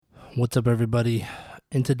What's up, everybody?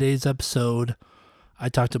 In today's episode, I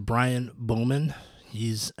talked to Bryan Bowman.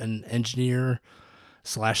 He's an engineer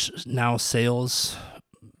slash now sales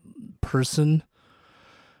person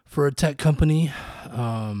for a tech company.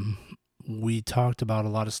 We talked about a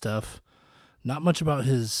lot of stuff, not much about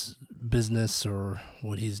his business or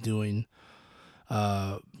what he's doing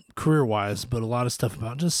career-wise, but a lot of stuff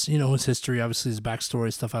about just, his history, obviously his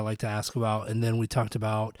backstory, stuff I like to ask about. And then we talked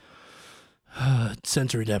about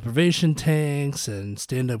sensory deprivation tanks and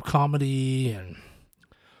stand-up comedy and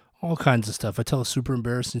all kinds of stuff. I tell a super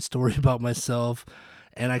embarrassing story about myself,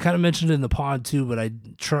 and I kind of mentioned it in the pod too, but I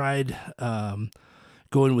tried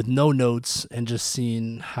going with no notes and just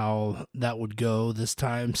seeing how that would go this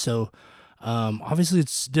time. So obviously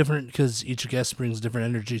it's different because each guest brings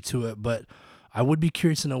different energy to it, but I would be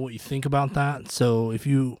curious to know what you think about that. So if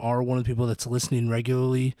you are one of the people that's listening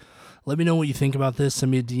regularly, let me know what you think about this.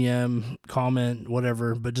 Send me a DM, comment,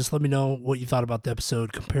 whatever. But just let me know what you thought about the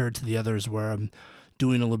episode compared to the others where I'm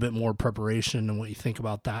doing a little bit more preparation and what you think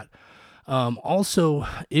about that. Also,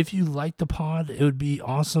 if you like the pod, it would be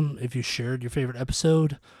awesome if you shared your favorite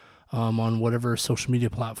episode on whatever social media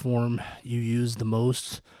platform you use the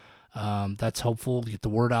most. That's helpful to get the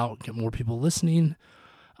word out, get more people listening.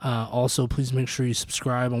 Also, please make sure you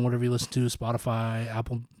subscribe on whatever you listen to, Spotify,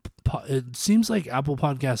 Apple. It seems like Apple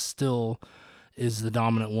Podcasts still is the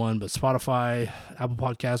dominant one, but Spotify, Apple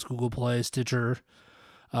Podcasts, Google Play, Stitcher,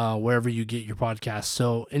 wherever you get your podcasts.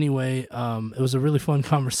 So anyway, it was a really fun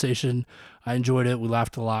conversation. I enjoyed it. We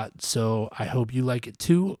laughed a lot. So I hope you like it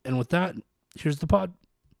too. And with that, here's the pod.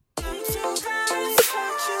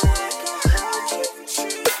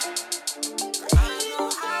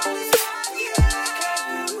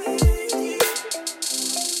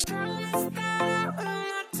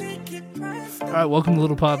 All right, welcome to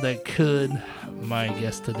Little Pod That Could. My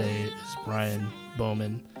guest today is Bryan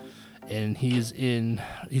Bowman, and he's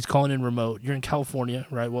calling in remote. You're in California,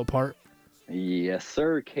 right? What part? Yes,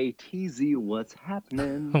 sir. KTZ, what's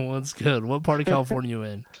happening? What's good? What part of California you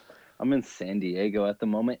in? I'm in San Diego at the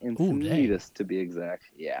moment, Encinitas to be exact.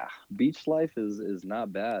 Yeah, beach life is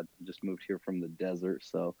not bad. Just moved here from the desert,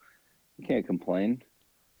 so you can't complain.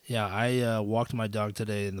 Yeah, I walked my dog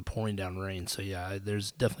today in the pouring down rain, so yeah,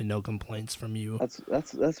 there's definitely no complaints from you.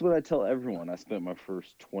 That's what I tell everyone. I spent my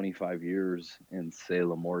first 25 years in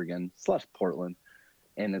Salem, Oregon / Portland,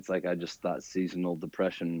 and it's like I just thought seasonal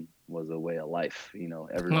depression was a way of life. You know,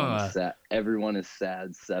 everyone is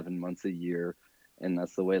sad 7 months a year, and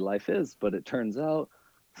that's the way life is. But it turns out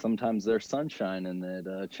sometimes there's sunshine, and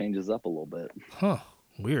it changes up a little bit. Huh?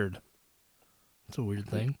 Weird. It's a weird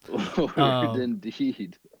thing. Weird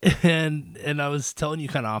indeed. And I was telling you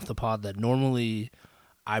kind of off the pod that normally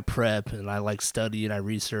I prep and I like study and I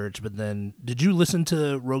research, but then did you listen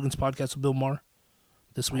to Rogan's podcast with Bill Maher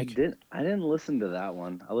this week? I didn't listen to that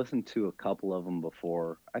one. I listened to a couple of them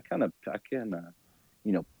before. I can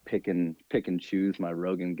pick and choose my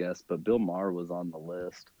Rogan guests, but Bill Maher was on the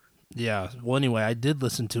list. Yeah. Well, anyway, I did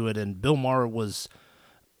listen to it, and Bill Maher was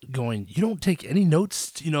going, "You don't take any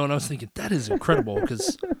notes," and I was thinking that is incredible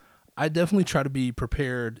because I definitely try to be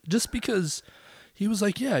prepared. Just because he was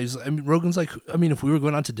like, "Yeah," Rogan's like, if we were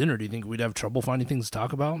going out to dinner, do you think we'd have trouble finding things to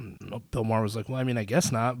talk about? And Bill Maher was like, "Well, I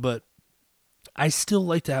guess not, but I still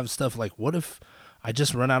like to have stuff like, what if I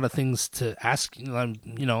just run out of things to ask?" And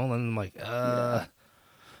I'm like, Yeah.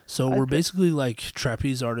 So we're basically like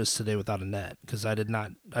trapeze artists today without a net because I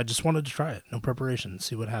just wanted to try it. No preparation.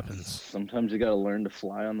 See what happens. Sometimes you got to learn to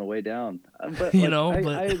fly on the way down. But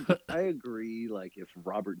I agree. Like if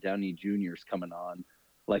Robert Downey Jr. is coming on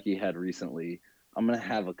like he had recently, I'm going to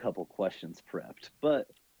have a couple questions prepped. But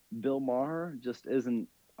Bill Maher just isn't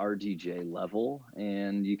RDJ level,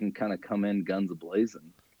 and you can kind of come in guns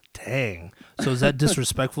a-blazing. Dang. So is that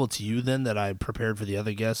disrespectful to you then that I prepared for the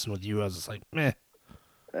other guests, and with you I was just like, meh?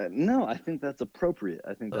 No, I think that's appropriate.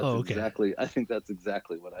 I think that's okay. I think that's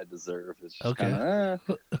exactly what I deserve. It's just okay. kind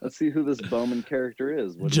of, let's see who this Bowman character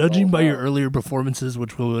is. Judging by your earlier performances,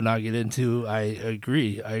 which we will not get into, I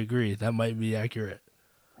agree. That might be accurate.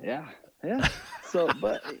 Yeah. So,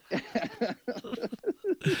 but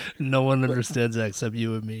no one understands that except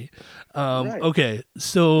you and me. Right. Okay,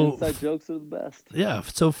 so inside jokes are the best. Yeah.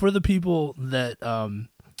 So for the people that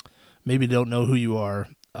maybe don't know who you are,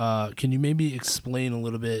 can you maybe explain a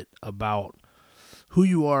little bit about who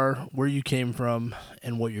you are, where you came from,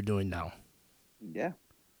 and what you're doing now? Yeah,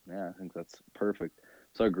 I think that's perfect.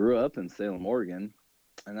 So I grew up in Salem, Oregon,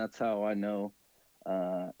 and that's how I know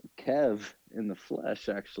Kev in the flesh.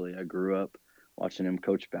 Actually, I grew up watching him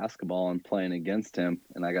coach basketball and playing against him,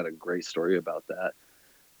 and I got a great story about that.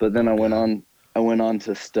 But then I went on I went on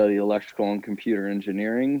to study electrical and computer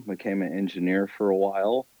engineering, became an engineer for a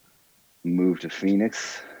while, moved to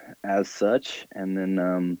Phoenix as such, and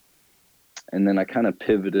then I kind of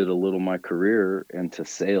pivoted a little my career into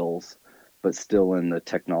sales, but still in the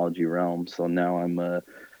technology realm. So now I'm a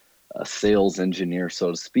sales engineer,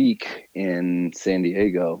 so to speak, in San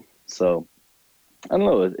Diego. So I don't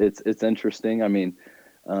know. It's interesting. I mean,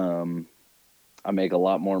 um, I make a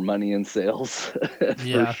lot more money in sales for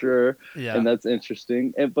Yeah. sure, Yeah. and that's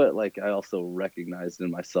interesting. And but like I also recognized in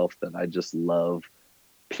myself that I just love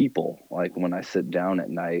people. Like when I sit down at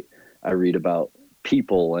night, I read about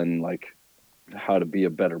people and like how to be a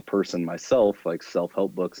better person myself, like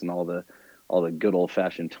self-help books and all the good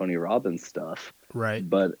old-fashioned Tony Robbins stuff. Right.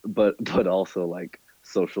 But also like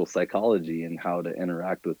social psychology and how to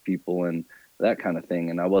interact with people and that kind of thing.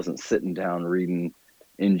 And I wasn't sitting down reading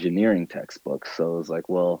engineering textbooks. So I was like,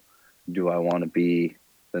 well, do I want to be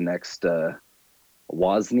the next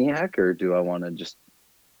Wozniak, or do I want to just,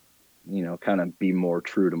 kind of be more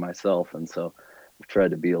true to myself? And so I've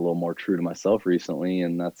tried to be a little more true to myself recently,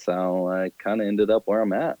 and that's how I kind of ended up where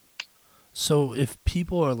I'm at. So if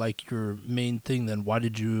people are like your main thing, then why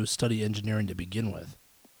did you study engineering to begin with?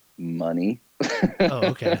 Money. Oh,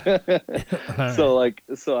 okay. All right.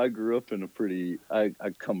 So I grew up in I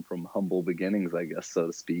come from humble beginnings, I guess, so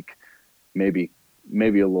to speak. Maybe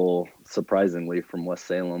maybe a little surprisingly from West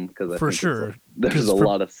Salem, because I For think sure. there's Because a for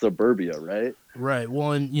lot of suburbia, right? right,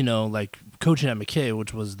 well, and like coaching at McKay,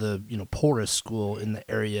 which was the poorest school in the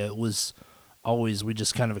area, it was always we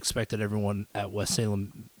just kind of expected everyone at West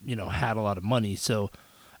Salem, had a lot of money. So,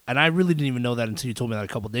 and I really didn't even know that until you told me that a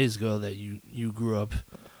couple of days ago that you grew up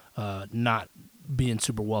not being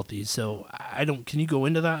super wealthy. So I don't. Can you go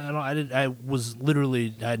into that? I don't. I did. I was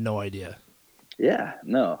literally. I had no idea. Yeah,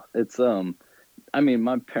 no. It's I mean,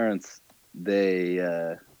 my parents, they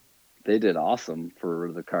uh they did awesome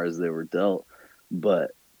for the cars they were dealt,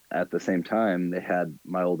 but at the same time, they had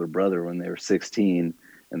my older brother when they were 16,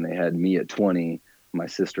 and they had me at 20, my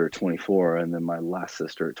sister at 24, and then my last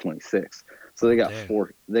sister at 26. So Oh dang,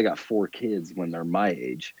 they got four kids when they're my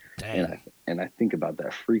age, and dang. I think about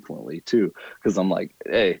that frequently too, because I'm like,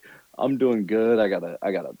 hey, I'm doing good. I got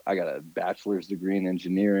a bachelor's degree in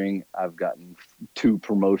engineering. I've gotten two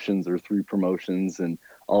promotions or three promotions and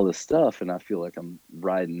all this stuff, and I feel like I'm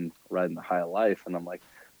riding the high of life, and I'm like,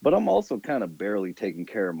 but I'm also kind of barely taking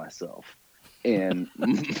care of myself. And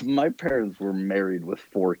my parents were married with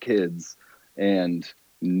four kids, and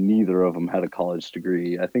neither of them had a college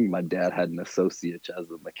degree. I think my dad had an associate as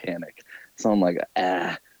a mechanic. So I'm like,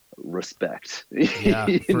 respect. Yeah,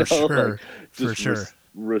 for Like sure, for just sure.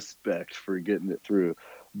 respect for getting it through.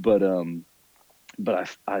 But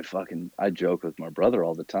I fucking I joke with my brother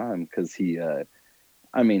all the time because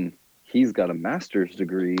I mean, he's got a master's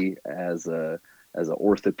degree as an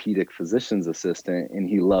orthopedic physician's assistant, and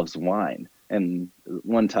he loves wine. And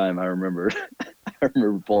one time, I remember, I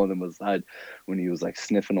remember pulling him aside when he was like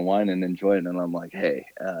sniffing a wine and enjoying it, and I'm like, "Hey,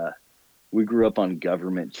 we grew up on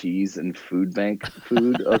government cheese and food bank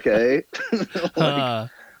food, okay? Like, Uh,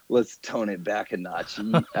 let's tone it back a notch.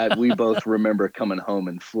 We both remember coming home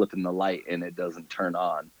and flipping the light and it doesn't turn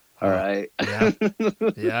on. All huh. right." Yeah,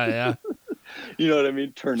 yeah, yeah. You know what I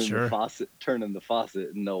mean? Sure. Turning the faucet,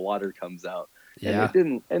 and no water comes out. Yeah.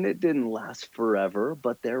 And it didn't last forever,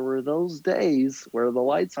 but there were those days where the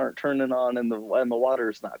lights aren't turning on and the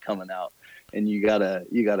water's not coming out. And you gotta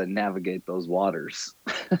navigate those waters.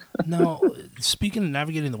 Now, speaking of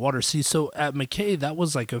navigating the water, see, so at McKay, that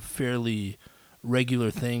was like a fairly regular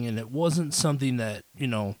thing, and it wasn't something that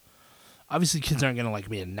obviously kids aren't gonna like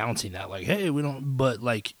be announcing that, like, hey, we don't. But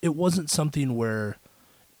like, it wasn't something where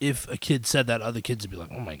if a kid said that, other kids would be like,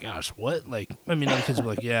 oh my gosh, what? Like, I mean, other kids would be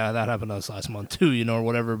like, yeah, that happened to us last month too, or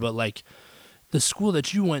whatever. But like, the school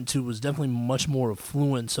that you went to was definitely much more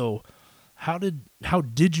affluent. So, how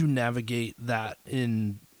did you navigate that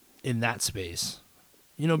in that space?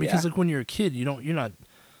 Because Yeah. like when you're a kid, you're not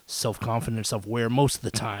self confident, self aware most of the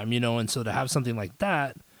time, and so to have something like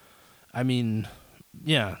that, I mean,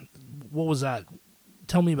 yeah, what was that?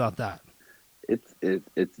 Tell me about that.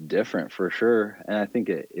 It's different for sure. And I think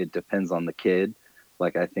it depends on the kid.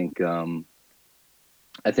 Like I think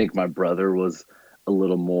my brother was a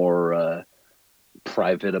little more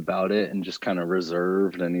private about it and just kind of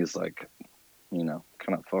reserved, and he's like, kind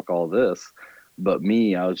of fuck all this. But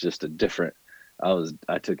me, I was just a different.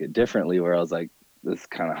 I took it differently, where I was like, this is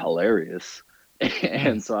kind of hilarious, Hmm.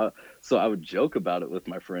 and so I would joke about it with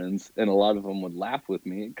my friends, and a lot of them would laugh with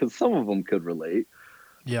me because some of them could relate,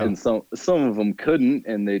 Yeah. and some of them couldn't,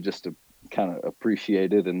 and they just kind of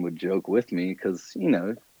appreciated and would joke with me because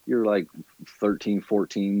you're like 13,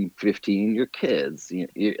 14, 15, you're kids.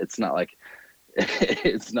 It's not like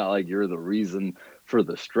it's not like you're the reason for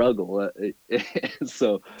the struggle.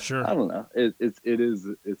 So Sure. I don't know.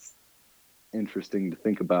 It's interesting to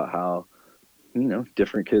think about how,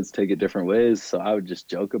 different kids take it different ways. So I would just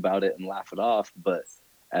joke about it and laugh it off, but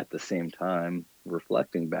at the same time,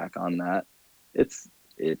 reflecting back on that, it's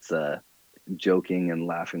joking and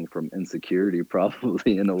laughing from insecurity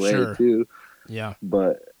probably in a way Sure. too. Yeah.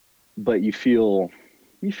 But you feel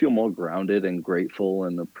more grounded and grateful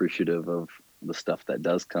and appreciative of the stuff that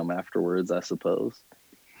does come afterwards, I suppose.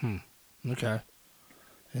 Hmm. Okay.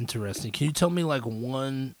 Interesting. Can you tell me like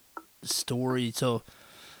one story? So,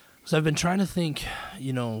 because I've been trying to think,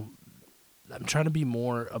 you know, I'm trying to be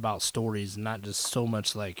more about stories, not just so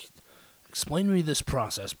much like explain to me this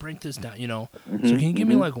process, break this down, you know. So Hmm. can you give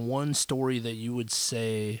me Hmm. like one story that you would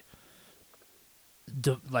say,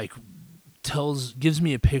 like gives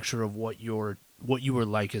me a picture of what you were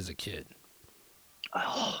like as a kid?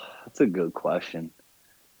 Oh, that's a good question.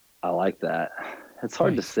 I like that. It's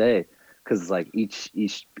hard to Thanks. say because like each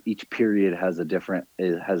period has a different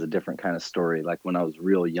kind of story. Like when I was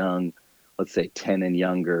real young, let's say 10 and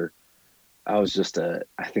younger, I was just I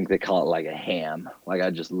think they call it like a ham. Like I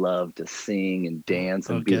just loved to sing and dance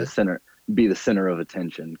and be the Okay. center of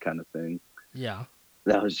attention kind of thing. Yeah.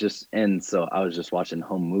 That was just, and so I was just watching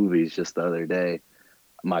home movies just the other day.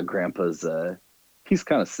 My grandpa's he's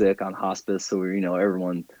kind of sick on hospice, so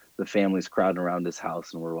everyone, the family's crowding around his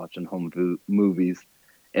house and we're watching movies,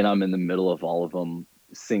 and I'm in the middle of all of them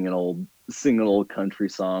singing old country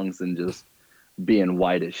songs and just being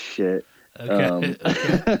white as shit. Okay. um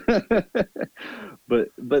Okay. but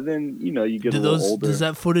then you get a little Does older.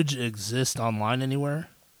 that footage exist online anywhere?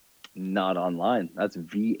 Not online. That's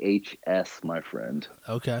VHS, my friend.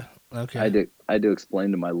 Okay. I Okay. did I had to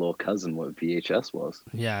explain to my little cousin what VHS was.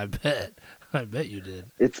 Yeah, I bet. I bet you did.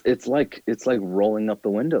 It's like rolling up the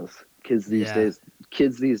windows. Kids these Yeah. days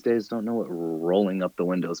kids these days don't know what rolling up the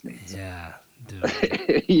windows means. Yeah, dude.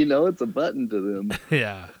 It's a button to them.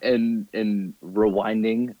 Yeah. And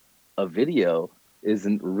rewinding a video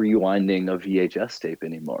isn't rewinding a VHS tape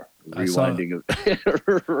anymore. I saw Rewinding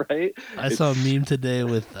a right? I saw a It's meme today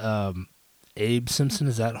with Abe Simpson.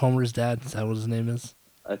 Is that Homer's dad? Is that what his name is?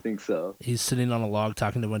 I think so. He's sitting on a log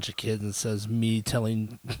talking to a bunch of kids and says, "Me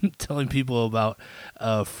telling telling people about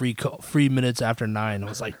free minutes after 9." I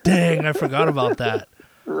was like, "Dang, I forgot about that."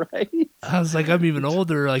 Right? I was like, I'm even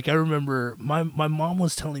older. Like I remember my mom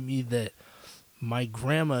was telling me that my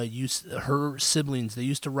grandma her siblings, they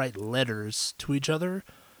used to write letters to each other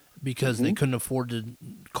because they Hmm. couldn't afford to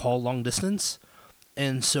call long distance.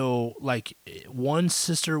 And so, like, one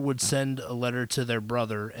sister would send a letter to their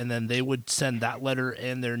brother, and then they would send that letter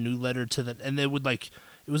and their new letter to the, and they would like,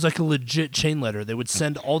 it was like a legit chain letter. They would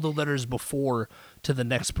send all the letters before to the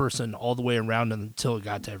next person all the way around until it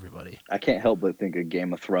got to everybody. I can't help but think of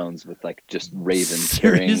Game of Thrones with like just ravens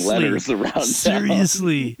carrying Seriously, letters around town.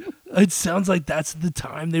 seriously. It sounds like that's the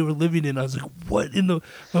time they were living in. I was like, what in the?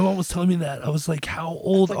 My mom was telling me that. I was like, how That's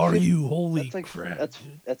old like are 50, you? that's Holy like crap, that's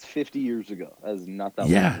dude. that's 50 years ago. That is not that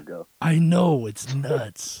long Yeah, ago. I know. It's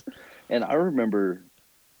nuts. And I remember,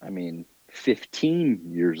 I mean,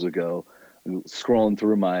 15 years ago, scrolling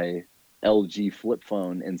through my LG flip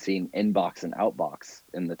phone and seeing inbox and outbox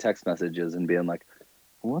in the text messages and being like,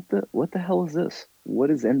 what the hell is this? What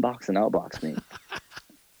does inbox and outbox mean?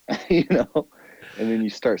 you know? And then you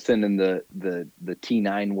start sending the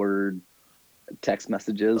T9 word text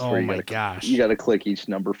messages where Oh you my you gosh. gotta click each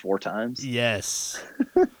number 4 times. Yes.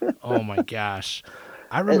 Oh my gosh.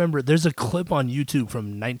 I It, remember there's a clip on YouTube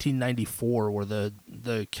from 1994 where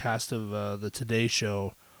the cast of the Today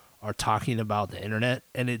Show are talking about the internet,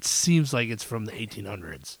 and it seems like it's from the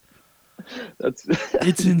 1800s. that's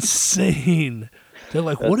It's insane. They're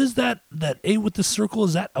like, "What that's is that A with the circle?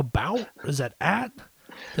 Is that about? Is that at?" They're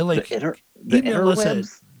the like, inter the "Email us at."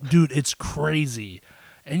 interwebs. Dude, it's crazy.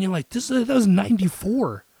 And you're like, that was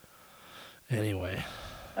 94. Anyway,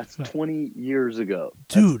 That's 20 years ago.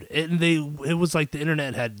 That's dude, it was like the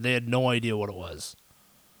internet they had no idea what it was.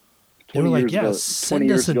 They were 20 like, years yeah, ago. 20 send us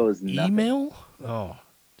years an ago is nothing. email. Oh,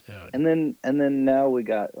 dude. And then now we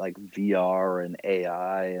got like VR and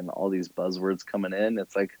AI and all these buzzwords coming in.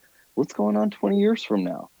 It's like, what's going on 20 years from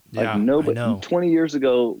now? Like Yeah, I nobody know. 20 years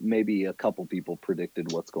ago, maybe a couple people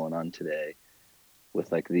predicted what's going on today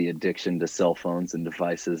with like the addiction to cell phones and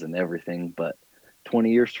devices and everything. But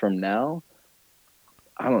 20 years from now,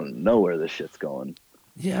 I don't know where this shit's going.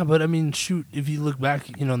 Yeah, but I mean, shoot, if you look back,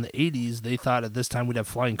 in the 80s, they thought at this time we'd have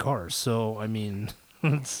flying cars. So, I mean, We're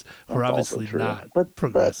That's also obviously true. not But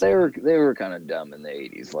progressive. they were kind of dumb in the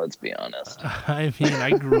 80s, let's be honest. I mean,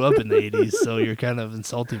 I grew up in the 80s, so you're kind of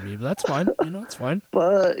insulting me, but that's fine. It's fine.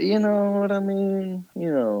 But you know what I mean?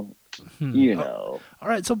 You Oh, know. all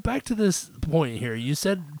right, so back to this point here. You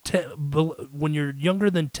said when you're younger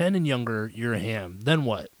than 10 and younger, you're a ham. Then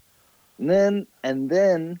what? And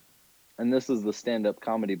this is the stand-up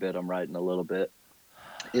comedy bit I'm writing a little bit,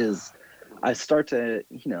 is I start to,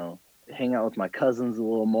 hang out with my cousins a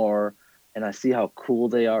little more, and I see how cool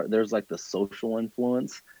they are. There's like the social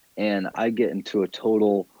influence, and I get into a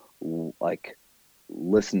total, like,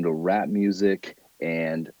 listen to rap music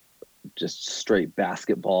and just straight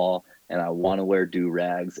basketball, and I want to wear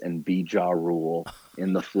do-rags and be Ja Rule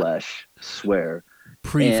in the flesh, swear.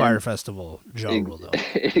 Pre-Fire And Festival, Ja Rule, though.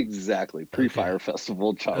 exactly, Okay. pre-Fire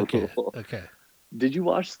Festival Ja Okay. Rule. Okay. Did you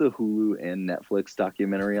watch the Hulu and Netflix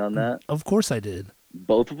documentary on that? Of course I did.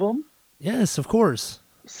 Both of them? Yes, of course.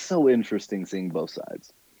 So interesting seeing both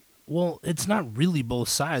sides. Well, it's not really both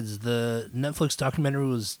sides. The Netflix documentary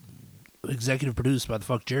was executive produced by the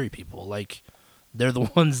Fuck Jerry people. Like, they're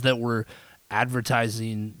the ones that were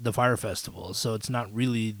advertising the Fire Festival. So it's not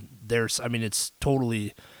really theirs. I mean, it's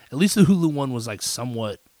totally. At least the Hulu one was like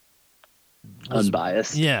somewhat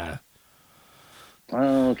Unbiased. Yeah.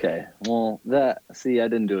 Okay. Well, I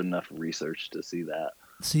didn't do enough research to see that.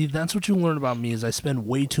 See, that's what you learn about me is I spend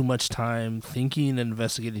way too much time thinking and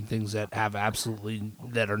investigating things that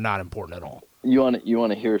are not important at all. You want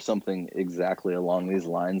to hear something exactly along these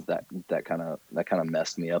lines that kind of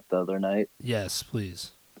messed me up the other night? Yes,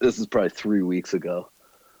 please. This is probably 3 weeks ago.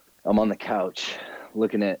 I'm on the couch,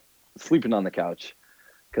 sleeping on the couch,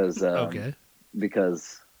 Okay.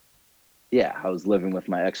 because yeah, I was living with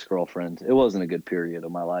my ex-girlfriend. It wasn't a good period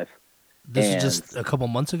of my life, This is and just a couple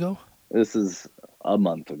months ago? this is a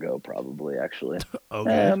month ago, probably, actually.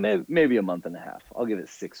 Okay. Maybe a month and a half. I'll give it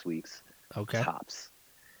 6 weeks Okay. tops.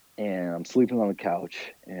 And I'm sleeping on the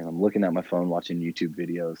couch, and I'm looking at my phone, watching YouTube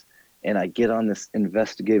videos, and I get on this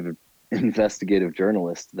investigative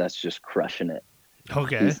journalist that's just crushing it.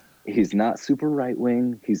 Okay. He's not super right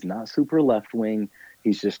wing. He's not super left wing.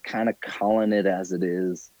 He's just kind of calling it as it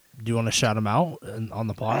is. Do you want to shout him out on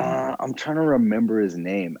the pod? I'm trying to remember his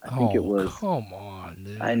name. I think it Oh, was. come on,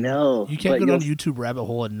 dude. I know, You can't but go down YouTube rabbit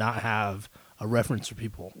hole and not have a reference for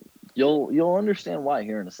people. you'll understand why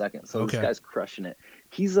here in a second. So Okay. this guy's crushing it.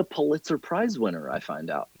 He's a Pulitzer Prize winner, I find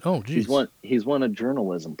out. Oh, geez. He's won a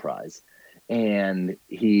journalism prize, and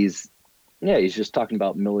he's just talking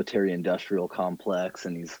about military industrial complex,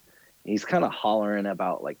 and he's kind of hollering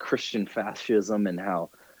about like Christian fascism and how,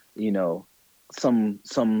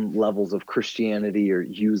 some levels of Christianity or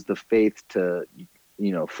use the faith to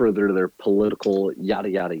further their political yada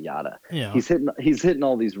yada yada. Yeah. He's hitting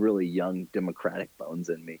all these really young democratic bones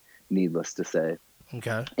in me, needless to say.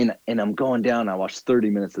 Okay. And I'm going down. I watched 30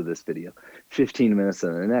 minutes of this video, 15 minutes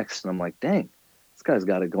of the next, and I'm like, dang, this guy's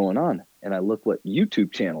got it going on. And I look what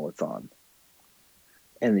YouTube channel it's on,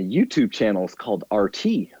 and the YouTube channel is called RT,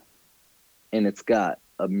 and it's got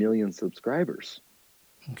 1 million subscribers.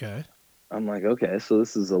 Okay. I'm like, okay, so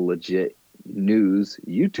this is a legit news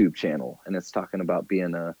YouTube channel, and it's talking about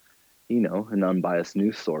being an unbiased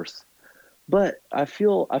news source. But I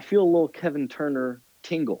feel a little Kevin Turner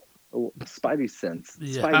tingle, a little spidey sense,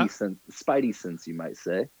 Yeah. spidey sense, you might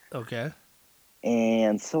say. Okay.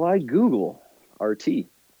 And so I Google RT.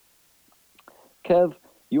 Kev,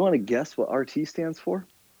 you want to guess what RT stands for?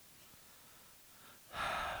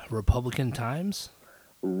 Republican Times?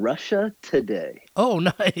 Russia Today. Oh,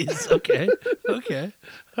 nice. Okay. Okay.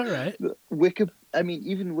 All right.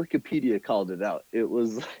 Even Wikipedia called it out. It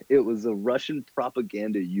was a Russian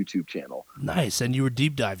propaganda YouTube channel. Nice. And you were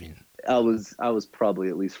deep diving. I was probably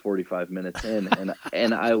at least 45 minutes in,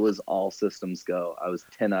 and I was all systems go. I was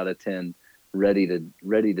 10 out of 10, ready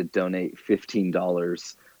to donate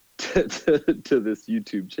 $15 to this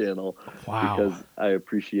YouTube channel. Wow. Because I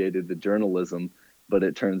appreciated the journalism. But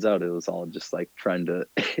it turns out it was all just like trying to,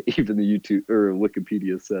 even the YouTube or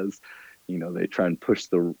Wikipedia says, they try and push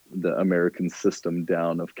the American system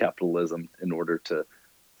down of capitalism in order to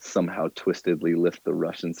somehow twistedly lift the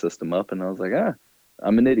Russian system up. And I was like,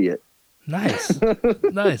 I'm an idiot. Nice.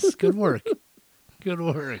 Nice. Good work. Good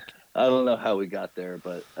work. I don't know how we got there,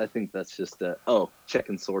 but I think that's just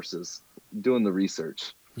checking sources, doing the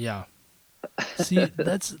research. Yeah. See,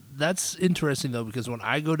 that's interesting though, because when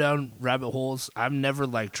I go down rabbit holes, I'm never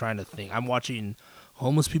like trying to think. I'm watching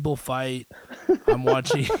homeless people fight. I'm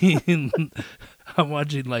watching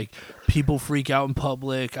like people freak out in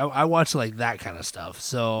public. I watch like that kind of stuff.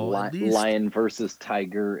 So at least Lion versus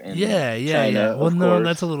tiger in yeah. China, Well, of no, course.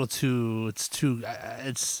 that's a little too. It's too.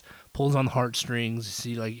 It's pulls on the heartstrings. You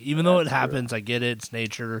see, like even though it That's true. happens, I get it. It's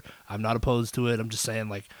nature. I'm not opposed to it. I'm just saying,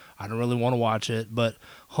 like I don't really want to watch it. But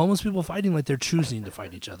homeless people fighting, like they're choosing to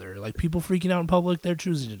fight each other. Like people freaking out in public, they're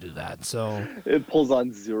choosing to do that. So It pulls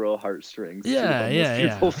on zero heartstrings to yeah, homeless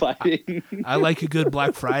yeah. people fighting. I like a good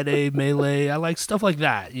Black Friday melee. I like stuff like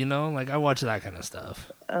that. You know, like I watch that kind of stuff.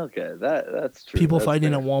 Okay, that's true. People That's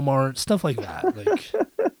fighting fair. at Walmart, stuff like that. Like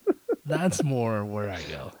that's more where I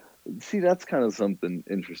go. See, that's kind of something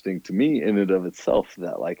interesting to me in and of itself.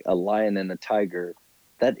 That like a lion and a tiger,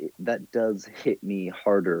 that does hit me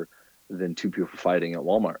harder than two people fighting at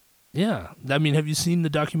Walmart. Yeah, I mean, have you seen the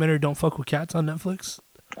documentary "Don't Fuck with Cats" on Netflix?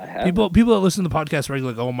 I have. People that listen to the podcast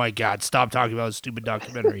regularly, like, "Oh my god, stop talking about a stupid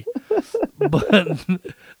documentary." But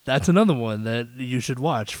that's another one that you should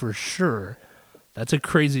watch for sure. That's a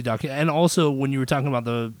crazy doc. And also, when you were talking about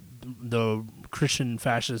the Christian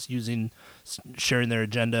fascists sharing their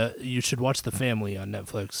agenda, you should watch The Family on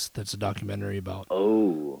Netflix. That's a documentary about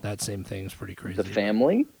that same thing. It's pretty crazy. The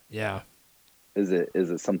Family? Yeah. Is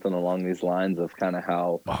it something along these lines of kind of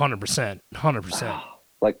how 100%.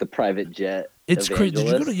 like the private jet? It's crazy. Did you go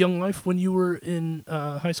to evangelist? Young Life when you were in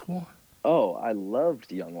high school? Oh, I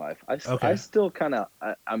loved Young Life. I Okay. still kind of,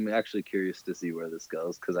 I'm actually curious to see where this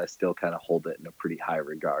goes because I still kind of hold it in a pretty high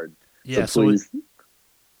regard. Yeah. So please,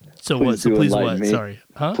 So what? please So do please enlighten what? me. Sorry,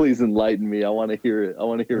 huh? Please enlighten me. I want to hear it. I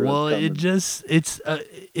want to hear Well, what's coming.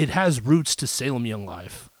 it has roots to Salem Young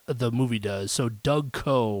Life. The movie does. So Doug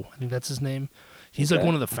Coe, I think that's his name. He's like Okay.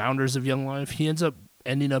 one of the founders of Young Life. He ends up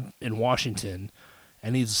ending up in Washington,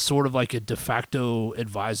 and he's sort of like a de facto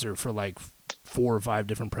advisor for like 4 or 5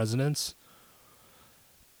 different presidents.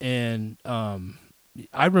 And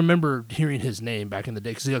I remember hearing his name back in the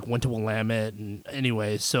day because he like went to Willamette, and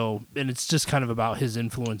anyway, and it's just kind of about his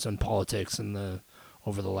influence on politics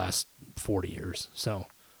over the last 40 years. So,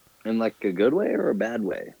 In like a good way or a bad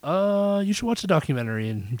way? you should watch the documentary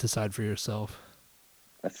and decide for yourself.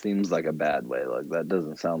 That seems like a bad way. Like that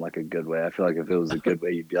doesn't sound like a good way. I feel like if it was a good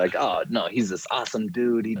way, you'd be like, "Oh no, he's this awesome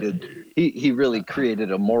dude. He really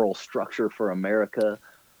created a moral structure for America."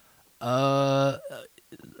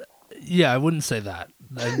 Yeah, I wouldn't say that.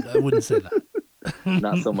 I wouldn't say that.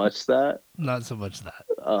 Not so much that. Not so much that.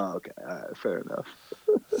 Oh, okay. All right, fair enough.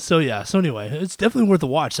 So yeah. So anyway, it's definitely worth a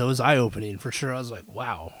watch. That was eye opening for sure. I was like,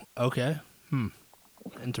 wow. Okay.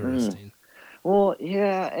 Interesting. Well,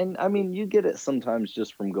 yeah, and I mean, you get it sometimes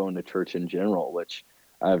just from going to church in general, which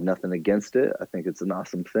I have nothing against it. I think it's an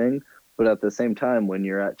awesome thing. But at the same time, when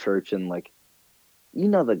you're at church and like,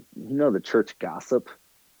 the church gossip,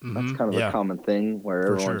 that's kind of a common thing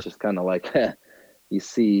where everyone's just kind of like, you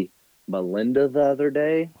see Melinda the other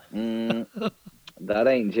day, that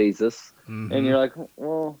ain't Jesus, and you're like,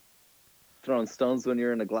 well, throwing stones when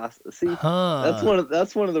you're in a glass. See, that's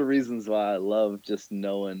one of the reasons why I love just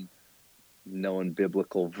knowing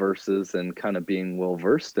biblical verses and kind of being well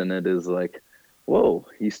versed in it. Is like, whoa,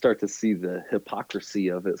 you start to see the hypocrisy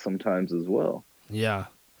of it sometimes as well. Yeah.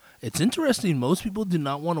 It's interesting. Most people do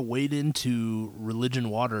not want to wade into religion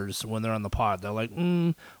waters when they're on the pod. They're like,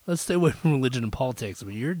 let's stay away from religion and politics.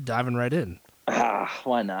 But you're diving right in.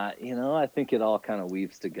 Why not? I think it all kind of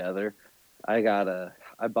weaves together. I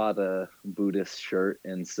bought a Buddhist shirt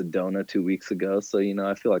in Sedona 2 weeks ago, so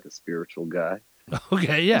I feel like a spiritual guy.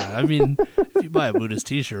 Okay, yeah. I mean, if you buy a Buddhist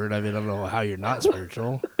T-shirt, I don't know how you're not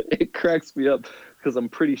spiritual. It cracks me up because I'm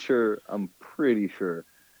pretty sure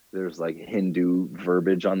there's like Hindu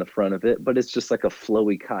verbiage on the front of it, but it's just like a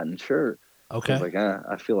flowy cotton shirt. Okay. I was like,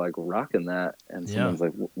 I feel like rocking that. And someone's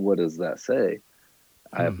like, what does that say?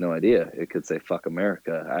 I have no idea. It could say "fuck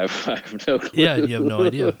America." I have no clue. Yeah, you have no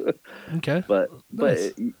idea. Okay. But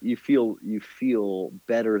nice. you feel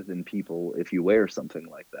better than people if you wear something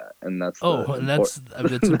like that, and that's important. That's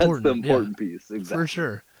the important piece. Exactly. For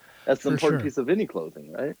sure. That's the important piece of any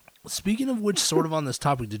clothing, right? Speaking of which, sort of on this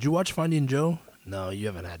topic, did you watch Finding Joe? No, you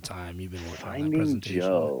haven't had time. You've been working on that presentation.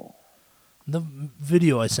 Joe. The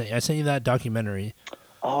video I sent you that documentary.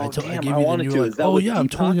 Oh, damn, I wanted to. Like, oh yeah, I'm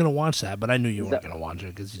totally gonna watch that, but I knew you weren't gonna watch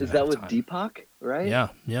it because is that with Deepak, right? Yeah.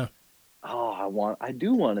 Oh, I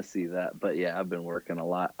do want to see that, but yeah, I've been working a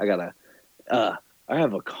lot. I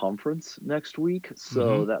have a conference next week,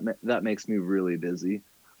 so that makes me really busy.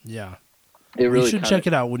 Yeah, you should check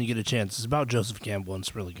it out when you get a chance. It's about Joseph Campbell, and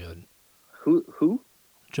it's really good. Who?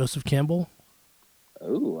 Joseph Campbell.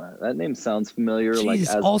 Oh, that name sounds familiar. Like She's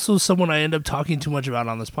as also someone I end up talking too much about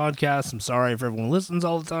on this podcast. I'm sorry if everyone listens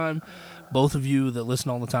all the time. Both of you that listen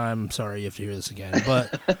all the time, I'm sorry you have to hear this again.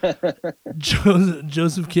 But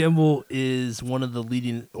Joseph Campbell is one of the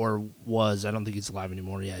leading, or was, I don't think he's alive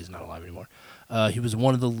anymore. Yeah, he's not alive anymore. He was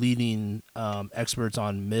one of the leading experts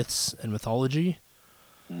on myths and mythology.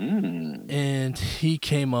 And he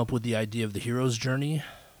came up with the idea of the hero's journey,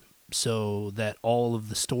 so that all of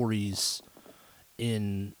the stories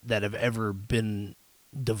that have ever been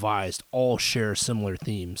devised all share similar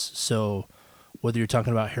themes. So whether you're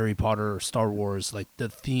talking about Harry Potter or Star Wars, like the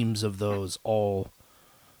themes of those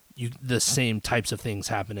the same types of things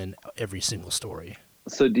happen in every single story.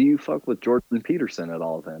 So do you fuck with Jordan Peterson at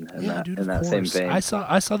all then Yeah, dude, in of that same course. vein? I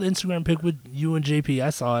saw the Instagram pic with you and JP. I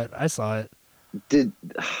saw it. Did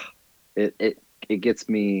it gets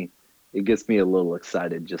me a little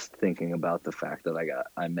excited just thinking about the fact that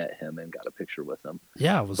I met him and got a picture with him.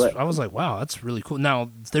 Yeah, But I was like, wow, that's really cool. Now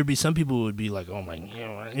there'd be some people who would be like, oh my,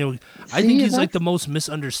 I see, think he's like the most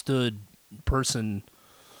misunderstood person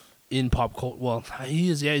in pop culture. Well, he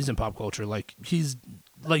is. Yeah, he's in pop culture. Like he's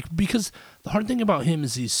like, because the hard thing about him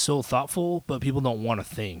is he's so thoughtful, but people don't want to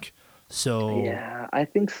think. So yeah, I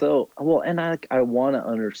think so. Well, and I want to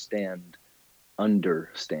understand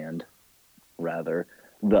rather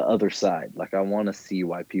the other side. Like I want to see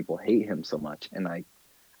why people hate him so much, and I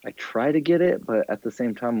try to get it, but at the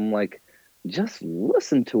same time I'm like, just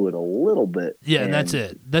listen to it a little bit. yeah, and that's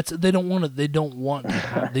it. They don't want to. They don't want to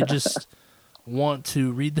have. They just want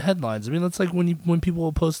to read the headlines. I mean, that's like when people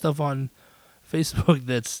will post stuff on Facebook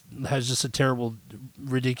has just a terrible,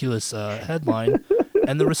 ridiculous headline.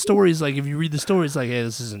 And there were stories, like, if you read the stories, like, hey,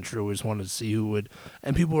 this isn't true. We just wanted to see who would.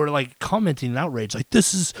 And people were, like, commenting in outrage, like,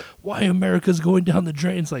 this is why America's going down the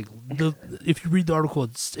drain. It's like, if you read the article,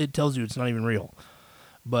 it tells you it's not even real.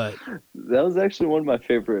 But that was actually one of my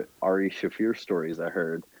favorite Ari Shafir stories I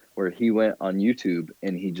heard, where he went on YouTube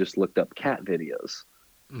and he just looked up cat videos.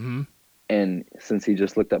 mm-hmm. And since he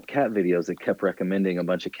just looked up cat videos, it kept recommending a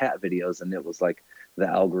bunch of cat videos, and it was like the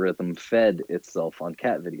algorithm fed itself on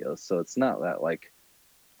cat videos. So it's not that like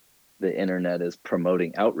the internet is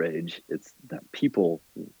promoting outrage. It's that people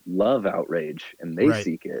love outrage and they Right.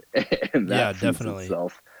 seek it, and that Yeah, feeds definitely.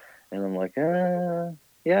 itself. And I'm like,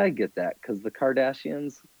 yeah, I get that, because the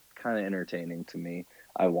Kardashians kind of entertaining to me.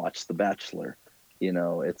 I watch The Bachelor. You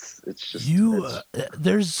know, it's just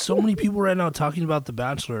There's so many people right now talking about The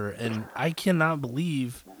Bachelor, and I cannot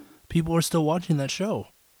believe people are still watching that show.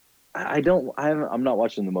 I'm not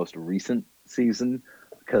watching the most recent season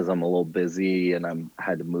because I'm a little busy and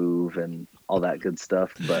had to move and all that good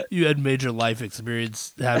stuff. But You had major life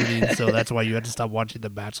experience happening, so that's why you had to stop watching The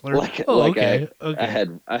Bachelor. okay. Okay.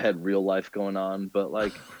 I had real life going on, but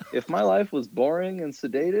like if my life was boring and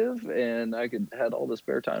sedative and I had all the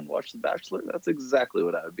spare time to watch The Bachelor, that's exactly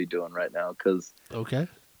what I would be doing right now, because Okay.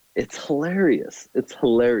 it's hilarious. It's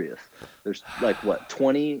hilarious. There's like what,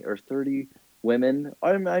 20 or 30 women.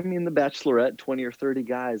 I mean, The Bachelorette, 20 or 30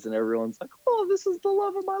 guys, and everyone's like, "Oh, this is the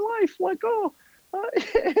love of my life." Like, "Oh,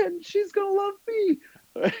 and she's gonna love me,"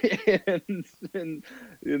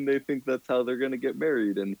 and they think that's how they're gonna get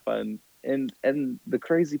married and find. And the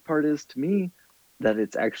crazy part is, to me, that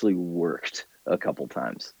it's actually worked a couple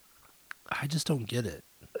times. I just don't get it.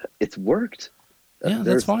 It's worked. Yeah,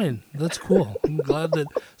 that's fine. That's cool. I'm glad that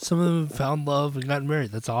some of them found love and got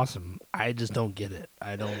married. That's awesome. I just don't get it.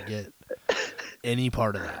 I don't get any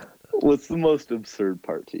part of that. What's the most absurd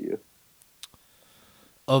part to you?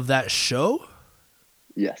 Of that show?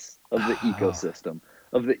 Yes, of the ecosystem.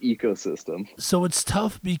 Of the ecosystem. So it's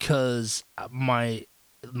tough because my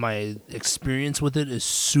experience with it is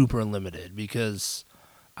super limited, because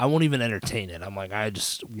I won't even entertain it. I'm like, I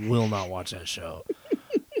just will not watch that show.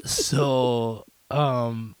 So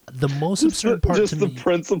the most absurd part to me, just the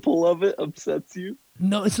principle of it upsets you.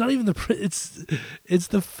 no, it's not even it's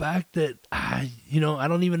the fact that I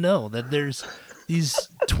don't even know that there's these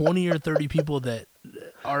 20 or 30 people that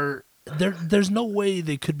are there. There's no way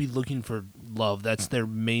they could be looking for love. That's their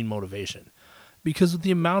main motivation, because with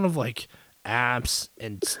the amount of like apps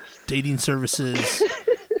and dating services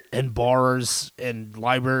and bars and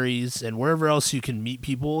libraries and wherever else you can meet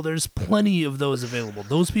people, there's plenty of those available.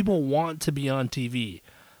 Those people want to be on TV.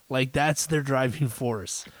 Like, that's their driving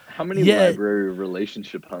force. How many library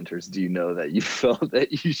relationship hunters do you know that you felt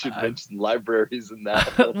that you should mention libraries in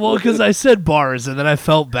that? Well, because I said bars and then I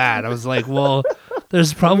felt bad. I was like, well,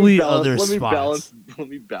 there's probably other spots. Let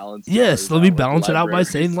me balance. Yes, let me balance it out by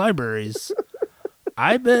saying libraries.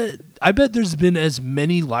 I bet there's been as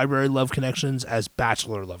many library love connections as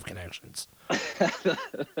bachelor love connections.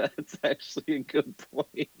 That's actually a good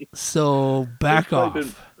point. So back off.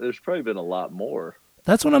 There's probably been a lot more.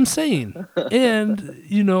 That's what I'm saying. And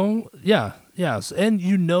yeah, yes, and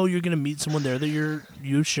you're gonna meet someone there that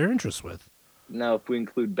you share interests with. Now, if we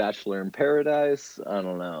include Bachelor in Paradise, I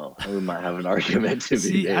don't know. We might have an argument to be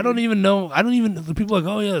See, I don't made. even know. I don't even. The people are like,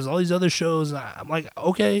 oh yeah, there's all these other shows. And I'm like,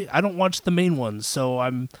 okay, I don't watch the main ones, so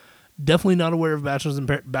I'm definitely not aware of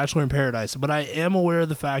Bachelor in Paradise. But I am aware of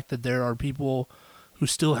the fact that there are people who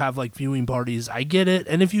still have like viewing parties. I get it,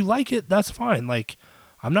 and if you like it, that's fine. Like,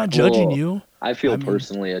 I'm not judging Well, you. I feel I mean,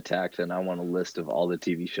 personally attacked, and I want a list of all the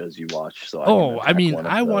TV shows you watch so I can oh, I attack mean, one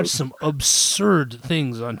of I watch those. some absurd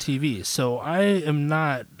things on TV, so I am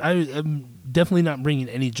not. I am definitely not bringing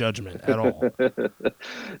any judgment at all.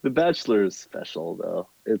 The Bachelor is special, though.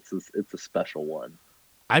 It's a special one.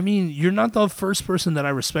 I mean, you're not the first person that I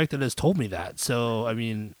respect that has told me that. So, I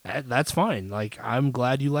mean, that's fine. Like, I'm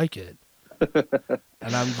glad you like it.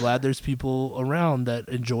 And I'm glad there's people around that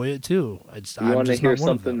enjoy it too. You I'm want to just hear not one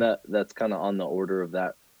of something them. that's kind of on the order of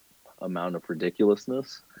that amount of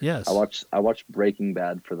ridiculousness? Yes. I watched Breaking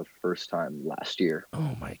Bad for the first time last year.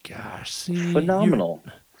 Oh my gosh. See, Phenomenal.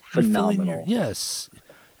 you're filling your Phenomenal. yes.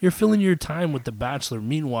 You're filling your time with The Bachelor.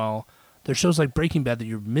 Meanwhile, there's shows like Breaking Bad that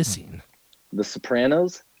you're missing. The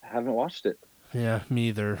Sopranos, I haven't watched it. Yeah, me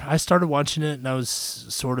either. I started watching it and I was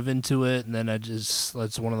sort of into it, and then it's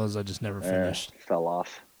one of those I just never finished. Fell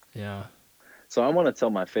off. Yeah. So I want to tell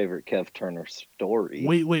my favorite Kev Turner story.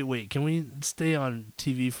 Wait. Can we stay on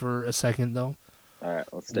TV for a second though? All right,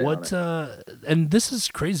 let's stay on What it. and this is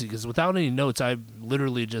crazy because without any notes, I'm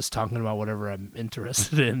literally just talking about whatever I'm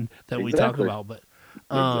interested in that we talk Exactly. about. But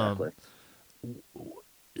Exactly.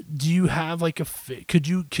 do you have like could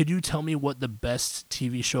you tell me what the best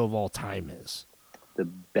TV show of all time is? The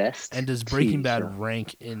best And does Breaking TV Bad show.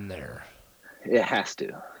 rank in there? It has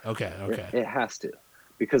to. Okay. It has to.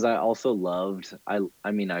 Because I also loved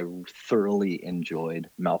I mean I thoroughly enjoyed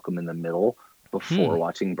Malcolm in the Middle Hmm. before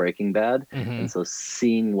watching Breaking Bad. Mm-hmm. And so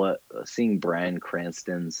seeing Bryan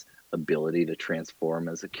Cranston's ability to transform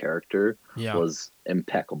as a character Yeah. was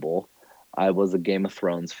impeccable. I was a Game of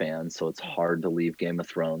Thrones fan, so it's hard to leave Game of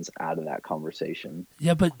Thrones out of that conversation.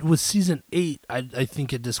 Yeah, but with season 8, I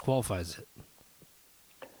think it disqualifies it.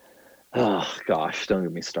 Oh gosh, don't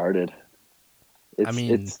get me started. I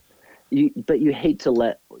mean, It's but you hate to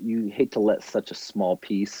let such a small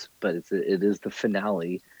piece, but it is the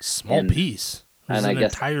finale, small and piece. It was and I an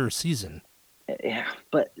guess entire season. yeah,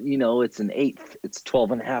 but it's an eighth. It's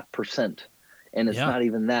 12.5%, and it's Yeah. not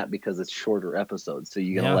even that because it's shorter episodes. So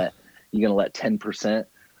Yeah. you're gonna let 10%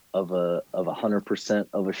 of 100%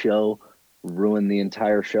 of a show ruin the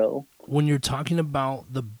entire show. When you're talking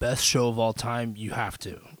about the best show of all time, you have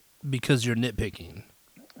to because you're nitpicking.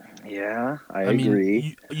 Yeah, I I mean,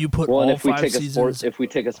 agree. you put Well, and all 5 seasons. if we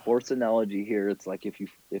take a sports analogy here, it's like if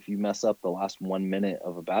you mess up the last 1 minute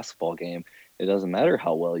of a basketball game, it doesn't matter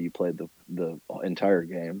how well you played the entire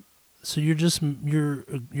game. So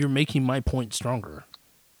you're making my point stronger.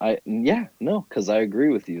 Because I agree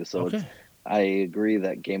with you. So Okay. I agree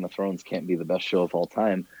that Game of Thrones can't be the best show of all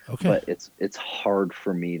time, Okay. but it's hard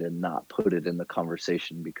for me to not put it in the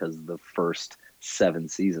conversation because the first 7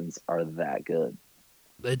 seasons are that good.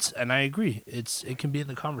 And I agree. It can be in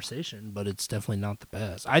the conversation, but it's definitely not the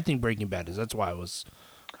best. I think Breaking Bad is. That's why I was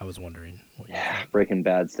wondering what you Yeah, thought. Breaking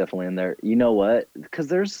Bad's definitely in there. You know what? Because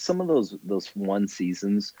there's some of those one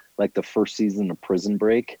seasons, like the first season of Prison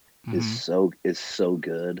Break, Hmm. is so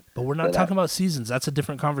good But we're not that talking about seasons. That's a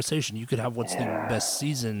different conversation. You could have what's the yeah, best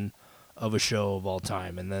season of a show of all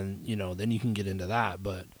time, and then you can get into that.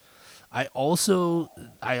 But I also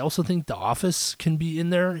think The Office can be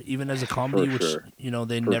in there even as a for comedy, which sure, they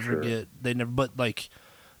for never sure. get they never. But like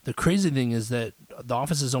the crazy thing is that The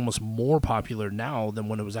Office is almost more popular now than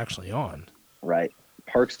when it was actually on. Right.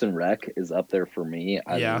 Parks and Rec is up there for me.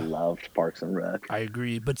 I Yeah, loved Parks and Rec. I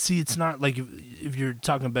agree. But see, it's not like if you're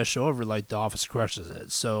talking best show ever, like The Office crushes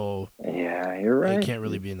it. So Yeah, you're it right. can't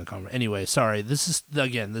really be in the conversation. Anyway, sorry. This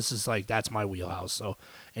is like that's my wheelhouse. So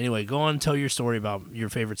anyway, go on and tell your story about your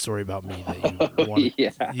favorite story about me that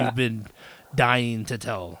Yeah, you've been dying to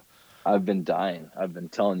tell. I've been dying. I've been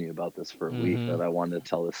telling you about this for a week Mm-hmm. that I wanted to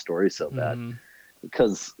tell this story so bad Mm-hmm.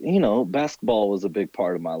 because basketball was a big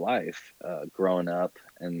part of my life growing up,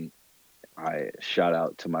 and I shout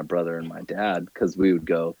out to my brother and my dad because we would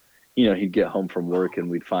go. He'd get home from work and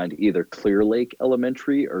we'd find either Clear Lake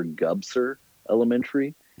Elementary or Gubser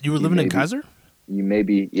Elementary. You were You living in maybe Kaiser? you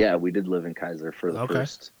maybe yeah, we did live in Kaiser for the Okay.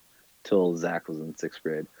 first till Zach was in 6th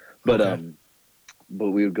grade. But Okay. but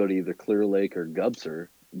we would go to either Clear Lake or Gubser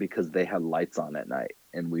because they had lights on at night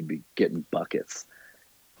and we'd be getting buckets.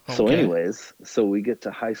 So, Okay. anyways, so we get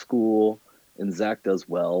to high school and Zach does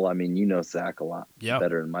well. I mean, you know Zach a lot Yep.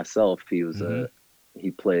 better than myself. Mm-hmm.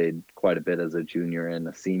 He played quite a bit as a junior and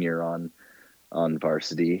a senior on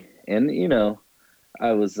varsity, and you know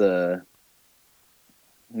I was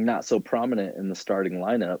not so prominent in the starting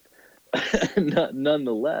lineup.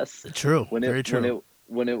 Nonetheless, True. when it Very when true. it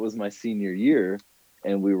when it was my senior year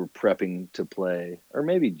and we were prepping to play, or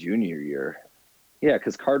maybe junior year, yeah,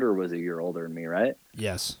 because Carter was a year older than me, right?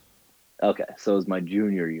 Yes. Okay, so it was my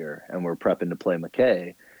junior year, and we're prepping to play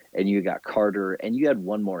McKay, and you got Carter, and you had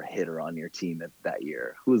one more hitter on your team that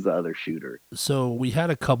year. Who was the other shooter? So we had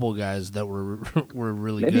a couple guys that were were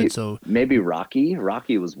really good. Maybe So maybe Rocky.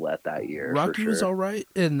 Rocky was wet that year for Rocky was sure. all right,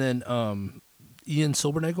 and then Ian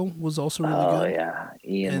Silbernagel was also really Oh good, yeah,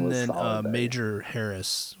 Ian and was then solid that year. Major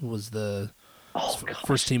Harris was the Oh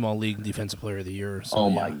first gosh. team all league defensive player of the year. So Oh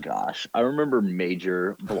my yeah, gosh. I remember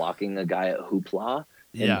Major blocking a guy at Hoopla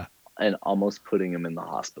and yeah. and almost putting him in the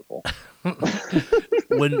hospital.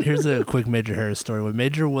 When here's a quick Major Harris story. When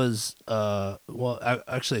Major was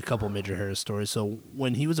actually a couple Major Harris stories. So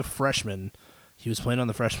when he was a freshman, he was playing on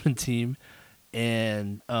the freshman team,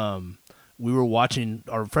 and we were watching.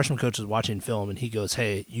 Our freshman coach was watching film, and he goes,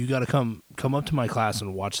 "Hey, you got to come up to my class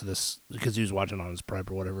and watch this," because he was watching on his prep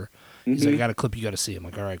or whatever. He's like, "I Hmm. got a clip you got to see." I'm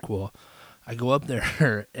like, "All right, cool." I go up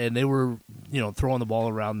there, and they were throwing the ball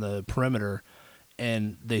around the perimeter,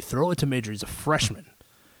 and they throw it to Major. He's a freshman.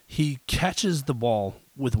 He catches the ball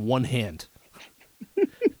with one hand.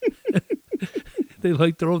 They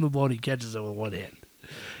like throw him the ball and he catches it with one hand.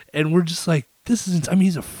 And we're just like, this is, I mean,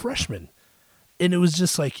 he's a freshman. And it was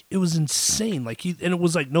just like, it was insane. Like, and it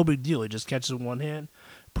was like no big deal. He just catches it with one hand,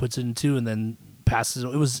 puts it in two, and then passes it.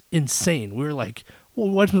 It was insane. We were like, well,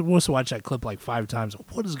 we must watch that clip like 5 times.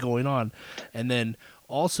 What is going on? And then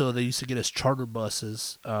also, they used to get us charter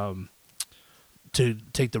buses to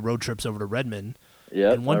take the road trips over to Redmond.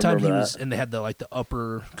 Yep, And I one time remember he was, that. and they had the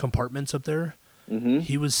upper compartments up there. Hmm.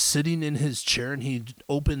 He was sitting in his chair, and he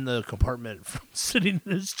opened the compartment from sitting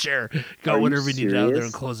in his chair, Are got you whatever he needed out of there,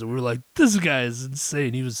 and serious? closed it. We were like, "This guy is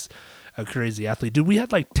insane." He was a crazy athlete, dude. We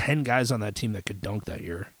had like 10 guys on that team that could dunk that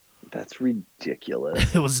year. That's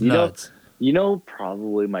ridiculous. It was You know, nuts. you know,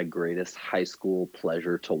 probably my greatest high school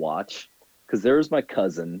pleasure to watch, because there was my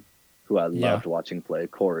cousin who I Yeah. loved watching play,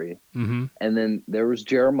 Corey, Mm-hmm. and then there was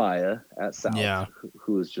Jeremiah at South, Yeah.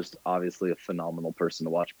 who was just obviously a phenomenal person to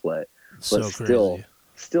watch play. But So still, crazy.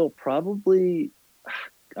 still probably,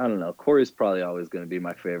 I don't know. Corey's probably always going to be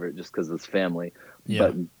my favorite just because of his family. Yeah.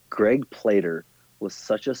 But Greg Plater was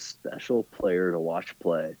such a special player to watch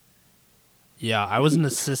play. Yeah. I was He an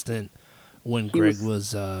assistant he was. when Greg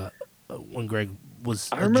was I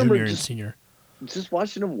a remember junior and just senior. just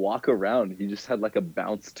watching him walk around. He just had like a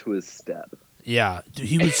bounce to his step. Yeah, dude,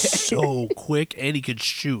 he was so quick and he could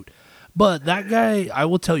shoot. But that guy, I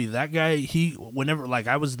will tell you, that guy, whenever, like,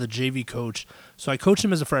 I was the JV coach, so I coached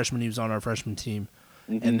him as a freshman. He was on our freshman team,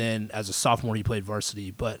 and Hmm. then as a sophomore, he played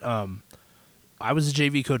varsity. But I was a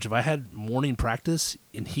JV coach. If I had morning practice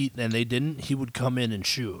and they didn't, he would come in and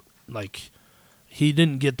shoot. Like, he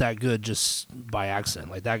didn't get that good just by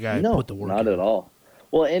accident. Like, that guy put No, the work not at in. all.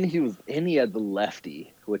 Well, and he had the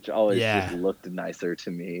lefty, which always just Yeah, looked nicer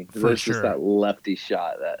to me. for There's just sure, that lefty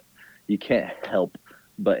shot that you can't help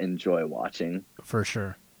but enjoy watching. for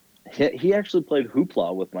sure. He actually played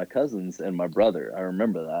hoopla with my cousins and my brother. I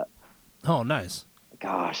remember that. Oh, nice.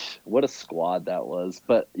 Gosh, what a squad that was.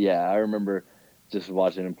 But yeah, I remember just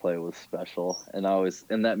watching him play was special. And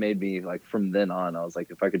that made me like from then on, I was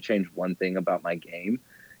like, if I could change one thing about my game,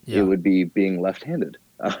 it Yeah. would be being left-handed.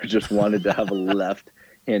 I just wanted to have a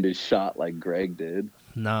left-handed shot like Greg did.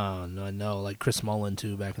 No, no, no. Like Chris Mullen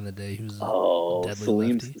too back in the day. He was a Oh,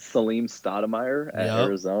 deadly lefty. Salim Stoudemire at Yep,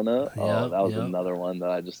 Arizona. Oh, yep, that was yep, another one that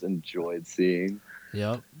I just enjoyed seeing.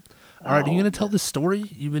 yep. All right, are you Oh gonna tell man. the story?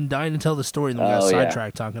 You've been dying to tell the story, and then we got Oh yeah.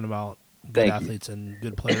 sidetracked talking about good Thank you. athletes and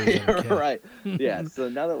good players at McKay. Right. Yeah. So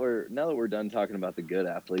now that we're done talking about the good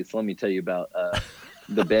athletes, let me tell you about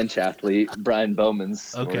the bench athlete Bryan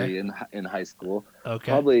Bowman's Okay, story in high school.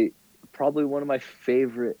 okay, Probably probably one of my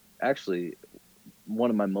favorite, actually one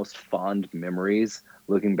of my most fond memories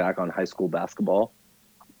looking back on high school basketball.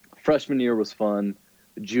 Freshman year was fun.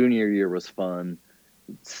 Junior year was fun.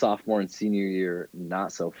 Sophomore and senior year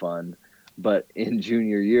not so fun. But in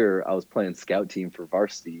junior year, I was playing scout team for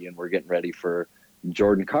varsity, and we're getting ready for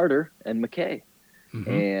Jordan Carter and McKay. mm-hmm.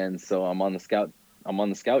 And so I'm on the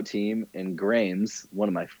scout team, and Graham's one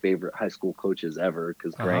of my favorite high school coaches ever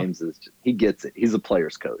because Uh huh. Graham's he gets it. He's a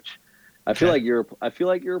player's coach. Okay. I feel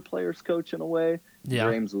like you're a player's coach in a way Yeah.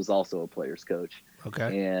 Grames was also a player's coach,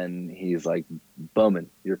 Okay. and he's like, Bowman,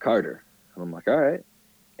 you're Carter. And I'm like, all right.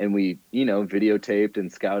 And we, videotaped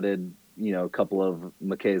and scouted, a couple of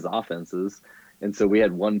McKay's offenses. And so we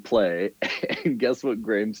had one play, and guess what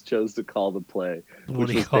Grames chose to call the play, What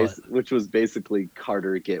do you call it? which was basically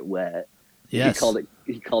Carter get wet. Yes.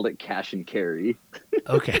 He called it cash and carry.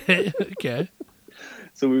 Okay. Okay.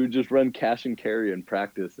 So we would just run cash and carry in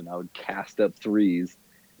practice, and I would cast up threes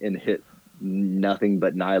and hit nothing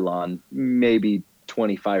but nylon, maybe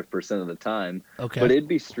 25% of the time. But Okay. it'd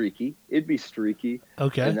be streaky.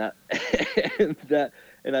 Okay. And that and that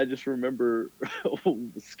and I just remember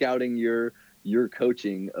scouting your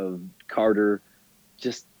coaching of Carter.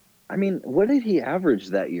 Just, I mean, what did he average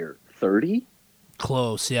that year? 30?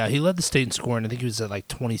 Close. Yeah. He led the state in scoring. I think he was at like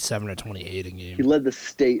 27 or 28 a He game. led the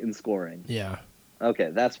state in scoring. Yeah.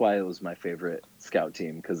 Okay, that's why it was my favorite scout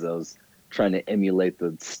team, because I was trying to emulate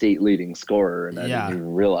the state leading scorer, and I didn't Yeah.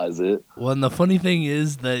 even realize it. Well, and the funny thing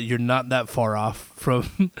is that you're not that far off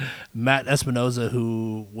from Matt Espinoza,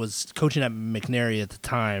 who was coaching at McNary at the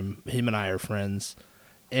time. Him and I are friends.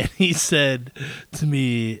 And he said to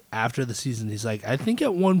me after the season, he's like, I think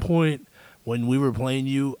at one point when we were playing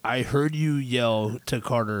you, I heard you yell to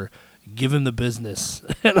Carter, give him the business.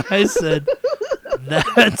 And I said,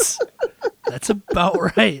 that's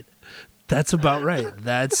about right. That's about right.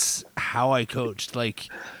 That's how I coached. Like,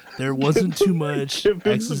 there wasn't too much Give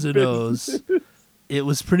him X's the and business. O's. It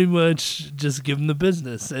was pretty much just give him the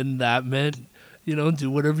business. And that meant, do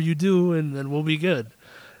whatever you do and then we'll be good.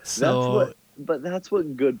 That's So, what, but that's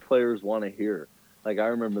what good players want to hear. Like, I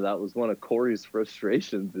remember that was one of Corey's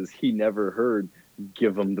frustrations, is he never heard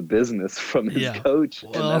give him the business from his yeah. coach,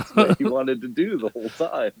 and Well, that's what he wanted to do the whole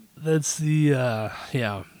time. that's the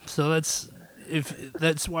yeah. So that's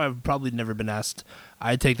why I've probably never been asked.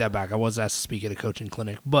 I take that back. I was asked to speak at a coaching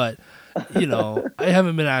clinic, but I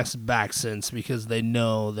haven't been asked back since, because they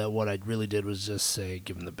know that what I really did was just say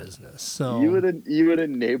give them the business. So You would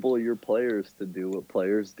enable your players to do what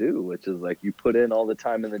players do, which is like, you put in all the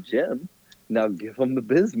time in the gym. Now give them the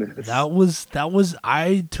business. that was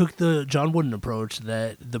I took the John Wooden approach,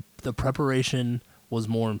 that the preparation was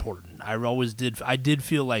more important. I did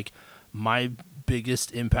feel like my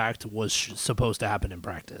biggest impact was supposed to happen in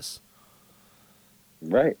practice.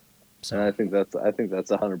 Right. And So, I think that's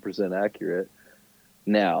 100% accurate.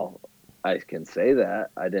 Now, I can say that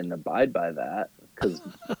I didn't abide by that, because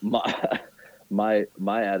my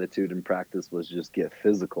my attitude in practice was just get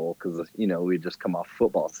physical, because we just come off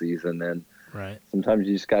football season, and right. sometimes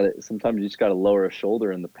you just got to lower a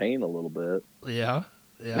shoulder in the pain a little bit. Yeah.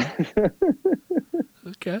 Yeah.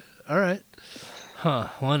 Okay. All right. Huh.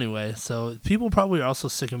 Well, anyway, so people probably are also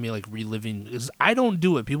sick of me like reliving, because I don't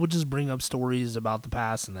do it. People just bring up stories about the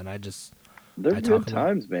past, and then They're I talk good about.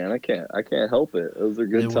 times, man. I can't help it. Those are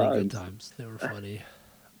They good were good times. times. They were funny.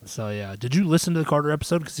 So yeah, did you listen to the Carter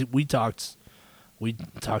episode? Because we talked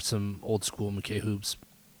some old school McKay hoops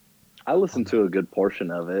I on listened that. to a good portion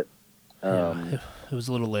of it. Yeah, Um, it was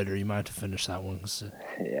a little later. You might have to finish that one. 'Cause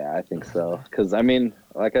yeah, I think so. Because I mean,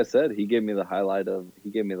 like I said, he gave me the highlight of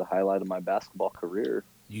my basketball career.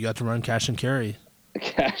 you got to run cash and carry.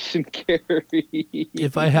 Cash and carry.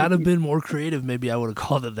 If I had have been more creative, maybe I would have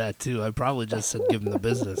called it that too. I probably just said give him the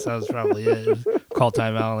business. That was probably it. Call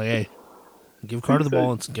timeout. Like, hey, give So Carter the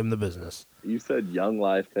ball and give him the business. you said Young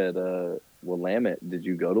Life at Willamette. Did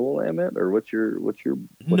you go to Willamette, or what's your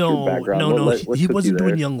No, background? no, no. What He took you wasn't doing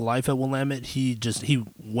there? Young Life at Willamette. He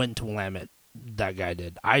went to Willamette. That guy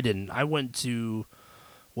did. I didn't. I went to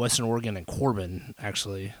Western Oregon and Corbin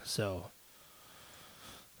actually. So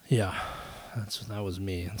yeah, that was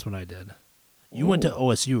me. That's what I did. You went to Mm,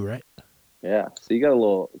 OSU, right? yeah. So you got a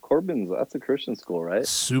little Corbin's. That's a Christian school, right?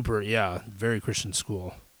 Super. Yeah, very Christian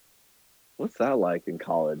school. What's that like in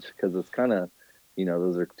college? Because it's kind of,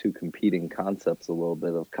 those are two competing concepts a little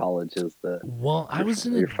bit of college, is that Well,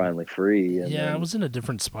 you're finally free, and I then was in a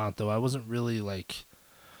different spot though. I wasn't really like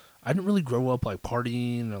I didn't really grow up like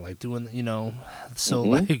partying or like doing, so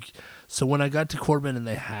hmm so when I got to Corbin and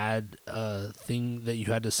they had a thing that you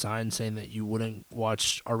had to sign saying that you wouldn't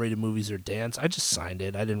watch R-rated movies or dance, I just signed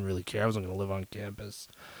it. I didn't really care. I wasn't going to live on campus.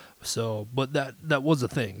 So, but that was a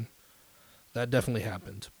thing. That definitely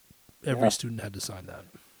happened. Every yeah, student had to sign that.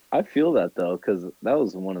 I feel that though, because that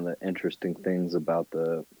was one of the interesting things about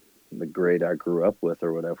the grade I grew up with,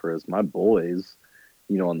 or whatever, is my boys,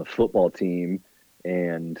 on the football team,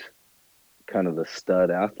 and kind of the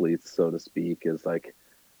stud athletes, so to speak, is like,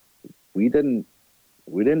 we didn't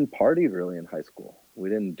we didn't party really in high school. We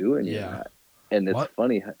didn't do any of Yeah. that. And What?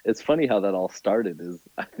 it's funny how that all started. Is,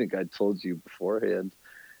 I think I told you beforehand,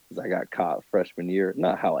 is I got caught freshman year.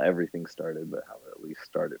 Not how everything started, but how it ironically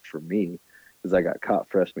started for me is I got caught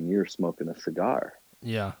freshman year smoking a cigar,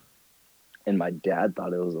 Yeah. and my dad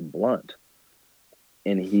thought it was a blunt,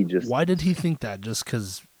 and he just Why did he think that? Just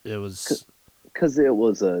because it was. because it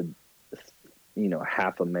was a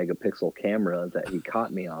half a megapixel camera that he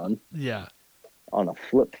caught me Yeah. on a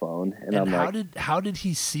flip phone, and And I'm like, how did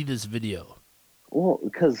he see this video? well,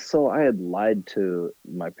 because so I had lied to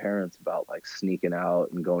my parents about like sneaking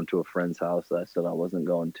out and going to a friend's house that I said I wasn't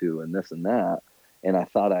going to, and this and that, and I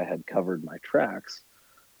thought I had covered my tracks.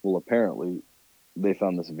 Well, apparently they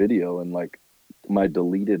found this video in like my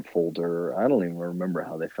deleted folder. I don't even remember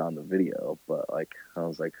how they found the video, but like I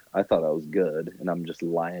was like, I thought I was good, and I'm just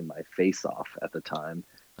lying my face off at the time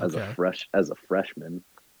Okay. as a freshman,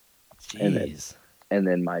 and then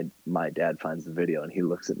Jeez. my dad finds the video and he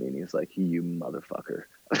looks at me and he's like, "You motherfucker."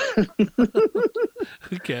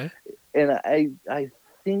 Okay. And I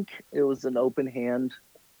think it was an open hand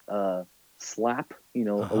uh, slap, Uh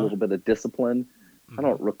a huh. little bit of discipline. I Hmm.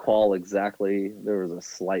 don't recall exactly. There was a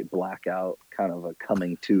slight blackout, kind of a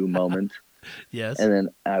coming to moment. Yes. And then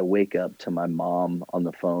I wake up to my mom on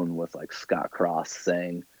the phone with like Scott Cross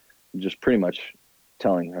saying, just pretty much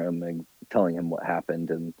telling him what happened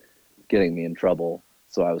and getting me in trouble.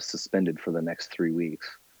 So I was suspended for the next 3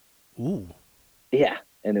 weeks. Ooh. Yeah.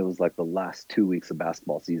 And it was like the last 2 weeks of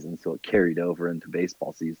basketball season. So it carried over into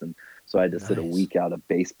baseball season. So I had to sit a Nice. week out of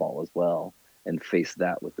baseball as well and face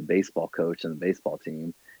that with the baseball coach and the baseball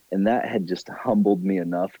team. And that had just humbled me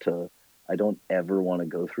enough to, I don't ever want to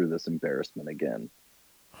go through this embarrassment again.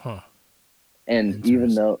 Huh. And Interesting.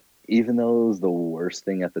 even though it was the worst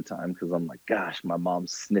thing at the time, because I'm like, gosh, my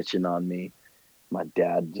mom's snitching on me. My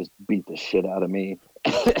dad just beat the shit out of me.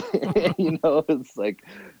 It's like,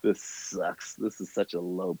 this sucks. This is such a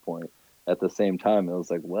low point. At the same time, it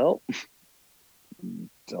was like, well,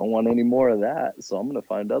 don't want any more of that. So I'm going to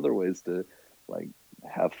find other ways to like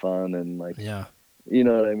have fun and like, Yeah. you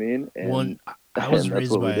know what I mean? One. And, I was and that's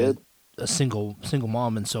raised what we by did. a single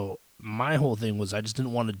mom, and so my whole thing was I just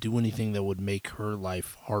didn't want to do anything that would make her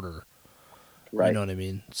life harder. You Right. know what I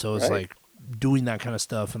mean? So it's Right. like doing that kind of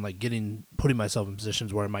stuff and like putting myself in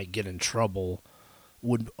positions where I might get in trouble.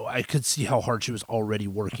 Would I could see how hard she was already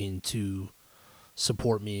working to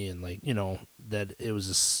support me, and like that it was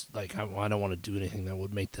just like I don't want to do anything that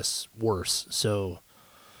would make this worse. So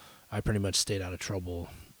I pretty much stayed out of trouble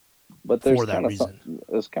But for that reason.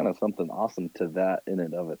 there's kind of something awesome to that in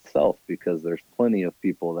and of itself, because there's plenty of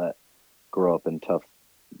people that grow up in tough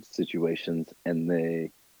situations and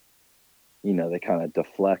they kind of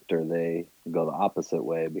deflect or they go the opposite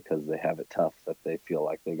way because they have it tough, that they feel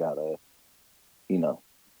like you know,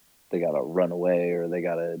 they gotta run away or they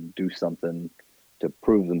gotta do something to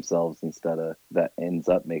prove themselves, instead of that ends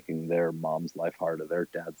up making their mom's life harder, their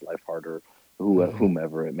dad's life harder, Hmm.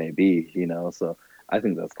 whomever it may be. So I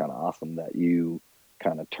think that's kind of awesome that you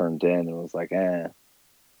kind of turned in and was like, I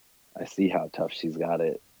see how tough she's got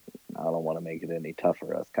it. I don't want to make it any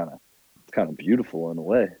tougher. It's kind of beautiful in a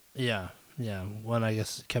way. Yeah, yeah. One, I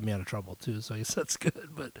guess, kept me out of trouble too, so I guess that's good.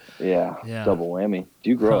 But Yeah, yeah, double whammy. Do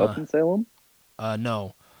you grow up huh? in Salem?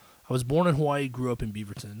 No, I was born in Hawaii, grew up in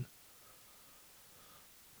Beaverton.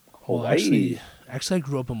 Well, Hawaii. actually, I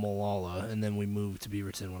grew up in Malala, and then we moved to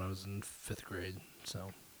Beaverton when I was in fifth grade.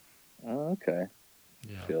 So Oh, okay,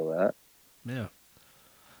 yeah, feel that. yeah.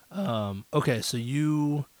 Okay, so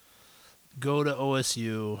you go to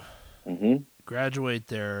OSU, Hmm. graduate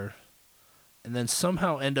there, and then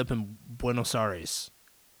somehow end up in Buenos Aires.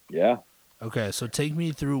 Yeah, Okay, so take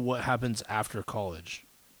me through what happens after college.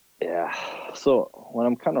 yeah. So when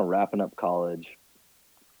I'm kind of wrapping up college,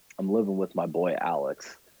 I'm living with my boy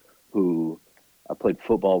Alex, who I played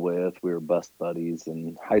football with. We were best buddies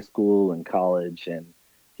in high school and college, and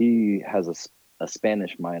he has a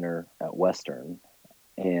Spanish minor at Western,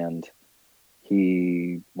 and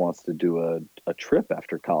he wants to do a trip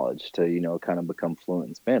after college to, kind of become fluent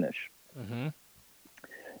in Spanish. Mm-hmm.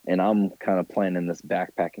 And I'm kind of planning this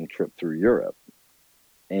backpacking trip through Europe.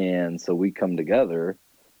 And so we come together,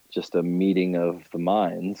 just a meeting of the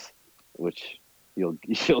minds, which you'll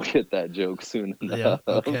get that joke soon Yeah. enough,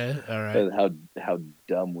 Okay. All right. and how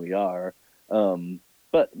dumb we are.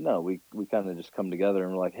 But no, we kind of just come together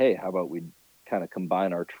and we're like, hey, how about we kind of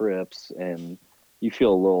combine our trips, and you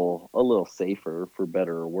feel a little safer, for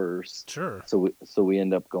better or worse. Sure. So we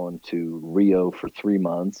end up going to Rio for 3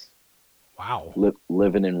 months, Wow.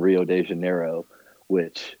 living in Rio de Janeiro,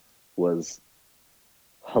 which was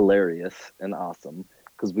hilarious and awesome,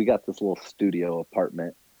 because we got this little studio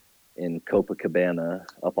apartment in Copacabana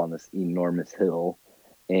up on this enormous hill.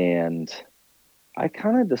 And I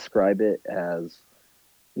kind of describe it as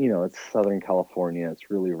it's Southern California. It's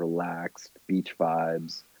really relaxed, beach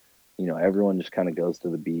vibes. Everyone just kind of goes to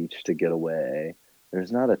the beach to get away.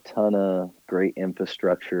 There's not a ton of great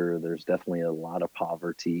infrastructure. There's definitely a lot of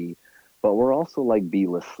poverty, but we're also like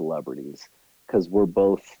B-list celebrities because we're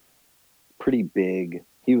both pretty big.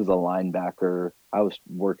 He was a linebacker. I was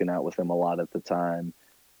working out with him a lot at the time.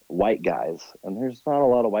 White guys, and there's not a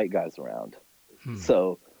lot of white guys around. Hmm.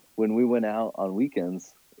 So when we went out on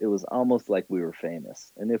weekends, it was almost like we were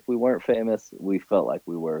famous. And if we weren't famous, we felt like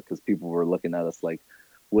we were because people were looking at us like,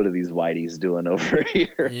 what are these whiteys doing over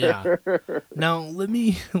Yeah. here? Now let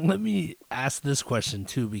me ask this question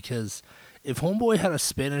too, because if Homeboy had a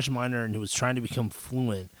Spanish minor and he was trying to become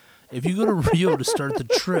fluent, if you go to Rio to start the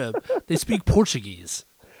trip, they speak Portuguese.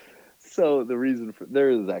 So there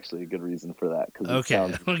is actually a good reason for that because it Okay,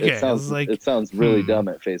 sounds it okay. sounds It's like, it sounds really dumb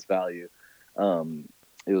at face value. Um,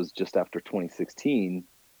 it was just after 2016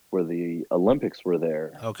 where the Olympics were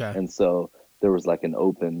there, okay. and so there was like an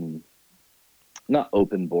not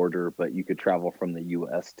open border, but you could travel from the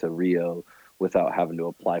U.S. to Rio without having to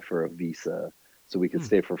apply for a visa. So we could Hmm.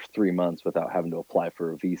 stay for 3 months without having to apply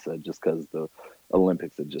for a visa just because the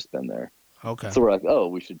Olympics had just been there. Okay. So we're like, oh,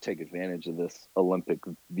 we should take advantage of this Olympic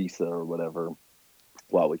visa or whatever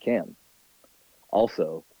while we can.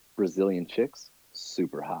 Also, Brazilian chicks,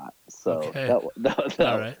 super hot. So Okay. All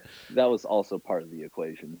right. that was also part of the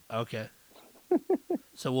equation. Okay.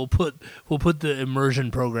 So we'll put the immersion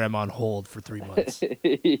program on hold for 3 months.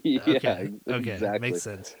 Yeah, Okay. Okay. Makes exactly.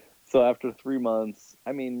 sense. So after 3 months,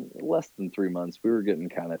 I mean, less than 3 months, we were getting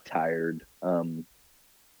kind of tired.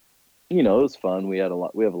 It was fun. We have a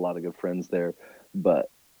lot of good friends there, but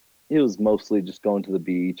it was mostly just going to the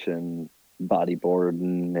beach and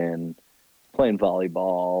bodyboarding and playing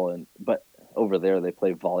volleyball. But over there they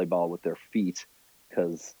play volleyball with their feet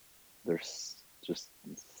because they're just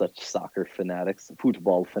such soccer fanatics,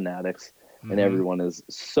 football fanatics, and Mm-hmm. everyone is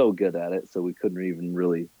so good at it. So we couldn't even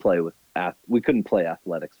really play we couldn't play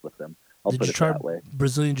athletics with them. I'll Did put you it try that way.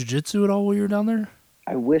 Brazilian Jiu Jitsu at all while you were down there?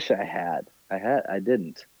 I wish I had. I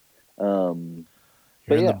didn't. Um, You're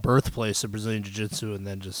but in the yeah, birthplace of Brazilian Jiu Jitsu, and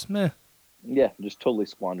then just meh. yeah, just totally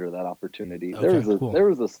squander that opportunity. Okay, cool. There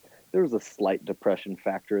was a slight depression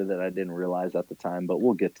factor that I didn't realize at the time, but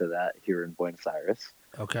we'll get to that here in Buenos Aires.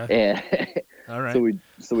 Okay, And all so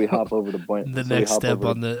right. we hop over to The so we next hop step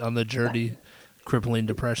over on the journey, crippling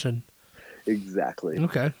depression. exactly.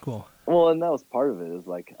 Okay, cool. Well, and that was part of it is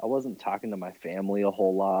like I wasn't talking to my family a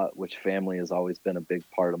whole lot, which family has always been a big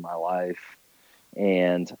part of my life.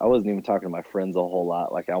 And I wasn't even talking to my friends a whole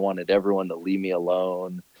lot. Like I wanted everyone to leave me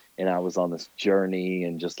alone, and I was on this journey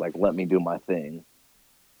and just like let me do my thing.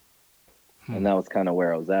 Hmm. And that was kind of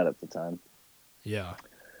where I was at the time. Yeah.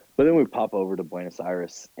 But then we pop over to Buenos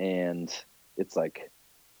Aires, and it's like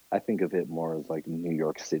I think of it more as like New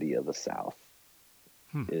York City of the South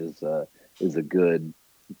Hmm. is uh, is a good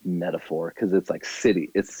metaphor because it's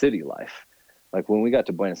city life. Like when we got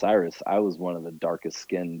to Buenos Aires, I was one of the darkest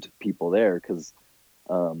skinned people there because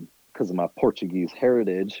of my Portuguese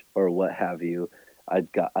heritage or what have you.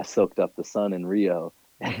 I soaked up the sun in Rio,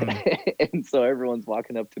 Mm-hmm. and so everyone's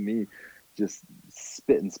walking up to me, just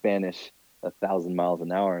spitting Spanish 1,000 miles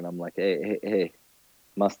an hour, and I'm like, hey,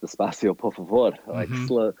 más despacio, por favor. Like Mm-hmm.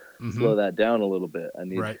 Mm-hmm. slow that down a little bit. I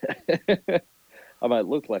need. Right. I might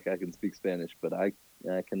look like I can speak Spanish, but I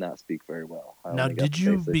cannot speak very well. I Now, only got did the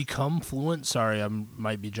you basics. become fluent? Sorry,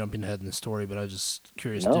 might be jumping ahead in the story, but I was just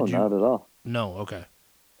curious. No, Did not you? at all. No. Okay.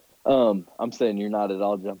 I'm saying you're not at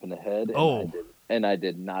all jumping ahead, Oh. and I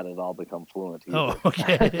did not at all become fluent Oh. either.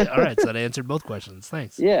 Okay. All right. So that answered both questions.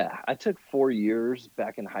 Thanks. Yeah, I took 4 years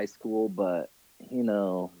back in high school, but you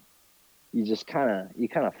know, you kind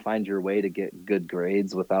of find your way to get good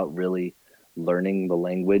grades without really learning the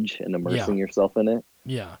language and Yeah. immersing yourself in it.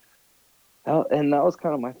 Yeah. And that was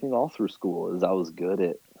kind of my thing all through school is I was good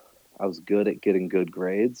at getting good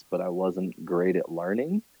grades, but I wasn't great at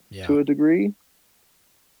learning Yeah. to a degree.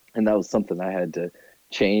 And that was something I had to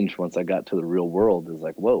change once I got to the real world is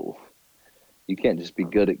like, whoa, you can't just be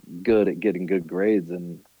good at getting good grades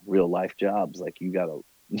in real life jobs. Like you gotta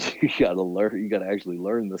you gotta actually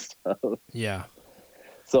learn this stuff. Yeah.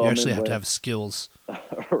 So You I'm actually in have to have skills.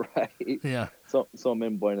 right. Yeah. So I'm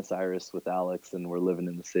in Buenos Aires with Alex and we're living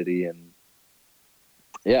in the city and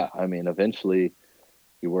yeah, I mean eventually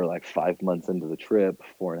you were like 5 months into the trip,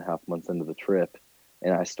 4.5 months into the trip,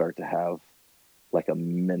 and I start to have like a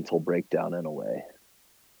mental breakdown in a way.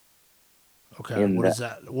 Okay. In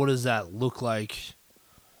that What does that look like?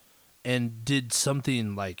 And did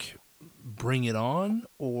something like bring it on,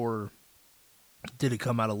 or did it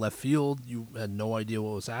come out of left field? You had no idea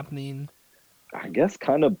what was happening. I guess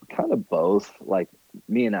kind of both. Like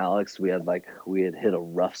me and Alex, we had hit a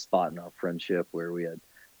rough spot in our friendship where we had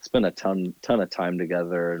spent a ton of time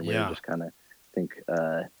together, and we were Yeah, just kind of think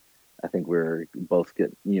I think we are both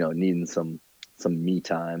needing some me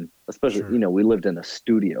time, especially sure. we lived in a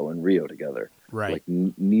studio in Rio together. Right. Like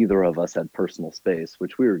neither of us had personal space,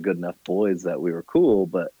 which we were good enough boys that we were cool,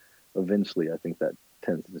 but eventually I think that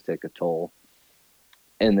tends to take a toll.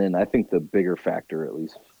 And then I think the bigger factor, at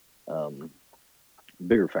least um,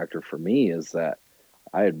 bigger factor for me, is that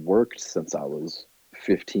I had worked since I was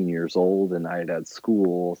 15 years old, and I had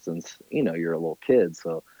school since you're a little kid.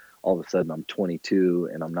 So all of a sudden I'm 22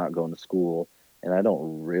 and I'm not going to school, and I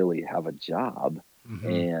don't really have a job, Mm-hmm.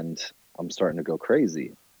 and I'm starting to go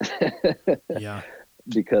crazy Yeah.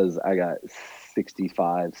 because I got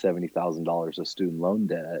 65, $70,000 of student loan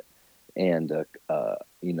debt, and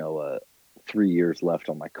 3 years left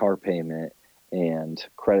on my car payment, and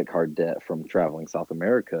credit card debt from traveling South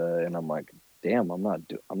America. And I'm like, damn, I'm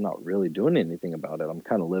not really doing anything about it. I'm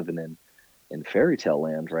kind of living in fairy tale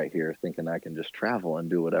land right here, thinking I can just travel and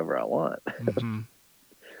do whatever I want.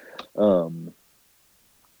 Mm-hmm. um,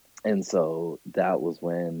 and so that was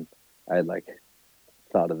when I like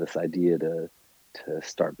thought of this idea to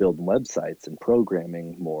start building websites and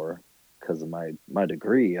programming more, because of my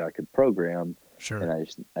degree. I could program, and Sure.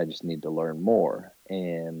 I just need to learn more.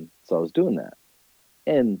 And so I was doing that,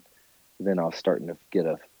 and then I was starting to get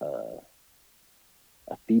a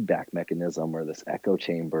feedback mechanism, or this echo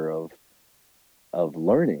chamber of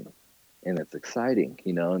learning, and it's exciting,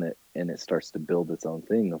 and it starts to build its own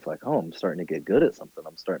thing of like, oh, I'm starting to get good at something.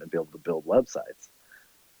 I'm starting to be able to build websites,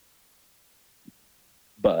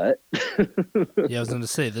 but Yeah, I was going to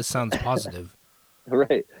say this sounds positive.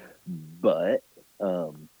 right, but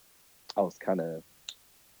I was kind of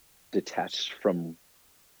detached from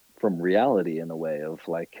reality in a way of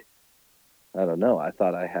like, I don't know, I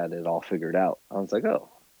thought I had it all figured out. I was like, oh,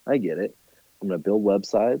 I get it. I'm going to build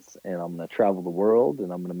websites, and I'm going to travel the world,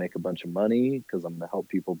 and I'm going to make a bunch of money because I'm going to help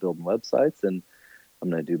people build websites, and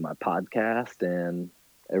I'm going to do my podcast, and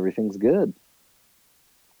everything's good.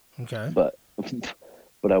 Okay. But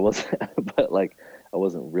but I wasn't but like I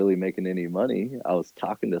wasn't really making any money. I was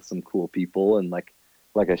talking to some cool people, and like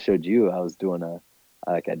I showed you, I was doing a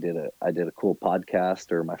like I did a cool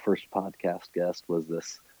podcast, or my first podcast guest was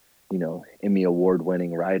this, Emmy award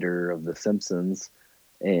winning writer of The Simpsons,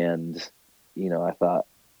 and I thought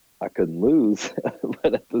I couldn't lose,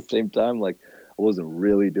 but at the same time, like I wasn't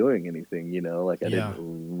really doing anything, like I didn't Yeah.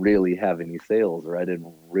 really have any sales, or I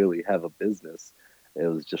didn't really have a business. It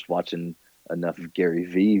was just watching enough Gary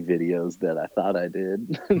V videos that I thought I did.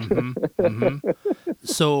 Mm-hmm. Mm-hmm.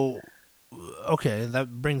 So, okay,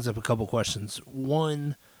 that brings up a couple questions.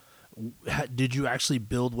 One, did you actually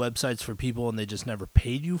build websites for people and they just never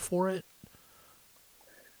paid you for it?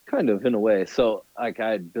 Kind of, in a way. So like I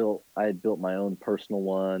had built my own personal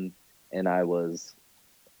one, and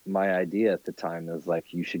my idea at the time is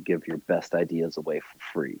like, you should give your best ideas away for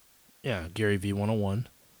free. Yeah, Gary V 101.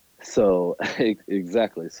 So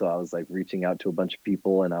exactly. So I was like reaching out to a bunch of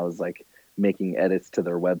people, and I was like making edits to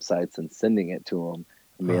their websites and sending it to them,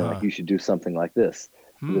 and being like, Uh-huh. you should do something like this.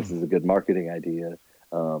 This Hmm. is a good marketing idea.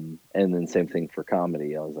 And then same thing for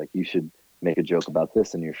comedy. I was like, you should make a joke about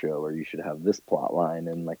this in your show, or you should have this plot line,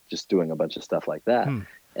 and like just doing a bunch of stuff like that. Hmm.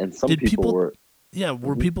 And some Did people people were, Yeah,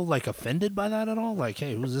 were mhm, people like offended by that at all? Like,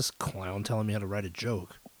 hey, who's this clown telling me how to write a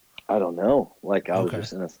joke? I don't know. Like Okay.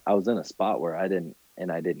 I was in a spot where I didn't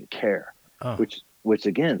care, Oh. which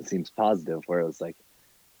again seems positive. Where it was like,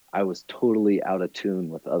 I was totally out of tune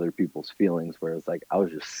with other people's feelings, where it's like I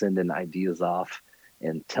was just sending ideas off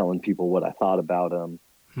and telling people what I thought about them,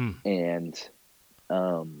 Hmm. and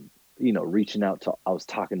reaching out to. I was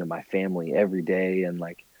talking to my family every day, and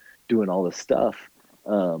like doing all this stuff,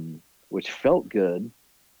 which felt good,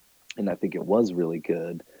 and I think it was really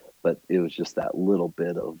good, but it was just that little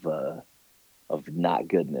bit of not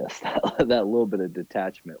goodness, that little bit of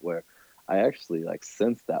detachment, where I actually, like,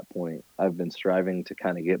 since that point, I've been striving to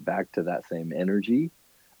kind of get back to that same energy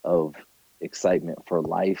of excitement for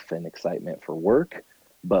life and excitement for work,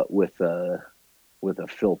 but with a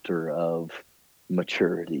filter of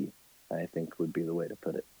maturity, I think would be the way to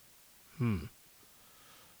put it. Hmm.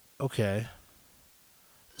 Okay.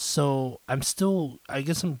 So I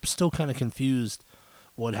guess I'm still kind of confused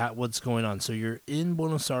what's going on. So you're in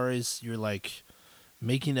Buenos Aires, you're like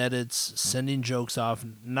making edits, sending jokes off,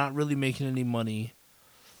 not really making any money.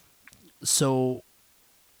 So,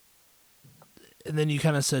 and then you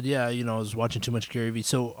kind of said, yeah, I was watching too much Gary Vee.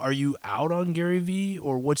 So are you out on Gary Vee,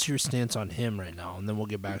 or what's your stance on him right now? And then we'll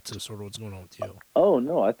get back to sort of what's going on with you. Oh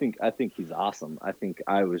no, I think he's awesome. I think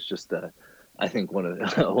I was just I think one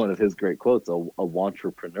of one of his great quotes, a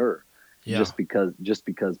entrepreneur, Yeah. just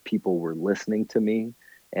because people were listening to me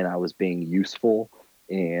and I was being useful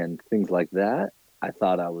and things like that. I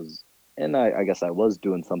thought I was, and I guess I was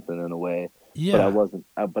doing something in a way, but I Yeah. wasn't.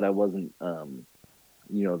 But I wasn't.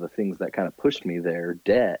 The things that kind of pushed me there,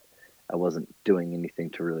 debt. I wasn't doing anything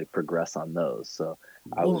to really progress on those. So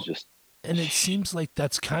I was Well, just, and it seems like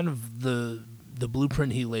that's kind of the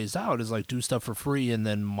blueprint he lays out is like do stuff for free and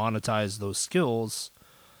then monetize those skills.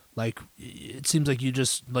 Like it seems like you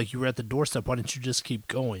just like you were at the doorstep. Why didn't you just keep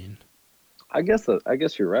going? I guess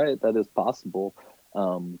you're right. That is possible.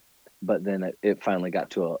 Um, but then it finally got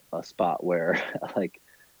to a spot where like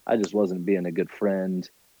I just wasn't being a good friend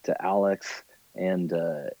to Alex, and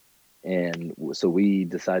so we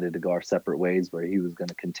decided to go our separate ways. Where he was going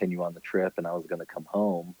to continue on the trip, and I was going to come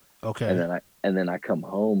home, Okay. and then I come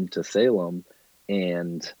home to Salem,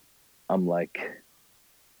 and I'm like,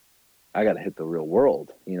 I got to hit the real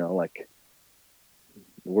world. Like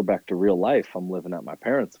we're back to real life. I'm living at my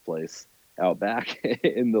parents' place out back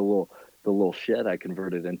in the little shed I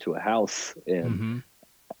converted into a house, Mm-hmm.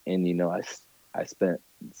 and I spent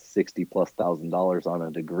 60 plus $1,000 on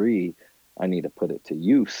a degree. I need to put it to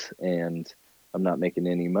use, and I'm not making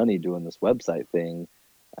any money doing this website thing.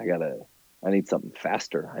 I gotta I need something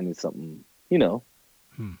faster. I need something,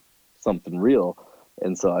 Hmm. something real.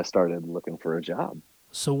 And so I started looking for a job.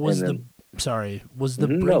 So And was the then sorry was the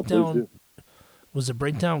no, please breakdown do. was the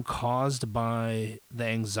breakdown caused by the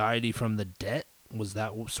anxiety from the debt? Was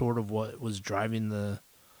that sort of what was driving the?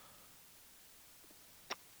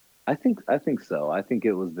 I think so. I think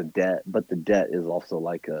it was the debt, but the debt is also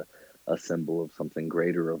like a symbol of something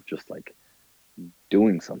greater, of just like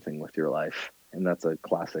doing something with your life. And that's a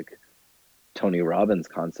classic Tony Robbins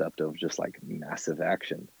concept of just like massive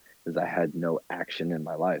action. Is I had no action in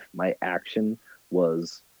my life. My action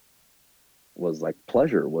was like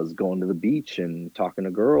pleasure, was going to the beach and talking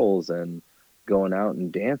to girls and going out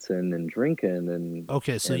and dancing and drinking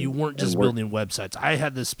Okay, so you weren't and just work. building websites. I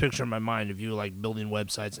had this picture in my mind of you like building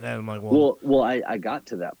websites, and I'm like, well, Well, I got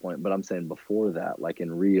to that point, but I'm saying before that, like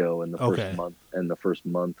in Rio in okay. the first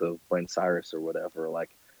month of Buenos Aires or whatever,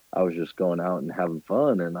 like I was just going out and having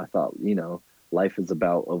fun, and I thought, life is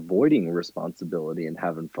about avoiding responsibility and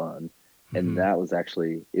having fun, and Mm-hmm. that was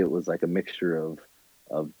actually, it was like a mixture of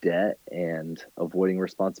debt and avoiding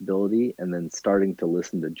responsibility, and then starting to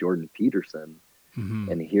listen to Jordan Peterson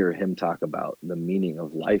Mm-hmm. and hear him talk about the meaning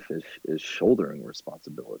of life is shouldering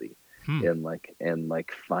responsibility, Hmm. and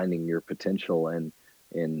like finding your potential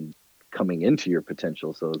and coming into your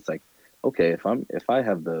potential. So it's like, okay, if I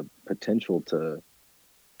have the potential to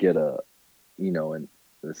get a, and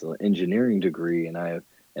this engineering degree, and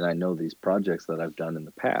I know these projects that I've done in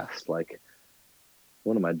the past, like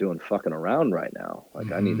what am I doing fucking around right now? Like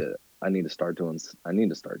Mm-hmm. I need to start doing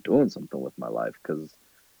something with my life, because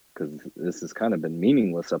this has kind of been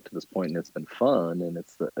meaningless up to this point, and it's been fun, and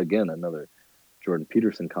it's again another Jordan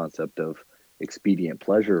Peterson concept of expedient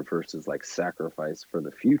pleasure versus like sacrifice for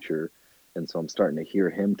the future. And so I'm starting to hear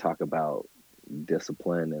him talk about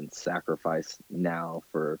discipline and sacrifice now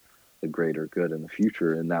for the greater good in the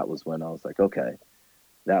future. And that was when I was like, okay,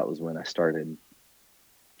 that was when I started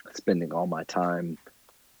spending all my time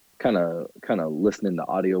kind of listening to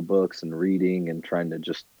audiobooks and reading and trying to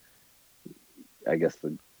just, I guess,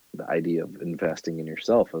 the idea of investing in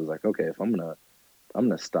yourself. I was like, okay, if I'm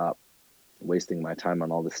gonna stop wasting my time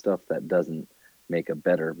on all this stuff that doesn't make a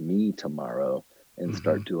better me tomorrow, and Mm-hmm.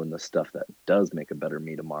 start doing the stuff that does make a better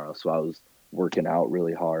me tomorrow. So I was working out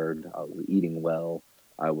really hard. I was eating well.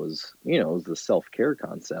 I was, it was the self care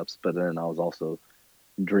concepts, but then I was also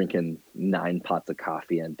drinking 9 pots of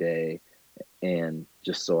coffee a day, and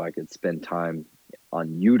just so I could spend time on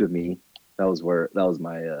Udemy. That was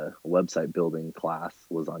my website building class,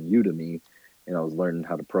 was on Udemy, and I was learning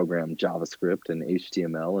how to program JavaScript and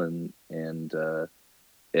HTML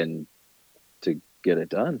and to get it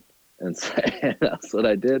done. And so, that's what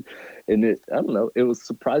I did, and I don't know, it was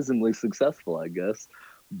surprisingly successful, I guess,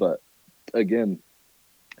 but again,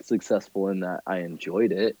 successful in that I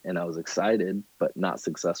enjoyed it and I was excited, but not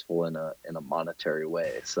successful in a monetary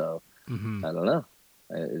way. So Mm-hmm. I don't know.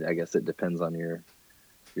 I guess it depends on your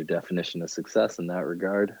definition of success in that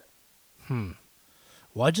regard. Hmm.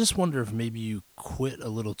 Well, I just wonder if maybe you quit a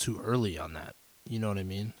little too early on that. You know what I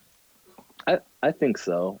mean? I think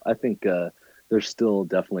so. I think there's still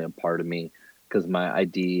definitely a part of me, because my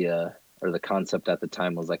idea or the concept at the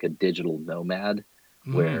time was like a digital nomad,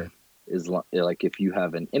 Mm. where like if you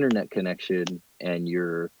have an internet connection and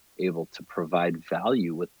you're able to provide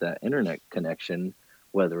value with that internet connection,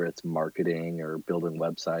 whether it's marketing or building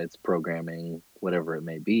websites, programming, whatever it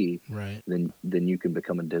may be, Right. then you can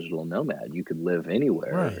become a digital nomad. You could live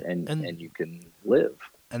anywhere Right. and you can live.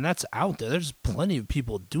 And that's out there. There's plenty of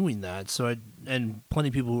people doing that. And plenty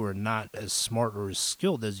of people who are not as smart or as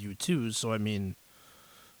skilled as you too. So I mean,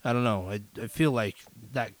 I don't know. I feel like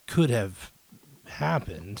that could have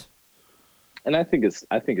happened. And I think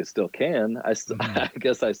it still can. Hmm. I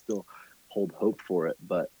guess I still hold hope for it,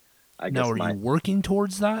 but I Now, guess are you my working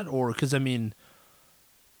towards that, or because I mean,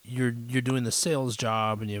 you're doing the sales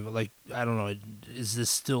job, and you have like I don't know, is this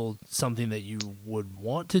still something that you would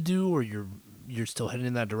want to do, or you're still heading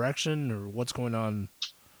in that direction, or what's going on?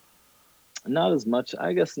 not as much,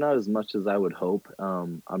 I guess not as much as I would hope.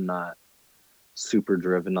 I'm not super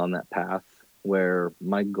driven on that path where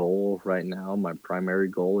my goal right now, my primary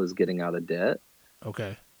goal is getting out of debt,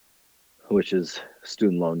 Okay, which is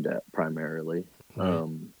student loan debt primarily. right.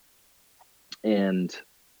 Um, and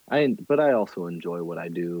but I also enjoy what I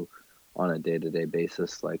do on a day-to-day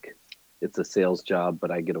basis. Like it's a sales job,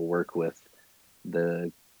 but I get to work with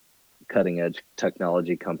the cutting edge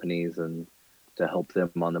technology companies and to help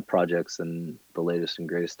them on the projects and the latest and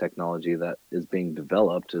greatest technology that is being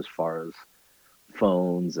developed as far as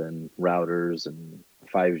phones and routers and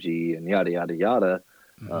 5G and yada yada yada,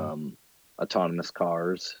 Hmm. um, autonomous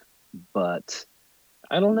cars. But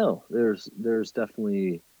I don't know. There's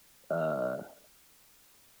definitely uh,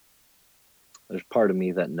 there's part of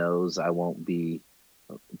me that knows I won't be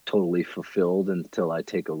totally fulfilled until I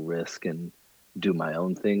take a risk and do my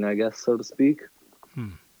own thing, I guess, so to speak.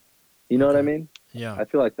 Hmm. You know what I Okay. mean? Yeah. I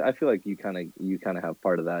feel like you kind of have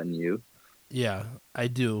part of that in you. Yeah. I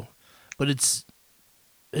do, but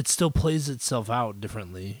it still plays itself out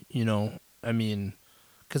differently. I mean,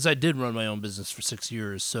 because I did run my own business for 6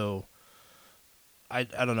 years, so I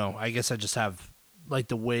don't know. I guess I just have like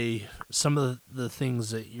the way some of the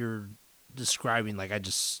things that you're describing, like I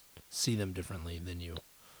just see them differently than you.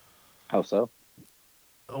 How so?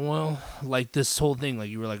 Well, like this whole thing, like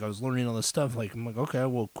you were like I was learning all this stuff. Like I'm like, okay,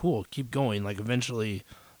 well, cool, keep going. Like eventually,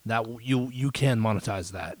 you can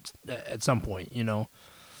monetize that at some point.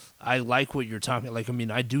 I like what you're talking. Like I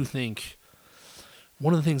mean, I do think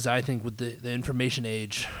one of the things I think with the information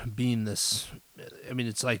age being this, I mean,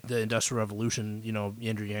 it's like the Industrial Revolution.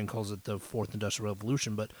 Andrew Yang calls it the fourth Industrial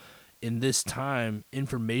Revolution, but in this time,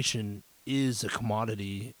 information is a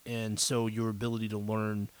commodity, and so your ability to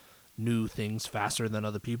learn new things faster than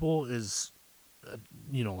other people is,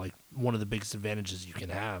 like one of the biggest advantages you can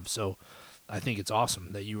have. So I think it's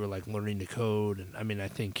awesome that you were like learning to code, and I mean, I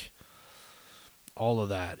think all of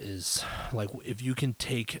that is like if you can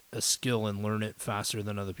take a skill and learn it faster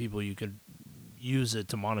than other people, you could use it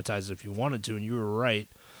to monetize it if you wanted to. And you were right,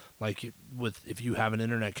 like with if you have an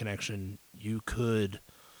internet connection, you could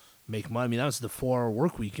make money. I mean, that was the 4 hour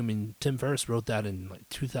work week. I mean, Tim Ferriss wrote that in like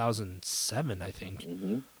 2007, I think.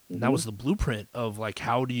 Mm-hmm. And that Mm-hmm. was the blueprint of like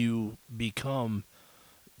how do you become,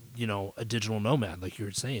 a digital nomad, like you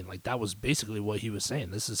were saying. Like that was basically what he was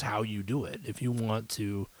saying. This is how you do it. If you want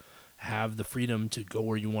to have the freedom to go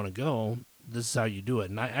where you want to go, this is how you do it.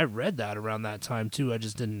 And I read that around that time too. I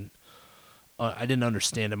just didn't. I didn't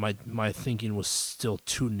understand it. My thinking was still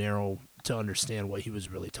too narrow to understand what he was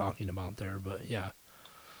really talking about there. But yeah.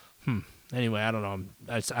 Hmm. Anyway, I don't know.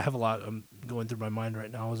 I have a lot. I'm going through my mind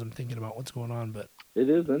right now as I'm thinking about what's going on. But It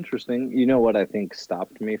is interesting. You know what I think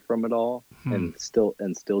stopped me from it all hmm. and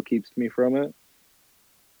still keeps me from it?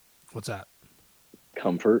 What's that?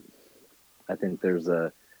 Comfort. I think there's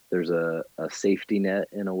a safety net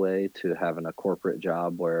in a way to having a corporate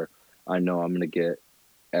job where I know I'm going to get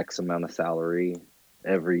X amount of salary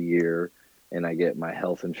every year and I get my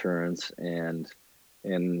health insurance and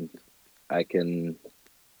I can,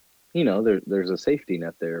 there's a safety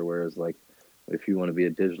net there. Whereas like if you want to be a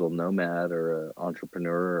digital nomad or an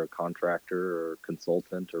entrepreneur or a contractor or a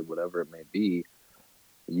consultant or whatever it may be,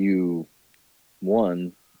 you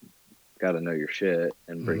one got to know your shit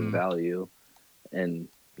and bring Mm-hmm. value. And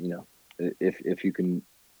if you can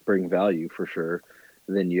bring value for sure,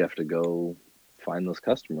 then you have to go find those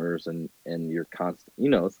customers and you're constant.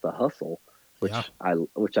 It's the hustle, Yeah,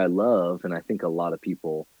 which I love, and I think a lot of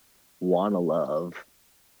people want to love,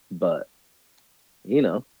 but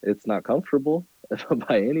it's not comfortable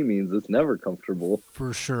by any means. It's never comfortable.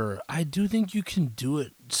 for sure. I do think you can do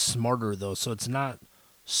it smarter though, so it's not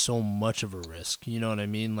so much of a risk. You know what I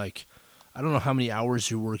mean? Like, I don't know how many hours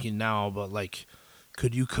you're working now, but like,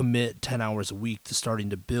 could you commit 10 hours a week to starting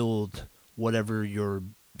to build whatever your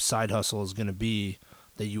side hustle is going to be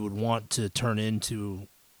that you would want to turn into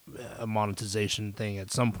a monetization thing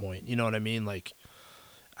at some point? You know what I mean? Like,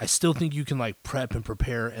 I still think you can like prep and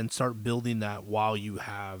prepare and start building that while you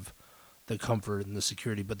have the comfort and the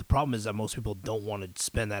security. But the problem is that most people don't want to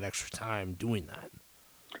spend that extra time doing that.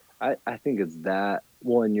 I think it's that.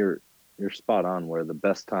 Well, and you're spot on. Where the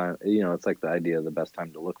best time, you know, it's like the idea of the best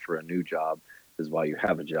time to look for a new job is while you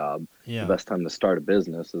have a job. The Yeah. best time to start a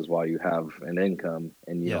business is while you have an income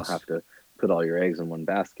and you don't Yes. have to put all your eggs in one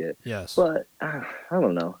basket. Yes. But I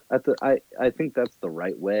don't know. I think that's the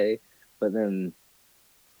right way. But then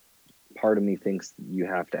part of me thinks you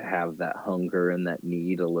have to have that hunger and that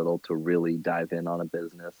need a little to really dive in on a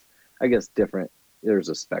business. I guess different. There's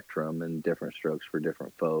a spectrum and different strokes for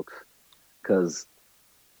different folks because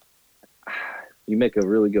you make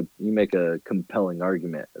a compelling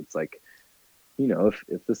argument. It's like, you know,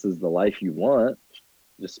 if this is the life you want,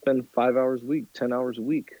 just spend 5 hours a week, 10 hours a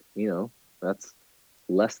week, you know, that's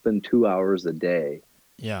less than 2 hours a day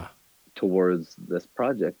Yeah. towards this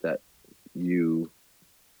project that you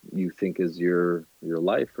you think is your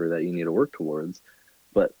life or that you need to work towards.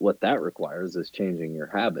 But what that requires is changing your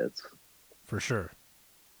habits. For sure.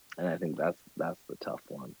 And I think that's the tough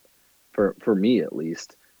one. For me at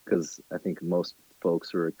least, because I think most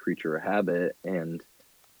folks are a creature of habit and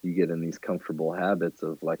you get in these comfortable habits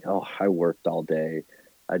of like, oh, I worked all day,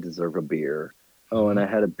 I deserve a beer. Oh, and Mm-hmm.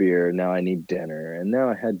 I had a beer, now I need dinner. And now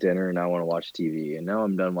I had dinner and I want to watch TV. And now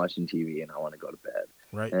I'm done watching TV and I want to go to bed.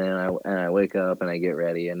 Right. And I wake up and I get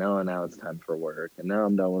ready and now it's time for work. And now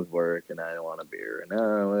I'm done with work and I want a beer. And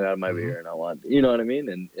now I got my Mm-hmm. beer and I want, you know what I mean?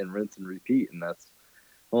 And rinse and repeat. And that's,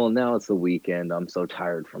 well, now it's the weekend. I'm so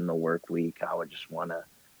tired from the work week. I just want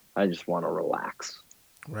to relax,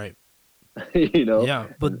 Right. you know? Yeah,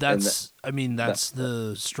 but And I mean, that, that's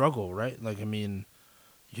the struggle, right? Like, I mean,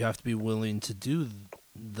 you have to be willing to do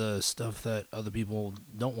the stuff that other people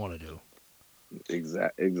don't want to do.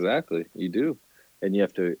 exactly. You do. And you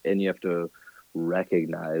have to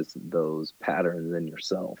recognize those patterns in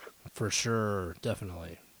yourself. For sure.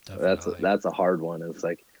 Definitely. Definitely. That's a hard one. It's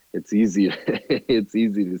like it's easy it's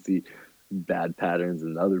easy to see bad patterns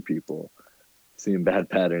in other people. Seeing bad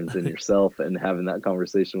patterns in yourself and having that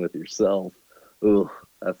conversation with yourself. Ooh,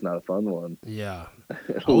 that's not a fun one. Yeah. I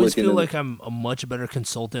always Looking feel in like I'm a much better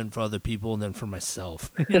consultant for other people than for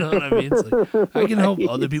myself. You know what I mean? It's like I can help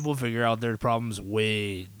other right. people figure out their problems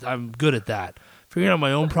I'm good at that. Figuring out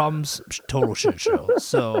my own problems, total shit show.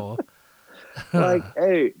 So, Like,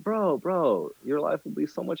 hey, bro, your life will be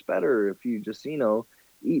so much better if you just, you know,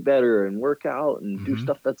 eat better and work out and do hmm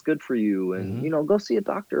stuff that's good for you and, hmm you know, go see a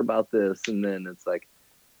doctor about this. And then it's like,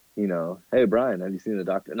 you know, hey, Brian, have you seen a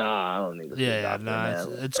doctor? Nah, I don't need to see a yeah, doctor, nah,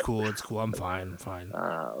 man. it's cool. It's cool. I'm fine. I'm fine.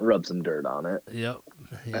 Rub some dirt on it. Yep.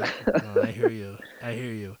 Yep. No, I hear you. I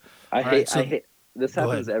hear you. All right. I So hate, this go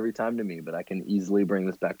happens ahead. every time to me, but I can easily bring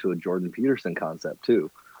this back to a Jordan Peterson concept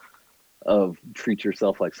too of treat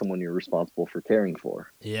yourself like someone you're responsible for caring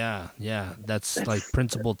for. Yeah. Yeah. That's like It's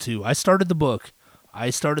principle two. I started the book.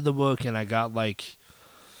 And I got like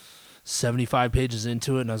 75 pages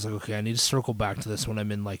into it and I was like, okay, I need to circle back to this when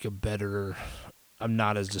I'm in like I'm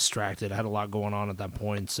not as distracted. I had a lot going on at that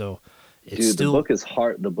point. So it's dude, the still book is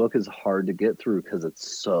hard. The book is hard to get through because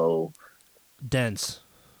dense.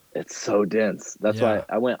 it's so dense. That's why Yeah.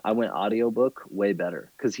 I went audiobook way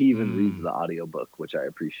better because he even reads Mm, the audiobook, which I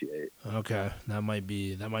appreciate. okay. That might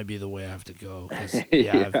be the way I have to go. Cause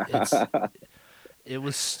yeah, Yeah. it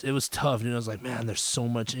was tough. I was like, man, there's so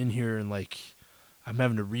much in here. And like, I'm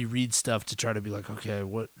having to reread stuff to try to be like, okay,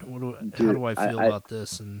 how Dude, do I feel about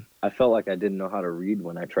this? And I felt like I didn't know how to read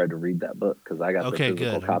when I tried to read that book because I got the okay, physical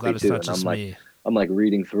good. I'm glad copy it's too, not and just me. I'm like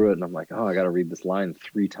reading through it, and I'm like, oh, I got to read this line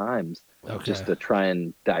 3 times just Okay. to try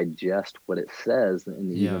and digest what it says,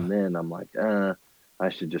 and Yeah. even then, I'm like, I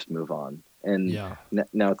should just move on. And Yeah.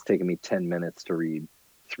 now it's taking me 10 minutes to read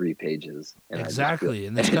 3 pages, and I just feel, Exactly.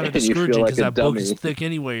 And it's kind of and you feel discouraging like because a that book is dummy, thick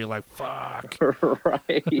anyway. You're like, fuck.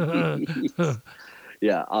 right?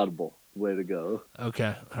 Yeah, Audible, way to go.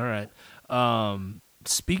 Okay. All right.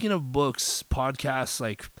 Speaking of books, podcasts,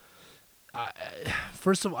 like, I,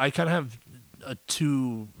 first of all, I kind of have a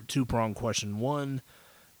two pronged question. One,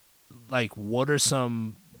 like, what are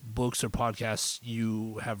some books or podcasts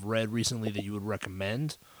you have read recently that you would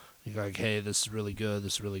recommend? You're like, hey, this is really good.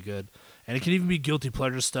 This is really good, and it can even be guilty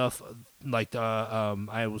pleasure stuff. Like did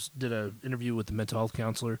an interview with the mental health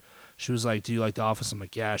counselor. She was like, "Do you like The Office?" I'm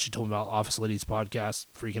like, "Yeah." She told me about Office Ladies podcast,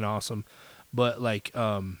 freaking awesome. But like,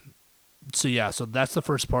 so yeah, so that's the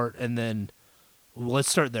first part, and then let's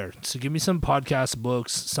start there. So give me some podcasts,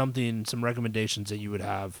 books, some recommendations that you would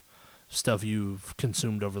have, stuff you've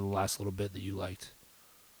consumed over the last little bit that you liked.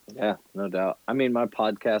 Yeah, no doubt. I mean, my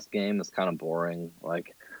podcast game is kind of boring.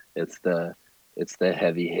 Like, it's the it's the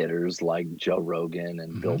heavy hitters like Joe Rogan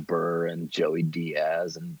and Mm-hmm. Bill Burr and Joey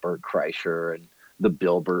Diaz and Bert Kreischer, and the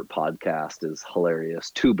Bill Burt podcast is hilarious.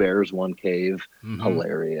 Two Bears, One Cave, Mm-hmm.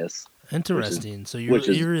 hilarious. Interesting. So Which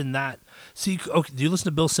is you're in that. See, okay, do you listen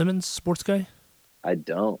to Bill Simmons, sports guy? I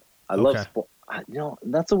don't. I love Okay. sport.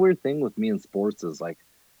 That's a weird thing with me in sports is like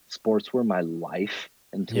sports were my life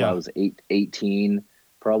until I Yeah. was 18,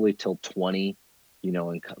 probably till 20,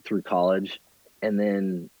 and through college. And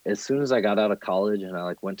then as soon as I got out of college and I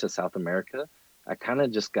like went to South America, I kind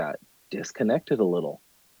of just got disconnected a little.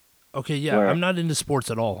 Okay, yeah, Where I'm not into sports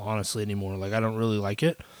at all, honestly, anymore. Like, I don't really like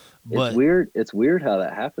it. it's But weird. It's weird how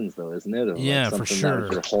that happens though, isn't it? Of like yeah, for something that was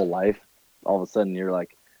sure. your whole life, all of a sudden you're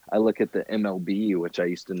like, I look at the MLB, which I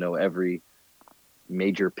used to know every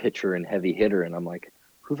major pitcher and heavy hitter, and I'm like,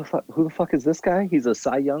 who the fuck is this guy? He's a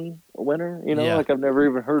Cy Young winner, Yeah, like I've never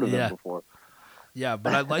even heard of him yeah, before. yeah.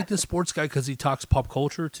 But I like the sports guy because he talks pop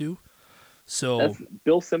culture too. So, That's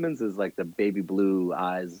Bill Simmons is like the baby blue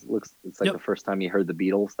eyes. It's like yep, the first time you heard the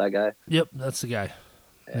Beatles, that guy. yep, that's the guy.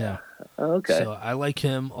 Yeah. Yeah. Oh, okay. So I like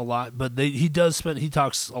him a lot, but he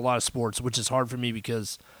talks a lot of sports, which is hard for me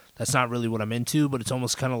because that's not really what I'm into. But it's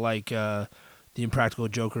almost kind of like the Impractical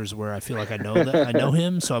Jokers, where I feel like I know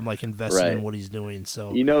him, so I'm like invested in Right. what he's doing.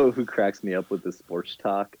 So, You know who cracks me up with the sports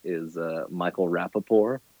talk is Michael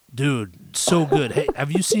Rappaport. dude, so good. Hey,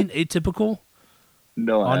 have you seen Atypical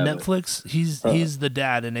No, I on haven't. Netflix? Uh, He's the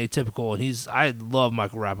dad in Atypical, and I love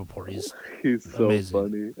Michael Rappaport. He's he's so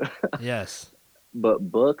amazing. funny. Yes. But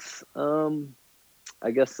books,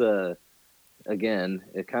 I guess again,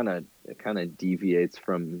 it kind of deviates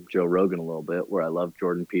from Joe Rogan a little bit, where I love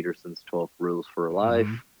Jordan Peterson's 12 Rules for Mm-hmm.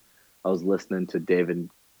 Life. I was listening to David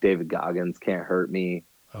Goggins' Can't Hurt Me.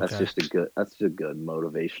 Okay. That's a good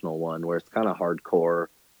motivational one where it's kind of hardcore.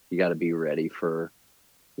 You got to be ready for,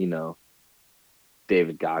 you know,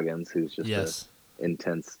 David Goggins, who's just a Yes.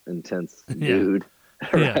 intense Yeah. dude,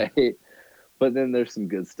 Yeah. right? But then there's some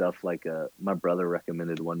good stuff like my brother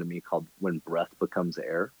recommended one to me called When Breath Becomes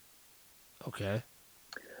Air. Okay.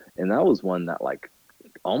 And that was one that like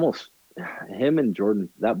almost him and Jordan,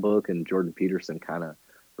 that book and Jordan Peterson kind of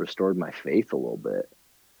restored my faith a little bit,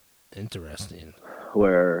 Interesting.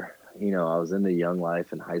 where, I was into Young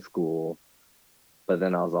Life in high school, but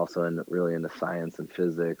then I was also really into science and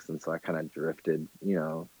physics. And so I kind of drifted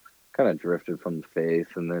from the faith.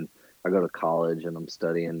 And then I go to college and I'm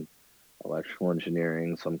studying electrical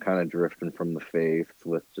engineering. So I'm kind of drifting from the faith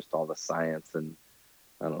with just all the science and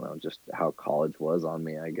I don't know, just how college was on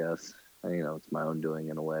me, I guess. It's my own doing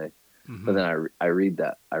in a way. But Mm-hmm. then I read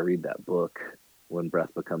that book, When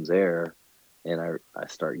Breath Becomes Air, and I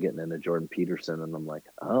start getting into Jordan Peterson, and I'm like,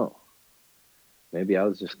 oh, maybe I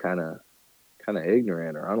was just kind of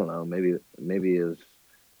ignorant, or I don't know, maybe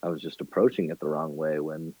I was just approaching it the wrong way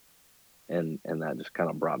and that just kind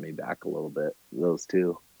of brought me back a little bit. Those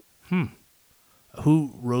two,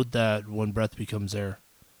 Who wrote that When Breath Becomes Air?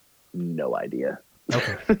 no idea.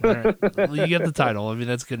 Okay. All right. Well, you get the title. I mean,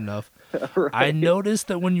 that's good enough. Right. I noticed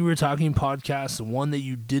that when you were talking podcasts, the one that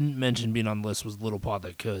you didn't mention being on the list was Little Pod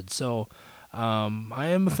That Could. So I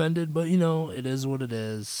am offended, but, it is what it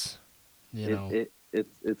is.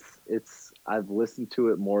 It's I've listened to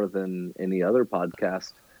it more than any other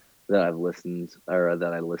podcast that I've listened or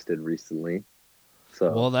that I listed recently.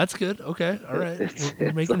 Well, So that's good. Okay. All right. We're it's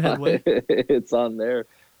making headway. it's on there.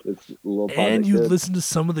 It's a little pod And that you could. listened to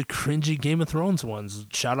some of the cringy Game of Thrones ones.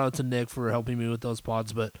 Shout out to Nick for helping me with those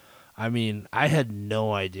pods. But, I mean, I had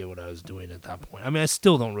no idea what I was doing at that point. I mean, I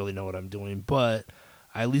still don't really know what I'm doing, but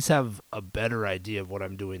I at least have a better idea of what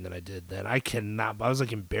I'm doing than I did then. I was,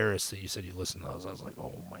 like, embarrassed that you said you listened to those. I was like,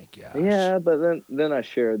 oh, my gosh. Yeah, but then I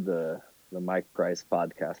shared the Mike Price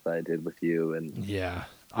podcast that I did with you, and Yeah. you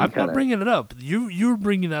I'm not bringing it up. You're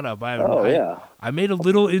bringing that up. yeah. I made a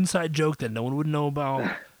little inside joke that no one would know about.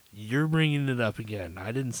 You're bringing it up again.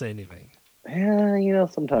 I didn't say anything. Yeah,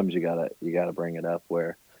 sometimes you gotta bring it up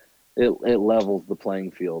where it levels the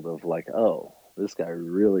playing field of like, oh, this guy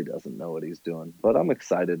really doesn't know what he's doing. But I'm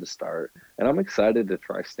excited to start, and I'm excited to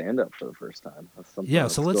try stand up for the first time. That's something. Yeah,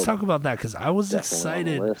 That's so let's still talk about that because I was definitely on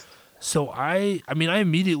the excited. list. So I mean, I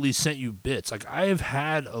immediately sent you bits. Like I have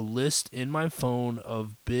had a list in my phone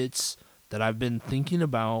of bits that I've been thinking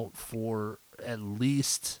about for at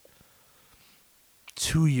least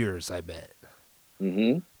 2 years, I bet.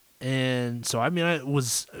 Mm-hmm. And so, I mean,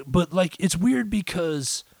 but like, it's weird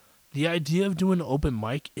because the idea of doing an open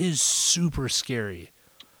mic is super scary.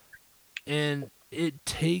 And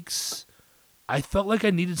I felt like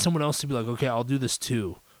I needed someone else to be like, okay, I'll do this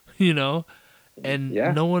too, And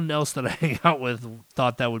Yeah. no one else that I hang out with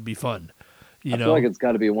thought that would be fun, I feel like it's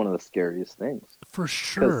got to be one of the scariest things. For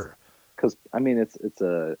sure. because I mean it's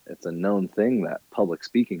a known thing that public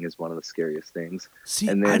speaking is one of the scariest things. See,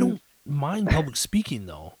 And I then don't mind public speaking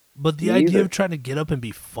though, but the me idea neither. of trying to get up and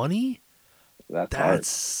be funny,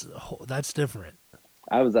 That's hard. that's different.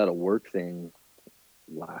 I was at a work thing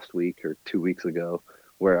last week or 2 weeks ago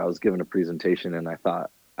where I was giving a presentation and I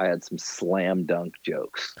thought I had some slam dunk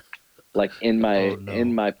jokes. Like Oh in no.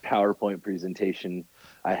 my PowerPoint presentation,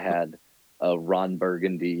 I had a Ron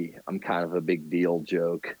Burgundy, I'm kind of a big deal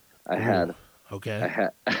joke. I Ooh. had I Okay.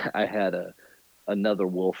 had I had another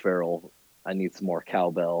Will Ferrell. I need some more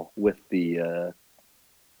cowbell with the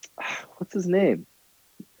what's his name?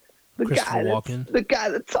 Christopher Walken. The guy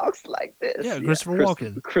that talks like this. Yeah, Yeah, Christopher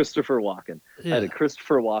Walken. Christopher Walken. I had a Yeah.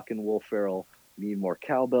 Christopher Walken, Will Ferrell, need more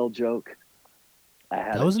cowbell joke. I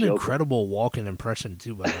had That a was an joke. incredible Walken impression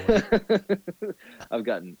too, by the way. I've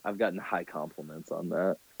gotten high compliments on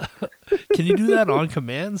that. Can you do that on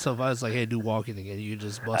command? So if I was like, "Hey, do Walken again," you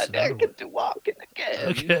just bust it out I or what? get to walking again.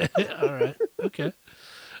 Okay. All right. Okay.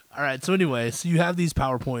 All right. So anyway, so you have these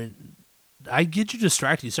PowerPoint. I get you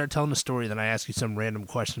distracted. You start telling a story, then I ask you some random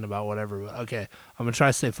question about whatever. Okay, I'm gonna try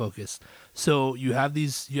to stay focused. So you have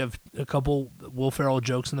these. You have a couple Will Ferrell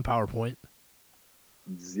jokes in the PowerPoint.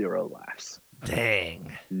 Zero laughs.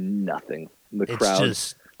 Dang. Nothing. The It's crowd.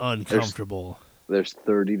 just There's uncomfortable. there's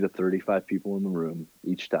 30 to 35 people in the room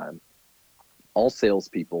each time. All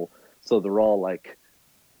salespeople, so they're all like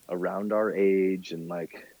around our age and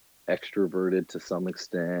like extroverted to some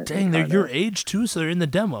extent and Dang, they're kind your of, age too, so they're in the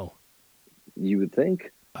demo. you would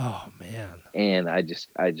think. Oh man. And I just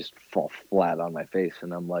fall flat on my face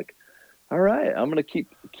and I'm like, all right, I'm gonna keep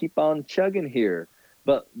on chugging here.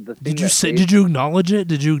 But the thing Did you that say? saved, Did you acknowledge it?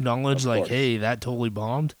 Did you acknowledge of like, course, hey, that totally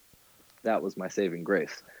bombed? that was my saving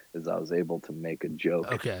grace, is I was able to make a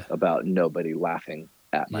joke Okay. about nobody laughing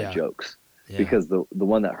at my Yeah. jokes. Yeah. Because the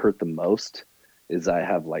one that hurt the most is I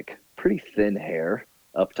have like pretty thin hair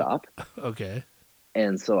up top. Okay.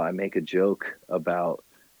 And so I make a joke about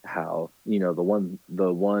how, the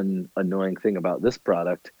one annoying thing about this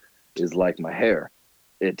product is like my hair.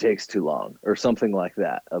 It takes too long or something like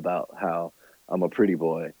that, about how I'm a pretty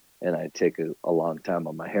boy and I take a long time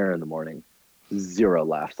on my hair in the morning. Zero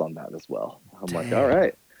laughs on that as well. I'm like, all Dang.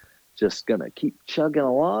 right, just gonna keep chugging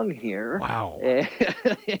along here. Wow.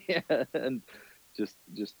 And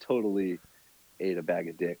just totally ate a bag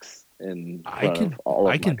of dicks in I front of can all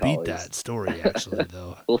I of my can beat colleagues. that story actually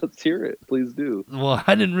though. Let's hear it. Please do. Well,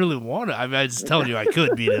 I didn't really want to. I mean, I just telling you I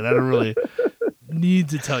could beat it. I don't really need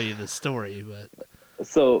to tell you the story, but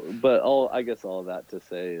So, but all that to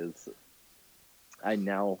say is I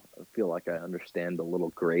now feel like I understand a little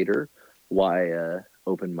greater why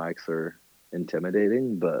open mics are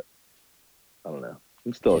intimidating, but I don't know.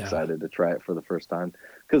 I'm still yeah. excited to try it for the first time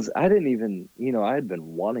because I didn't even, I had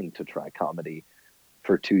been wanting to try comedy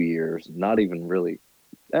for 2 years, not even really,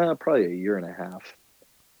 probably a year and a half,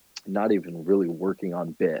 not even really working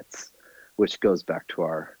on bits, which goes back to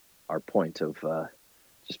our point of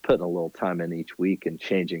just putting a little time in each week and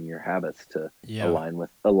changing your habits to Yeah.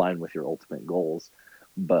 align with your ultimate goals.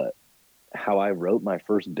 But how I wrote my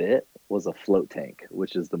first bit was a float tank,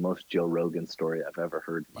 which is the most Joe Rogan story I've ever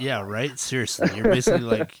heard in Yeah, my right? Seriously. You're basically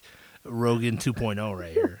like Rogan 2.0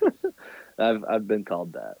 right here. life. I've been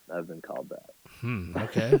called that. I've been called that.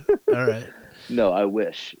 Okay. All right. No, I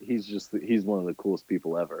wish. He's one of the coolest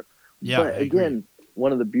people ever. Yeah, I But agree. again,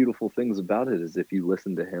 one of the beautiful things about it is if you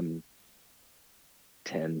listen to him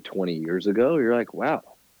 10, 20 years ago, you're like, wow,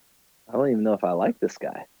 I don't even know if I like this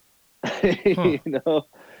guy. Huh. you know,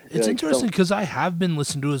 It's like interesting some because I have been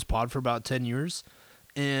listening to his pod for about 10 years,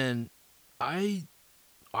 and I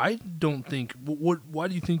I don't think why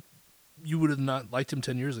do you think you would have not liked him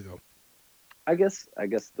 10 years ago? I guess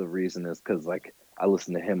the reason is because like I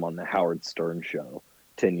listened to him on the Howard Stern show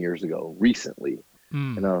 10 years ago recently,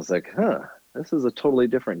 and Hmm. I was like, huh, this is a totally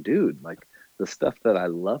different dude. Like the stuff that I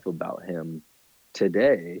love about him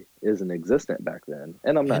today isn't existent back then.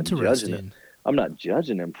 And I'm not judging it. Interesting. I'm not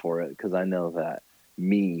judging him for it because I know that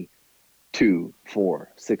me 2,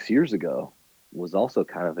 4, 6 years ago was also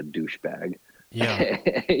kind of a douchebag. Yeah.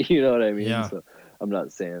 You know what I mean? Yeah. So I'm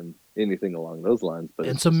not saying anything along those lines, but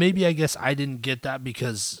And it's so just maybe I guess I didn't get that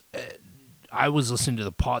because I was listening to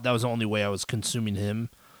the pod. That was the only way I was consuming him.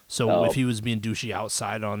 So if oh he was being douchey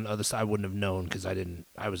outside on the other side, I wouldn't have known because I didn't.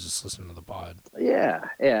 I was just listening to the pod. yeah,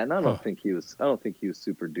 and Huh. I don't think he was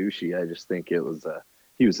super douchey. I just think it was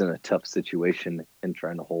he was in a tough situation and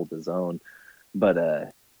trying to hold his own. But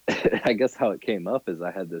I guess how it came up is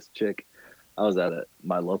I had this chick. I was at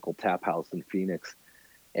my local tap house in Phoenix,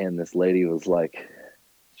 and this lady was like,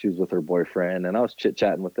 she was with her boyfriend, and I was chit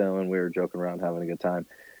chatting with them, and we were joking around, having a good time.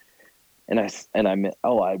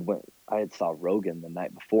 I had saw Rogan the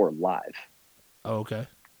night before live, Oh, okay.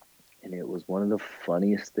 and it was one of the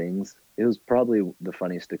funniest things. It was probably the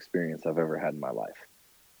funniest experience I've ever had in my life.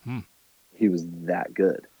 Hmm. He was that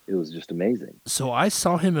good. It was just amazing. So I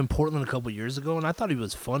saw him in Portland a couple years ago, and I thought he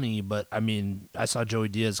was funny. But I mean, I saw Joey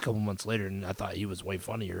Diaz a couple months later, and I thought he was way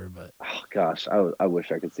funnier. But Oh gosh, I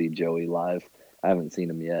wish I could see Joey live. I haven't seen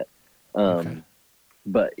him yet. okay,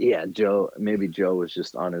 But yeah, maybe Joe was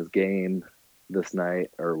just on his game this night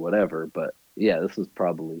or whatever. But yeah, this was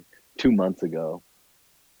probably 2 months ago.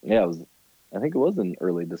 Yeah, I think it was in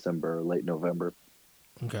early December or late November.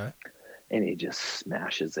 okay. And he just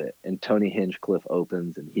smashes it. And Tony Hinchcliffe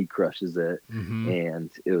opens and he crushes it. Mm-hmm. And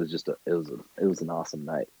it was just it was an awesome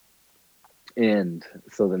night. And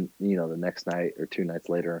so then, the next night or 2 nights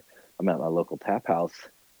later, I'm at my local tap house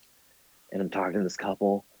and I'm talking to this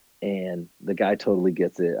couple, and the guy totally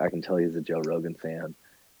gets it. I can tell he's a Joe Rogan fan.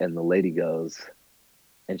 And the lady goes,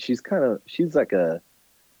 and she kind of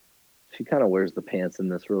wears the pants in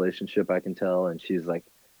this relationship, I can tell. And she's like,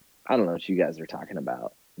 I don't know what you guys are talking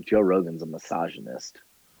about. Joe Rogan's a misogynist.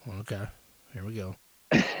 Okay. Here we go.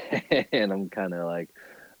 And I'm kind of like,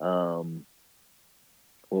 well,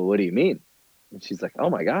 what do you mean? And she's like, oh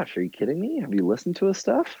my gosh, are you kidding me? Have you listened to his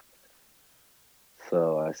stuff?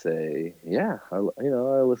 So I say, yeah, I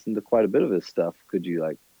listened to quite a bit of his stuff. Could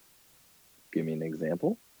you give me an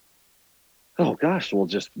example? Oh gosh, well,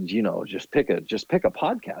 just pick a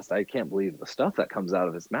podcast. I can't believe the stuff that comes out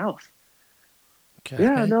of his mouth. Okay.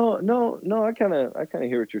 Yeah, no. I kind of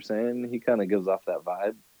hear what you're saying. He kind of gives off that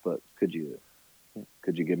vibe, but could you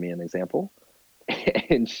give me an example?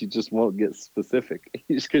 And she just won't get specific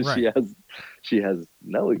because Right. she has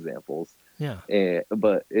no examples. Yeah.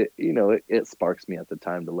 But it sparks me at the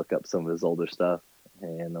time to look up some of his older stuff,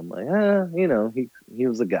 and I'm like, he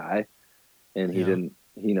was a guy, and he Yeah. didn't,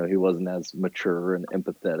 he wasn't as mature and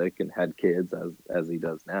empathetic and had kids as he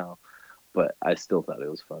does now. But I still thought it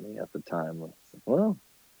was funny at the time. Like, well,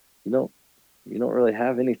 you don't really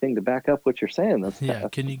have anything to back up what you're saying. Yeah.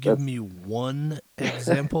 Can you give me one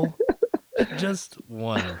example? Just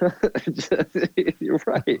one. You're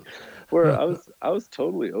right. Where I was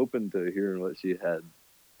totally open to hearing what she had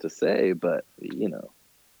to say, but you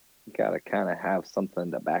gotta kind of have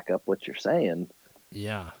something to back up what you're saying.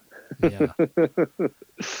 Yeah. Yeah.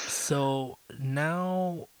 So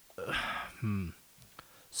now,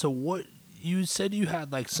 so what you said you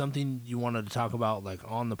had something you wanted to talk about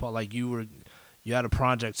on the pod, you had a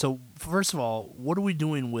project. So first of all, what are we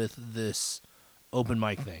doing with this open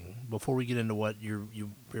mic thing before we get into what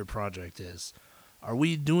your project is? Are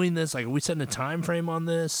we doing this are we setting a time frame on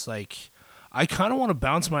this? I kind of want to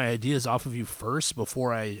bounce my ideas off of you first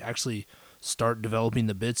before I actually start developing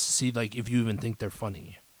the bits to see if you even think they're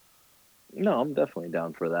funny. No, I'm definitely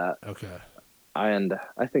down for that. Okay. And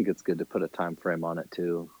I think it's good to put a time frame on it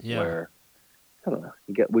too, Yeah. where I don't know,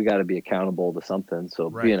 we got to be accountable to something. So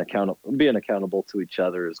Right. being accountable to each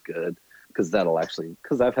other is good, because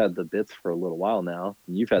because I've had the bits for a little while now,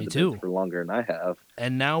 and you've had Me the too. bits for longer than I have.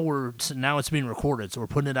 And now it's being recorded, so we're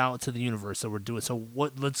putting it out to the universe. So we're doing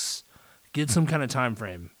let's get some kind of time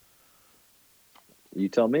frame. You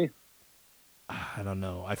tell me. I don't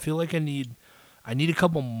know. I feel like I need a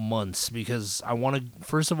couple months, because I want to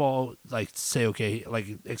first of all say, okay,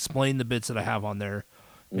 explain the bits that I have on there,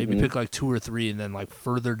 maybe pick 2 or 3, and then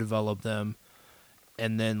further develop them,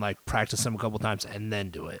 and then practice them a couple times, and then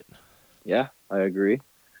do it. Yeah, I agree.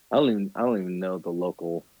 I don't even know the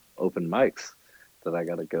local open mics that I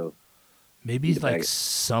got to go. Maybe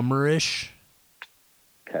summerish.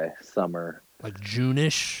 Okay, summer.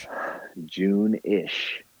 June-ish.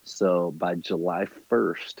 June-ish. So by July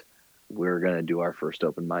 1st, we're going to do our first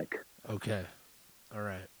open mic. Okay. All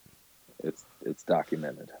right. It's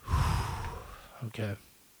documented. Okay.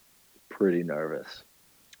 Pretty nervous.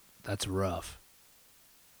 That's rough.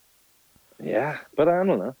 Yeah, but I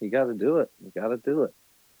don't know. You got to do it.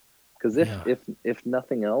 Because if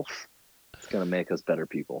nothing else, it's going to make us better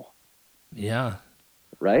people. Yeah.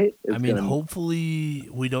 Right? Hopefully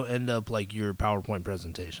we don't end up like your PowerPoint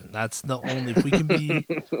presentation. That's the only, if we can be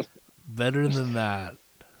better than that,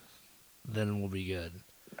 then we'll be good.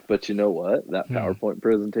 But you know what? That PowerPoint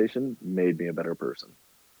presentation made me a better person.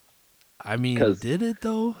 I mean, did it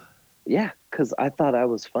though? Yeah, because I thought I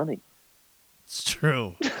was funny. It's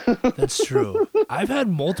true. That's true. I've had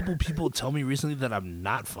multiple people tell me recently that I'm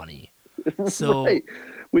not funny. So right.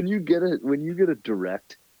 When you get a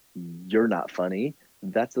direct, you're not funny.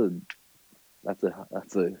 Even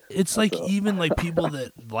people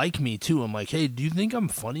that like me too. I'm like, hey, do you think I'm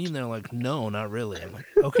funny? And they're like, no, not really. I'm like,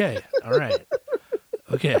 okay, all right,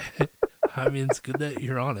 okay. I mean, it's good that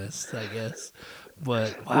you're honest, I guess.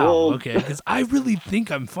 But wow, Well, okay, because I really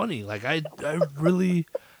think I'm funny. Like I really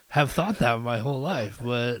have thought that my whole life,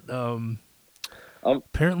 but I'm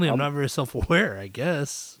apparently I'm I'm not very self-aware. I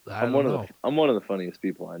guess I don't know. I'm one of the funniest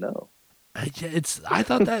people I know. I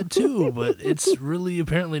thought that too, but it's really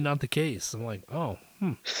apparently not the case. I'm like, oh,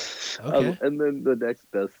 okay, And then the next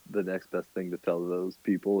best thing to tell those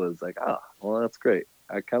people is like, ah, well, that's great.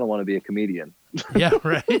 I kind of want to be a comedian. yeah,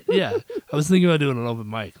 right, yeah. I was thinking about doing an open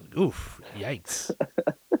mic. Like, oof, yikes.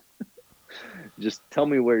 Just tell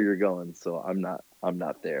me where you're going, so I'm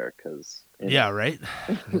not there because Yeah, right.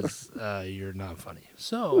 Because you're not funny.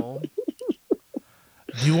 So,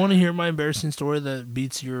 do you want to hear my embarrassing story that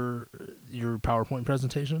beats your PowerPoint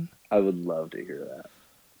presentation? I would love to hear that.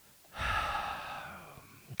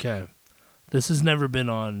 Okay, this has never been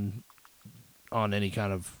on any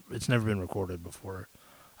kind of. It's never been recorded before.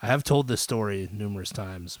 I have told this story numerous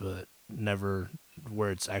times, but never where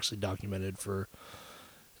it's actually documented for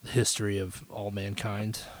the history of all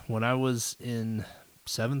mankind. When I was in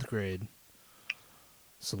 7th grade,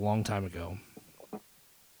 it's a long time ago.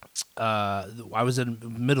 I was in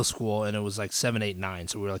middle school, and it was like 7, 8, 9.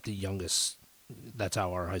 So we were like the youngest. That's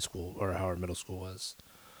how our high school or how our middle school was.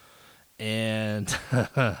 And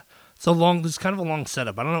it's kind of a long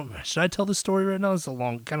setup. I don't know. Should I tell this story right now? It's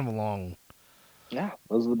kind of a long. Yeah,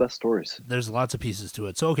 those are the best stories. There's lots of pieces to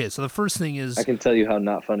it. So okay, so the first thing is I can tell you how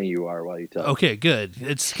not funny you are while you tell. okay, good.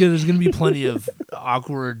 It's good. There's going to be plenty of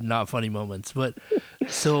awkward, not funny moments. But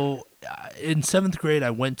so in 7th grade, I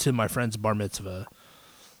went to my friend's bar mitzvah.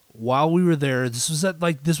 While we were there, this was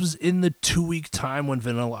in the 2-week time when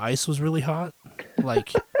Vanilla Ice was really hot.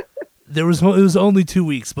 Like it was only 2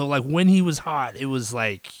 weeks, but like when he was hot, it was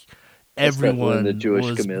like Especially everyone in the Jewish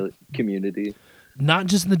was community. not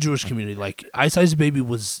just in the Jewish community. Like Ice Ice Baby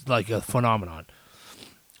was like a phenomenon.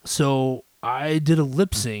 So I did a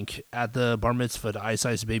lip sync at the bar mitzvah to Ice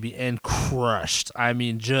Ice Baby and crushed. I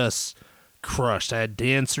mean, just crushed. I had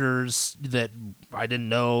dancers that I didn't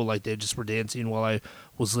know, like they just were dancing while I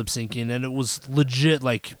was lip syncing, and it was legit.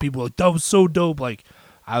 Like people were like, that was so dope. Like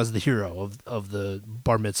I was the hero of the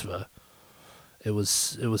bar mitzvah. It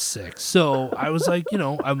was sick. So I was like,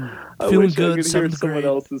 I'm I feeling wish good. I could hear 7th someone grade.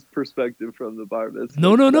 else's perspective from the bar mitzvah.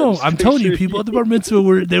 No. I'm telling you, people at the bar mitzvah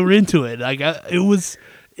were into it. Like it was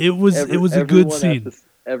a good scene.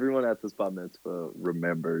 Everyone at this bar mitzvah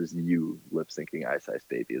remembers you lip syncing Ice Ice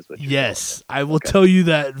Baby is what you're Yes, I will Okay. tell you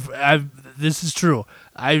that. This is true.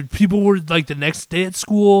 People were like the next day at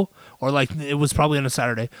school, or like it was probably on a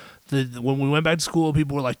Saturday. When we went back to school,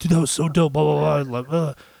 people were like, "Dude, that was so dope." Blah blah blah.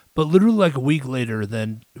 Like, but literally like a week later,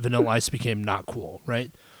 then Vanilla Ice became not cool,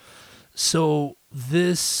 right? So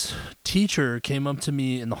this teacher came up to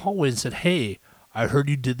me in the hallway and said, "Hey, I heard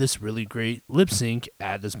you did this really great lip sync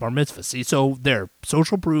at this bar mitzvah." See, so there,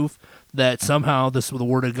 social proof that somehow the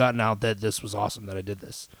word had gotten out that this was awesome that I did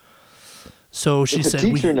this. So she If said,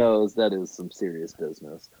 the teacher knows, that is some serious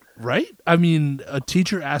business. right? I mean, a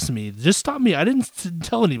teacher asked me, just stop me. I didn't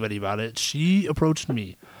tell anybody about it. She approached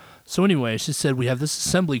me. So anyway, she said, we have this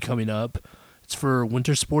assembly coming up. It's for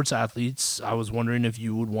winter sports athletes. I was wondering if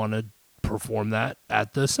you would want to perform that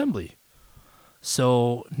at the assembly.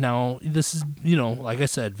 So now this is, like I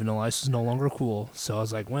said, Vanilla Ice is no longer cool. So I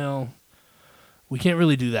was like, well, we can't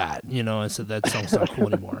really do that. I said that song's not cool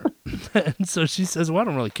anymore. And so she says, well, I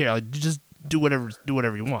don't really care. Like, just do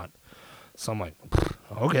whatever you want. So I'm like,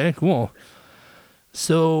 okay, cool.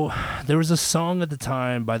 So there was a song at the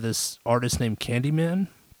time by this artist named Candyman,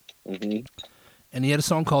 Mm-hmm. and he had a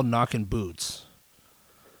song called Knockin' Boots.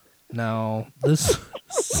 Now, this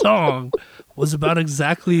song was about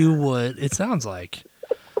exactly what it sounds like.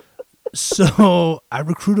 So I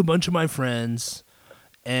recruit a bunch of my friends,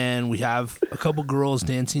 and we have a couple girls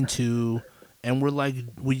dancing too, and we're like,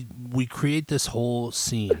 we create this whole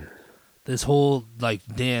scene, this whole like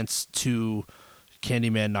dance to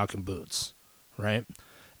Candyman Knockin' Boots, right?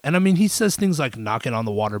 And I mean, he says things like knocking on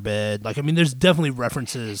the waterbed. Like, I mean, there's definitely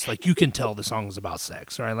references. Like, you can tell the song is about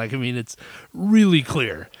sex, right? Like, I mean, it's really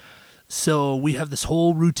clear. So we have this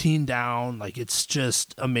whole routine down. Like, it's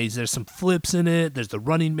just amazing. There's some flips in it. There's the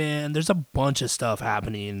Running Man. There's a bunch of stuff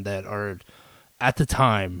happening that are, at the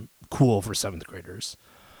time, cool for 7th graders.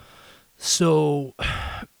 So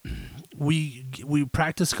we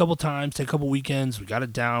practiced a couple times, take a couple weekends. We got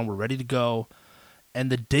it down. We're ready to go.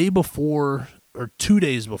 And the day before, or 2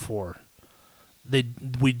 days before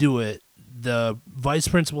we do it, the vice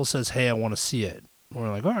principal says, hey, I want to see it. And we're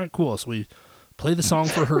like, all right, cool. So we play the song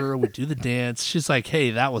for her. We do the dance. She's like,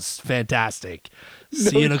 hey, that was fantastic.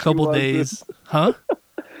 See you in a couple days. Huh?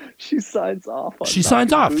 She signs off. She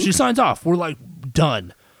signs off. We're like,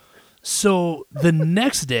 done. So the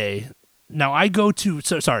next day, now I go to,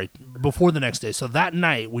 before the next day. So that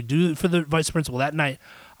night, we do it for the vice principal. That night,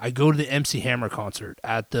 I go to the MC Hammer concert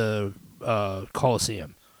at the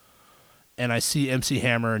Coliseum. And I see MC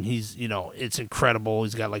Hammer, and he's, it's incredible.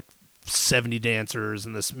 He's got like 70 dancers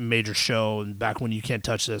in this major show, and back when You Can't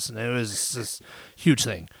Touch This, and it was this huge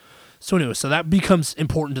thing. So anyway, so that becomes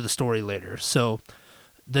important to the story later. So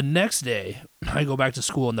the next day, I go back to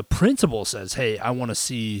school, and the principal says, hey, I want to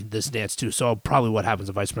see this dance too. So probably what happens,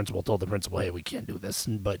 the vice principal told the principal, hey, we can't do this,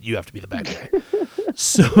 but you have to be the bad guy.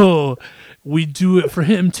 So we do it for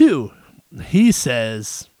him too. He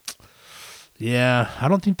says, yeah, I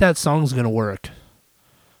don't think that song's going to work.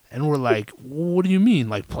 And we're like, what do you mean?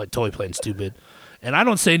 Like, totally playing stupid. And I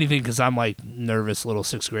don't say anything because I'm like nervous little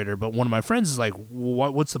sixth grader. But one of my friends is like,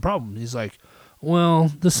 what's the problem? He's like,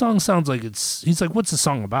 well, the song sounds like he's like, what's the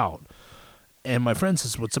song about? And my friend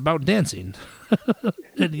says, what's about dancing?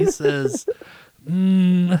 And he says,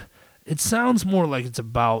 it sounds more like it's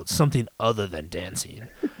about something other than dancing.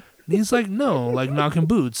 And he's like, no, like knocking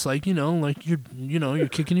boots, like, like you're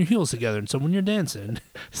kicking your heels together. And so when you're dancing,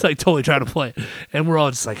 he's like totally trying to play it. And we're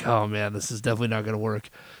all just like, oh man, this is definitely not going to work.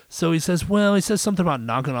 So he says something about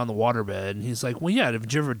knocking on the waterbed. And he's like, well, yeah,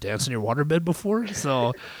 did you ever dance on your waterbed before?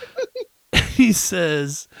 So he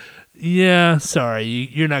says, yeah, sorry,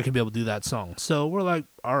 you're not going to be able to do that song. So we're like,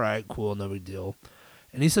 all right, cool, no big deal.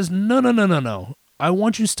 And he says, no. I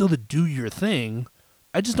want you still to do your thing.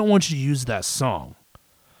 I just don't want you to use that song.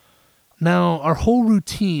 Now, our whole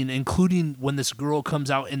routine, including when this girl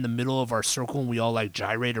comes out in the middle of our circle and we all like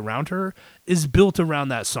gyrate around her, is built around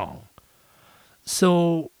that song.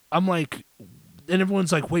 So I'm like, and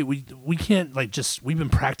everyone's like, wait, we can't like we've been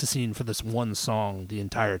practicing for this one song the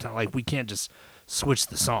entire time. Like we can't just switch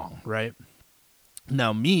the song, right?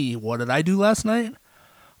 Now what did I do last night?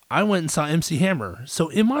 I went and saw MC Hammer. So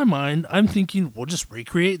in my mind, I'm thinking, we'll just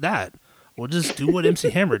recreate that. We'll just do what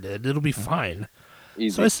MC Hammer did. It'll be fine.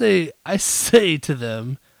 Easy. So I say to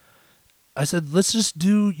them, I said, let's just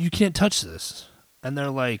do You Can't Touch This. And they're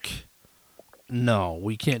like, no,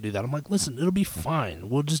 we can't do that. I'm like, listen, it'll be fine.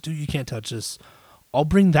 We'll just do You Can't Touch This. I'll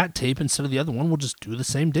bring that tape instead of the other one. We'll just do the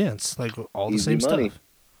same dance, like all the same money. Stuff.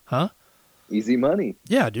 Huh? Easy money.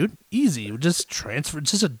 Yeah, dude. Easy. We'll just transfer.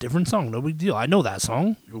 It's just a different song. No big deal. I know that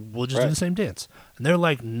song. We'll just do the same dance. And they're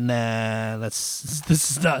like, nah, this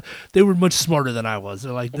is not. They were much smarter than I was.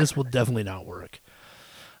 They're like, this will definitely not work.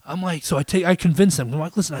 I'm like, so I convinced them. I'm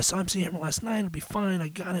like, listen, I saw MC Hammer last night. It'll be fine. I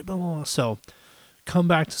got it. Blah, blah, blah. So come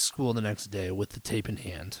back to school the next day with the tape in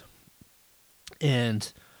hand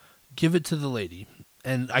and give it to the lady.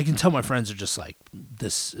 And I can tell my friends are just like,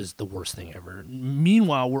 this is the worst thing ever.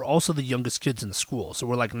 Meanwhile, we're also the youngest kids in the school. So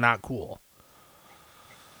we're like not cool.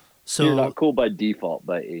 So you're not cool by default,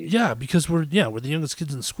 by age. Yeah, because we're the youngest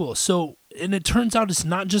kids in the school. So, and it turns out it's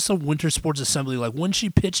not just a winter sports assembly. Like when she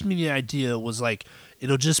pitched me the idea, it was like,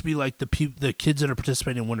 it'll just be like the kids that are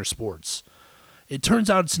participating in winter sports. It turns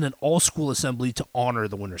out it's an all-school assembly to honor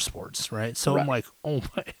the winter sports, right? So right. I'm like, oh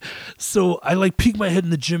my. So I like peek my head in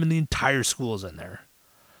the gym and the entire school is in there.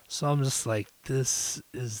 So I'm just like, this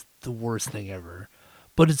is the worst thing ever.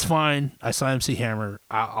 But it's fine. I saw MC Hammer.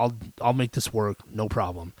 I'll make this work. No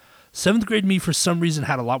problem. 7th grade me, for some reason,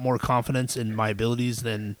 had a lot more confidence in my abilities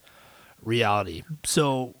than reality.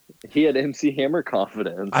 So he had MC Hammer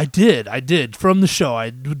confidence. I did. From the show,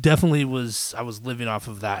 I definitely was living off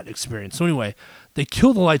of that experience. So anyway, they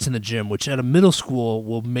kill the lights in the gym, which at a middle school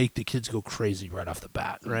will make the kids go crazy right off the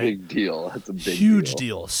bat, right? Big deal. That's a big huge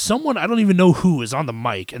deal. Someone, I don't even know who, is on the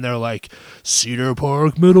mic, and they're like, Cedar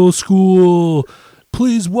Park Middle School,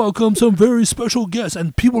 please welcome some very special guests.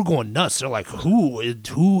 And people are going nuts. They're like, who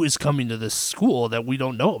is coming to this school that we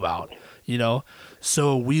don't know about,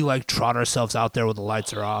 So we like trot ourselves out there when the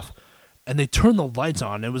lights are off, and they turn the lights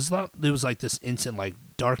on. It was like this instant like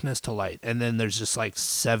darkness to light, and then there's just like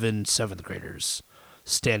 7 7th graders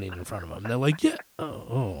standing in front of them. They're like, yeah,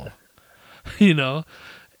 oh,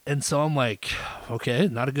 And so I'm like, okay,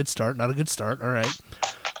 not a good start. All right.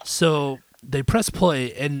 So they press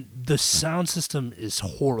play, and the sound system is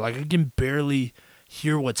horrible. Like I can barely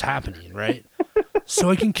hear what's happening, right?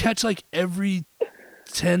 So I can catch like every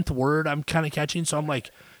 10th word I'm kind of catching. So I'm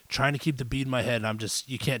like trying to keep the beat in my head, and I'm just,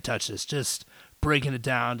 You Can't Touch This, just breaking it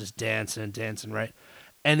down, just dancing, right?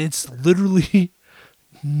 And it's literally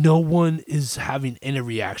no one is having any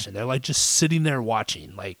reaction. They're like just sitting there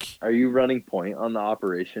watching. Like, are you running point on the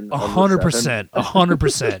operation?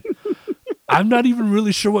 100%. I'm not even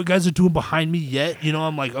really sure what guys are doing behind me yet. You know,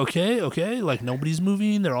 I'm like, okay, like nobody's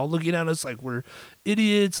moving. They're all looking at us like we're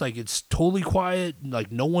idiots. Like it's totally quiet.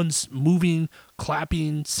 Like no one's moving,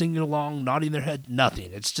 clapping, singing along, nodding their head,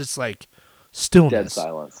 nothing. It's just like Dead stillness.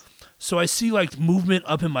 silence. So I see like movement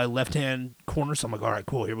up in my left hand corner. So I'm like, all right,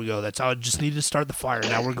 cool, here we go. That's how I just needed to start the fire.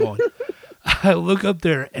 Now we're going. I look up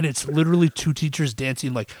there and it's literally two teachers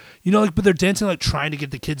dancing like, you know, like, but they're dancing like trying to get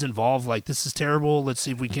the kids involved. Like, this is terrible. Let's see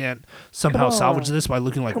if we can't somehow salvage this by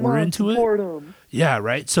looking like we're into it. Support them. Yeah,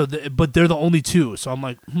 right. So, but they're the only two. So I'm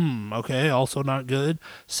like, okay, also not good.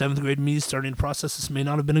 7th grade me starting to process this may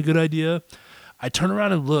not have been a good idea. I turn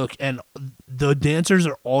around and look, and the dancers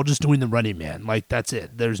are all just doing the Running Man. Like, that's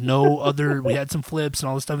it. There's no other. We had some flips and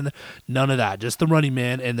all this stuff in there. None of that. Just the Running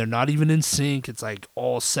Man, and they're not even in sync. It's like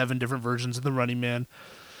all 7 different versions of the Running Man.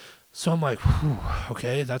 So I'm like,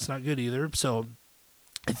 okay, that's not good either. So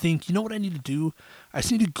I think, you know what I need to do? I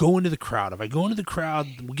just need to go into the crowd. If I go into the crowd,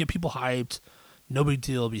 we'll get people hyped. No big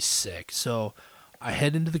deal. I'll be sick. So I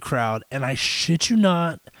head into the crowd, and I shit you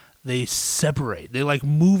not, they separate. They like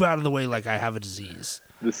move out of the way like I have a disease.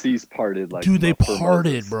 The seas parted like Dude, they for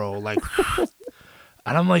parted, Moses. bro. Like,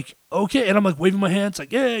 and I'm like, okay, and I'm like waving my hands,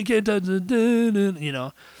 like, yeah, you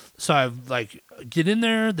know. So I like get in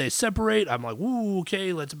there, they separate. I'm like, ooh,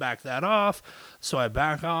 okay, let's back that off. So I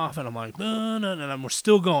back off, and I'm like, and we're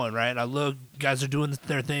still going, right? I look, guys are doing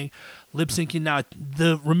their thing, lip syncing now.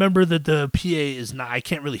 Remember that the PA is not, I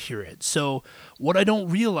can't really hear it. So what I don't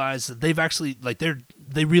realize that they've actually like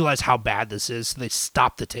they realize how bad this is, so they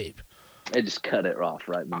stop the tape. They just cut it off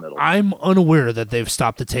right in the middle. I'm unaware that they've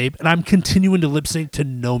stopped the tape, and I'm continuing to lip sync to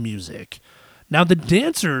no music. Now, the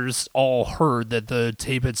dancers all heard that the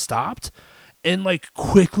tape had stopped and, like,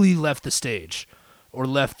 quickly left the stage or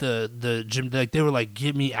left the gym. Like, they were like,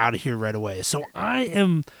 get me out of here right away. So I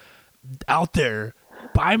am out there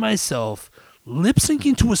by myself lip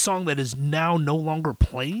syncing to a song that is now no longer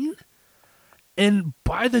playing. And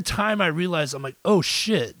by the time I realize, I'm like, oh,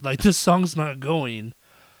 shit, like, this song's not going.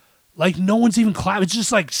 Like, no one's even clapping. It's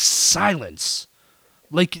just, like, silence.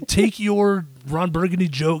 Like, take your Ron Burgundy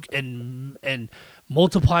joke and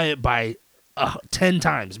multiply it by 10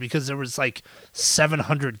 times because there was like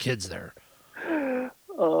 700 kids there.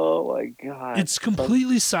 Oh my god! It's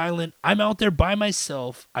completely silent. I'm out there by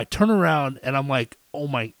myself. I turn around and I'm like, oh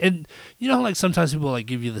my! And you know, like sometimes people like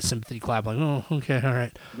give you the sympathy clap, like, oh, okay, all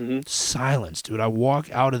right. Mm-hmm. Silence, dude. I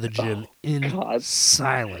walk out of the gym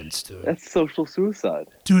silence, dude. That's social suicide,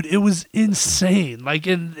 dude. It was insane. Like,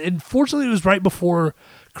 and fortunately, it was right before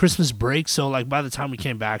Christmas break, so like by the time we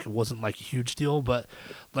came back, it wasn't like a huge deal. But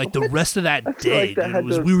like the rest of that day, like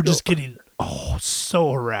dude, we were just getting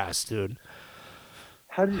so harassed, dude.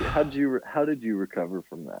 How did you recover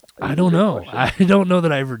from that? I don't know. I don't know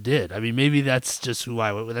that I ever did. I mean, maybe that's just who I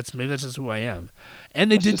am.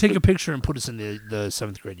 And they did take a picture and put us in the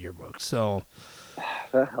 7th grade yearbook. So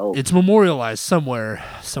that helps. It's memorialized somewhere.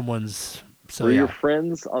 Someone's. So were your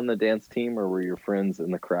friends on the dance team, or were your friends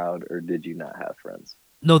in the crowd, or did you not have friends?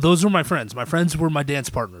 No, those were my friends. My friends were my dance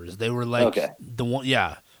partners. They were like the one,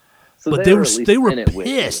 yeah. So but they were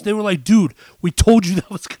pissed. They were like, "Dude, we told you that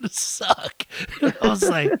was gonna suck." I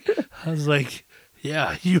was like,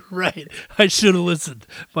 "Yeah, you're right. I should have listened.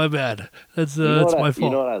 My bad. That's my fault." You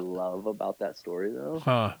know what I love about that story, though?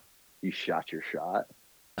 Huh? You shot your shot.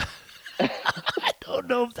 I don't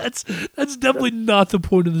know if that's definitely not the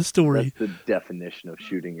point of the story. That's the definition of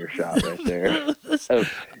shooting your shot right there. So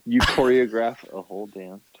you choreograph a whole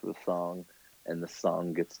dance to a song, and the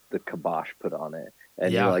song gets the kibosh put on it.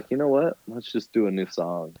 And you're like, you know what? Let's just do a new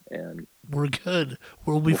song, and we're good.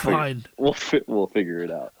 We'll be fine. We'll figure it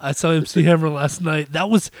out. I saw MC Hammer last night. That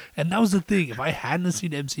was the thing. If I hadn't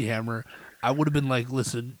seen MC Hammer, I would have been like,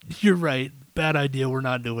 "Listen, you're right. Bad idea. We're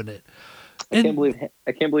not doing it." I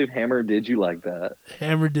can't believe Hammer did you like that.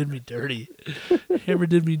 Hammer did me dirty. Hammer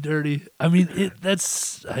did me dirty. I mean,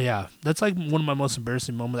 that's like one of my most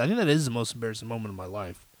embarrassing moments. I think that is the most embarrassing moment of my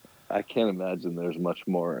life. I can't imagine there's much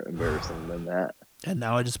more embarrassing than that. And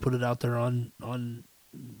now I just put it out there on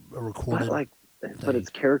a recorded. But it's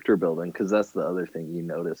character building, because that's the other thing you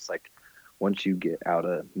notice. Like, once you get out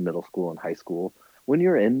of middle school and high school, when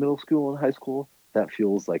you're in middle school and high school, that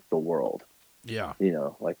feels like the world. Yeah. You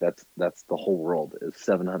know, like that's the whole world. Is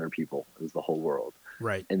 700 people is the whole world.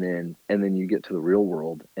 Right. And then you get to the real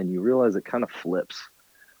world and you realize it kind of flips.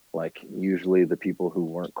 Like, usually the people who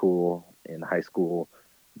weren't cool in high school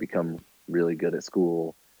become really good at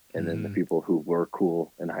school, and then the people who were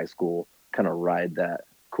cool in high school kind of ride that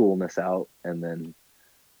coolness out, and then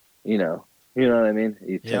you know what I mean?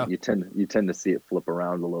 You tend to see it flip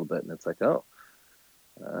around a little bit, and it's like, oh,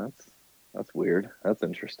 That's weird. That's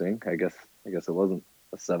interesting. I guess it wasn't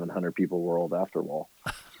a 700 people world after all.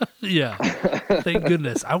 Yeah, thank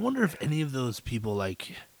goodness. I wonder if any of those people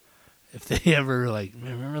like if they ever like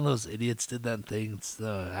remember those idiots did that thing. It's,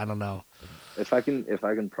 I don't know. If I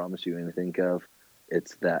can promise you anything, Kev,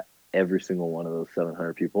 it's that every single one of those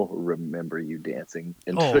 700 people remember you dancing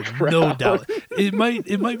into the Oh, no crowd. doubt. It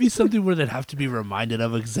might be something where they'd have to be reminded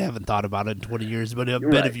of because they haven't thought about it in 20 years. But I You're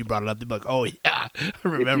bet if right. you brought it up, they'd be like, "Oh yeah, I If you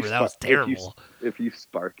remember that spark was terrible." if you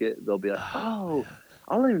spark it, they'll be like, Oh "Oh, man,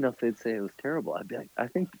 I don't even know if they'd say it was terrible." I'd be like, I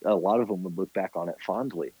think a lot of them would look back on it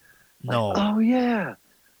fondly, like, no, "Oh yeah,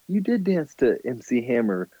 you did dance to MC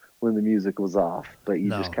Hammer when the music was off, but you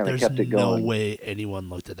just no. kind of There's kept it no going." way anyone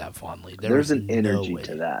looked at that fondly. There There's was an no energy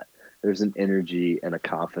to way. that. There's an energy and a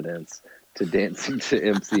confidence to dancing to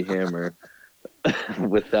MC Hammer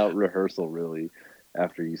without rehearsal, really,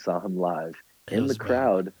 after you saw him live It in the was bad.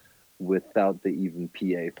 crowd without the even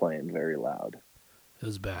PA playing very loud. It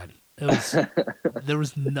was bad. It was. There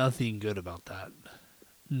was nothing good about that.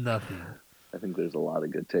 Nothing. I think there's a lot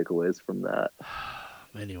of good takeaways from that.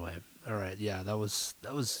 Anyway, all right. Yeah, that was.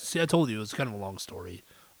 See, I told you it was kind of a long story.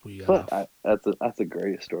 We got But off. that's a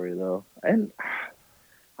great story though, and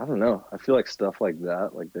I don't know. I feel like stuff like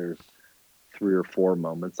that. Like there's 3 or 4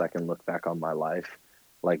 moments I can look back on my life,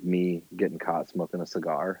 like me getting caught smoking a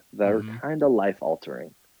cigar, that are Mm-hmm. kind of life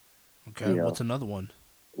altering. Okay. You What's know, another one?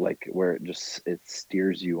 like where it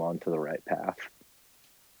steers you onto the right path.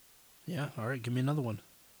 Yeah. All right. Give me another one.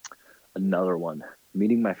 Another one,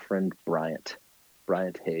 meeting my friend Bryant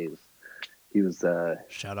Hayes. He was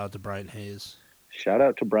Shout out to Brian Hayes. shout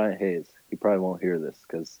out to Bryant Hayes. He probably won't hear this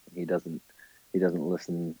because he doesn't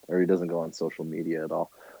listen or he doesn't go on social media at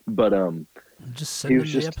all. But Just he send was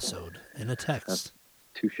him the just episode in a that's text.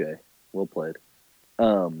 touche, well played.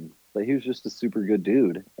 But he was just a super good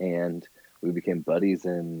dude, and we became buddies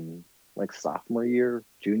in like sophomore year,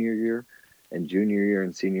 junior year, and junior year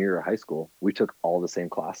and senior year of high school. We took all the same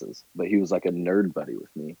classes, but he was like a nerd buddy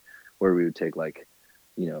with me, where we would take like,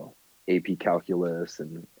 you know, AP calculus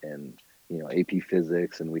and AP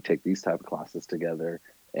physics, and we take these type of classes together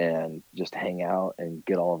and just hang out and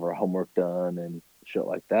get all of our homework done and shit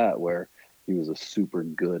like that. Where he was a super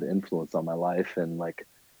good influence on my life, and like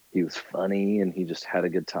he was funny and he just had a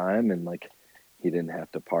good time, and like he didn't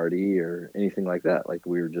have to party or anything like that. Like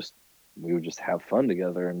we would just have fun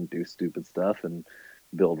together and do stupid stuff and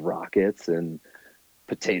build rockets and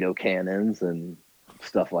potato cannons and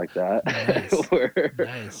stuff like that. Nice. where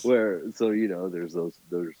Nice. where so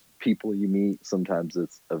there's people you meet, sometimes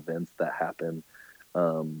it's events that happen,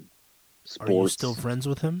 um Are you still sports. friends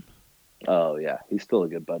with him? Oh yeah, he's still a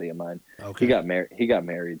good buddy of mine. Okay. He got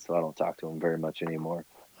married, so I don't talk to him very much anymore,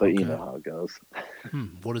 but you know Okay. how it goes.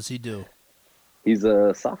 What does he do? He's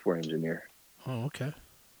a software engineer. Oh, okay.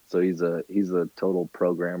 So he's a total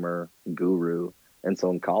programmer guru. And so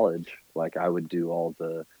in college, like I would do all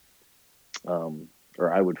the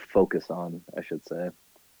or I would focus on, I should say,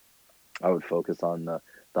 I would focus on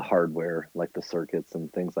the hardware, like the circuits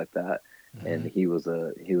and things like that. And Hmm. he was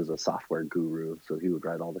a software guru, so he would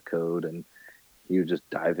write all the code and he would just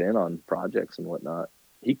dive in on projects and whatnot.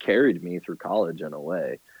 He carried me through college in a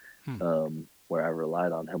way, Hmm. where I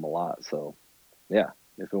relied on him a lot. So yeah,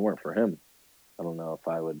 if it weren't for him, I don't know if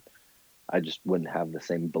I just wouldn't have the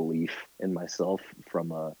same belief in myself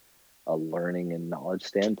from a learning and knowledge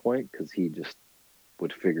standpoint, because he just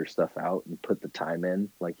would figure stuff out and put the time in.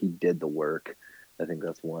 Like he did the work. I think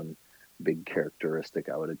that's one big characteristic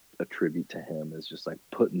I would attribute to him, is just like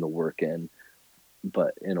putting the work in,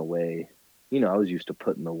 but in a way, I was used to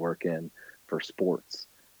putting the work in for sports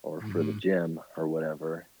or for the Hmm. gym or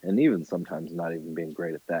whatever, and even sometimes not even being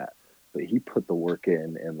great at that. But he put the work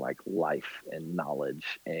in like life and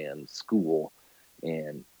knowledge and school,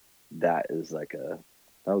 and that is like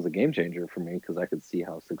that was a game changer for me, because I could see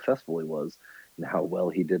how successful he was and how well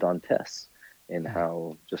he did on tests and Hmm.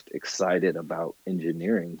 how just excited about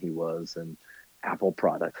engineering he was, and Apple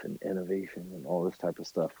products and innovation and all this type of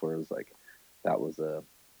stuff. Whereas like that was a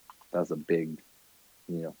that was a big,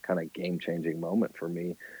 kind of game changing moment for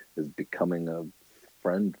me, is becoming a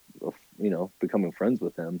friend of, becoming friends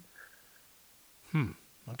with him. Hmm.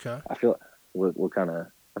 Okay. I feel what kind of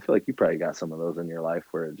I feel like you probably got some of those in your life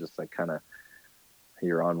where it just like kind of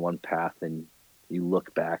you're on one path and you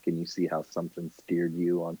look back and you see how something steered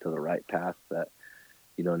you onto the right path that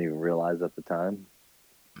you don't even realize at the time.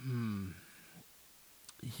 Hmm.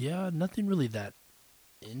 Yeah, nothing really that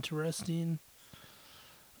interesting.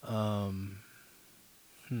 Um.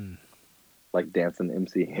 Hmm. Like dancing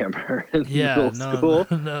MC Hammer in Yeah. middle No. No.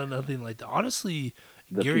 school, No. Nothing like that. Honestly,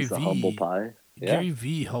 the Gary piece of humble V. pie. Yeah. Gary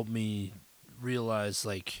V helped me realize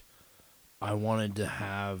like I wanted to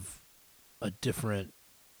have a different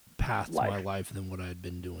path to my Life. life than what I had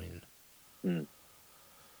been doing. Hmm.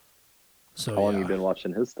 So How long you yeah, been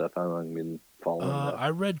watching his stuff? How long you been following that? I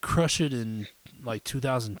read Crush It in like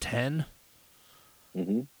 2010.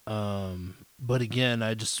 Mm-hmm. But again,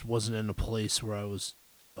 I just wasn't in a place where I was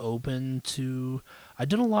open to. I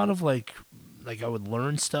did a lot of like I would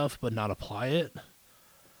learn stuff but not apply it.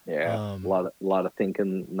 Yeah, Um, a lot of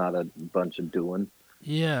thinking, not a bunch of doing.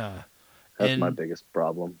 yeah, That's my and biggest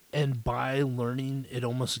problem. by learning, it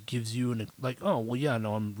almost gives you an like, oh well, yeah,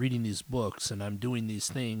 no, I'm reading these books and I'm doing these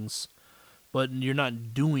things, but you're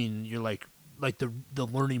not doing. You're like the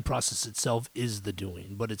learning process itself is the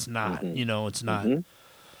doing, but it's not. Mm-hmm. It's not. Mm-hmm.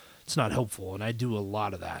 It's not helpful, and I do a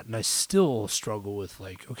lot of that, and I still struggle with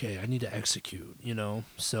like, okay, I need to execute.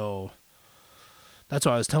 So that's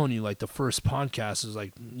why I was telling you, like, the first podcast is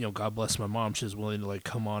like, God bless my mom. She was willing to like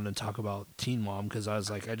come on and talk about Teen Mom because I was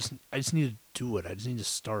like, I just need to do it. I just need to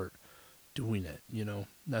start doing it.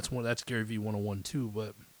 That's Gary V 101 too.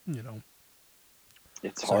 But you know,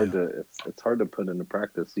 It's so hard yeah, to it's hard to put into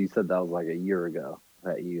practice. You said that was like a year ago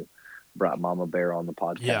that you brought Mama Bear on the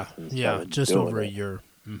yeah, podcast and yeah, started just doing over a it. year.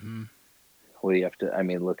 Mm-hmm. What do you have to? I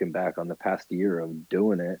mean, looking back on the past year of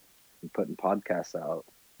doing it and putting podcasts out,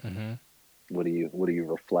 Mm-hmm. what do you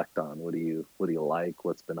reflect on? What do you like?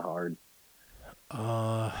 What's been hard?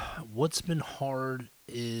 Uh, what's been hard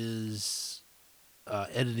is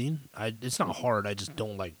editing. It's not hard. I just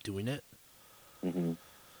don't like doing it. Mm-hmm.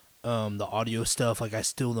 The audio stuff, like I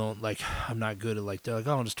still don't like. I'm not good at like they're like,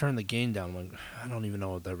 oh, just turn the gain down. I'm like, I don't even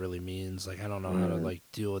know what that really means. Like I don't know how to like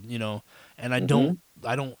deal with and Mm-hmm.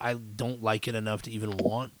 I don't like it enough to even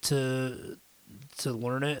want to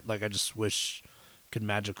learn it. Like I just wish could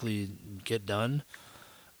magically get done.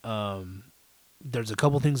 Um, there's a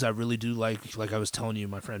couple things I really do like. Like I was telling you,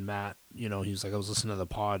 my friend Matt, he was like, I was listening to the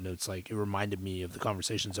pod, and it's like it reminded me of the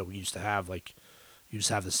conversations that we used to have. Like you just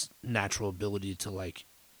have this natural ability to like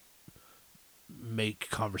make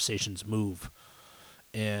conversations move,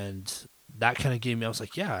 and that kind of gave me. I was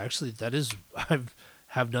like, yeah, actually, that is I've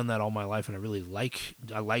have done that all my life, and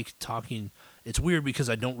I like talking. It's weird because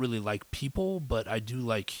I don't really like people, but I do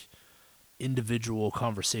like individual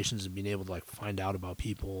conversations and being able to like find out about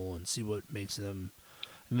people and see what makes them.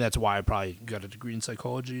 And that's why I probably got a degree in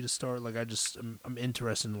psychology to start. Like I'm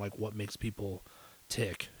interested in like what makes people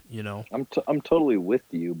tick. I'm totally with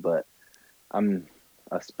you, but I'm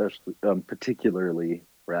especially particularly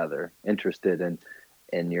rather interested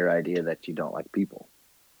in your idea that you don't like people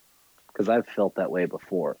because I've felt that way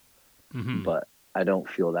before, Mm-hmm. but I don't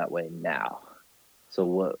feel that way now. So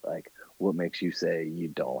what makes you say you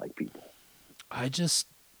don't like people? I just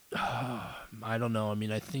I don't know. I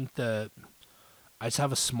mean, I think that I just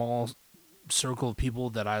have a small circle of people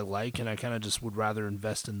that I like, and I kind of just would rather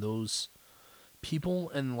invest in those people.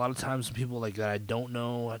 And a lot of times, people like that I don't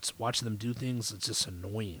know, I just watching them do things. It's just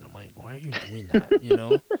annoying. I'm like, why are you doing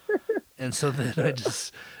that? And so then I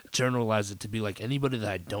just generalize it to be like anybody that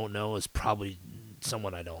I don't know is probably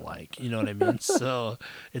someone I don't like. You know what I mean? So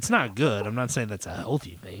it's not good. I'm not saying that's a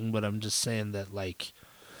healthy thing, but I'm just saying that like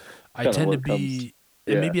I Kind of tend to what comes, be,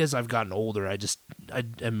 and yeah. maybe as I've gotten older, I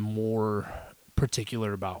am more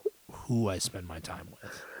particular about who I spend my time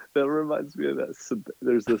with. That reminds me of that.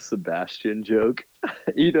 There's the Sebastian joke.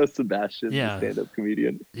 You know Sebastian, the Yeah, stand-up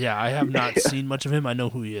comedian. yeah. I have not seen much of him. I know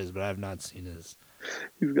who he is, but I have not seen his.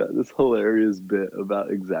 He's got this hilarious bit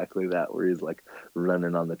about exactly that, where he's like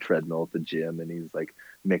running on the treadmill at the gym, and he's like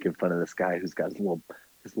making fun of this guy who's got his little,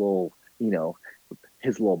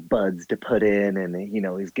 his little buds to put in, and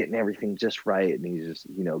he's getting everything just right, and he's just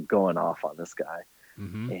going off on this guy,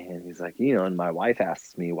 Mm-hmm. and he's like, and my wife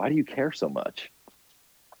asks me, why do you care so much?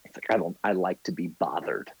 It's like I like to be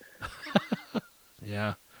bothered.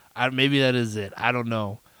 Yeah, maybe that is it. I don't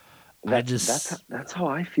know. I just. That's how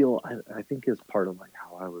I feel. I think is part of like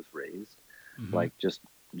how I was raised, Mm-hmm. like just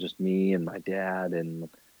me and my dad, and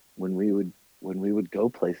when we would go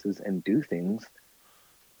places and do things,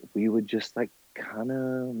 we would just like kind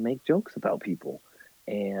of make jokes about people,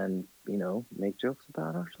 and make jokes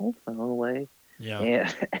about ourselves along the way, Yeah.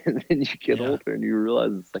 and and then you get Yeah. older and you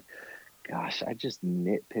realize it's like, gosh, I just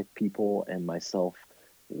nitpick people and myself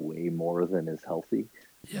way more than is healthy,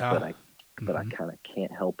 Yeah. but I Mm-hmm. kind of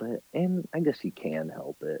can't help it, and I guess you can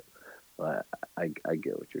help it, but I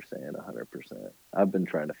get what you're saying 100%. I've been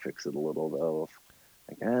trying to fix it a little though.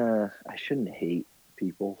 Like, I shouldn't hate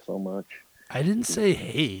people so much. I didn't say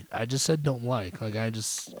hate. I just said don't like. Like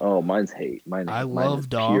Oh, mine's hate. I Mine is love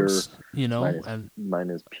pure. dogs. And Mine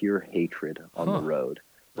is pure hatred on the huh. road. Okay.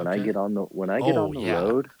 When I get Oh on the yeah.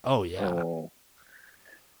 road, Oh yeah. oh,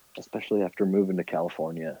 especially after moving to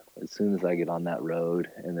California. As soon as I get on that road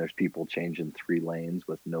and there's people changing 3 lanes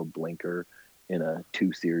with no blinker in a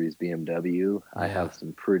 2 Series BMW, I Yeah. have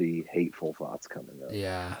some pretty hateful thoughts coming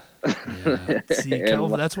Yeah. up. Yeah. See,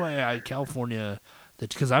 and That's why California,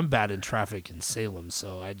 because I'm bad in traffic in Salem,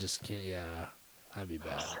 so I just can't. Yeah, I'd be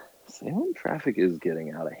bad. Salem traffic is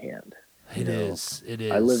getting out of hand. You It know, is. It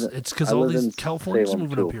I live is. in It's because I all live these in Californians are Salem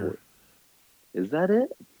moving to up a here. point. Is that it?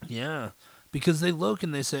 Yeah, because they look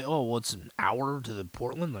and they say, "Oh, well, it's an hour to the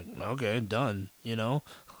Portland." Like, okay, done.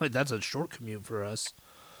 Like that's a short commute for us.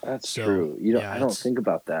 That's So true. yeah, I don't it's think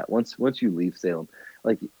about that. Once you leave Salem,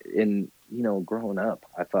 like growing up,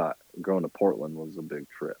 I thought growing to Portland was a big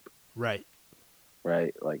trip, right.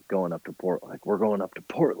 right? Like going up to like we're going up to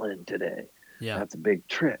Portland today. Yeah, That's a big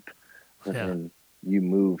trip. But yeah, then you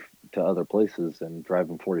move to other places and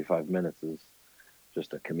driving 45 minutes is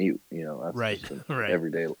just a commute. That's right, just an right.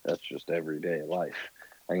 everyday. That's just everyday life.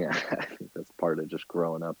 I think that's part of just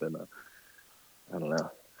growing up in a. I don't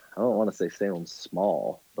know. I don't want to say Salem's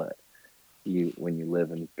small, but when you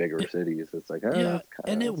live in bigger cities, it's like, Yeah, and it it's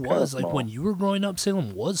kind of was like when small. you were growing up,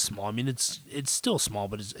 Salem was small. I mean, it's still small,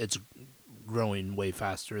 but it's growing way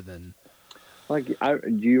faster than. Like,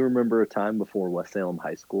 do you remember a time before West Salem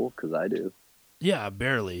High School? Because I do, Yeah,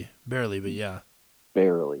 barely, barely, but yeah.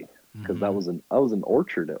 barely. Because Hmm. I was an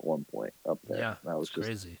orchard at one point up there. Yeah, That was it's just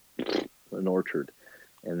crazy. an orchard,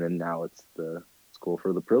 and then now it's the school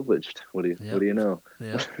for the privileged. What Yep, do you know?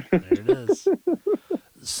 yep. There it is.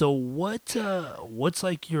 So what's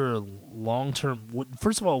like your long term?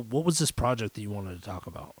 First of all, what was this project that you wanted to talk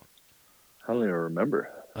about? I don't even remember.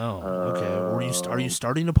 Oh, okay. Are you Um.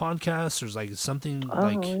 starting a podcast or is like something Oh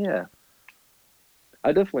like? yeah.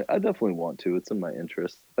 I definitely want to. It's in my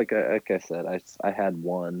interest. Like I said, I had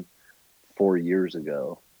one 4 years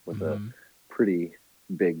ago with a Hmm. pretty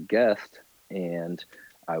big guest, and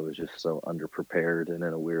I was just so underprepared and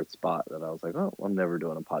in a weird spot that I was like, oh, I'm never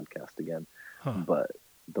doing a podcast again. Huh. But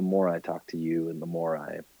the more I talk to you and the more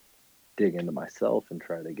I dig into myself and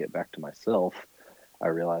try to get back to myself, I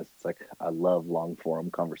realize it's like I love long form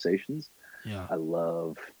conversations. Yeah. I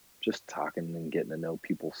love just talking and getting to know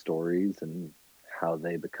people's stories and how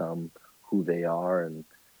they become who they are and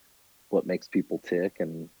what makes people tick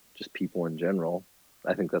and just people in general.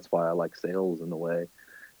 I think that's why I like sales in a way,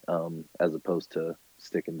 as opposed to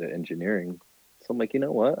sticking to engineering. So I'm like, you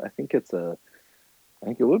know what? I think it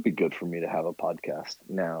would be good for me to have a podcast.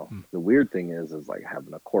 Now, Hmm. the weird thing is like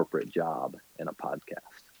having a corporate job and a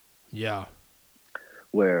podcast Yeah.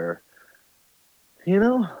 where,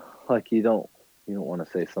 like you don't want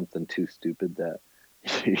to say something too stupid that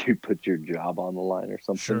you put your job on the line or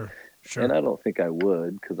something. Sure. And Sure. I don't think I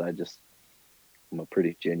would because I'm a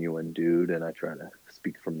pretty genuine dude and I try to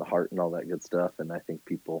speak from the heart and all that good stuff. And I think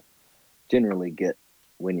people generally get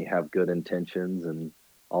when you have good intentions and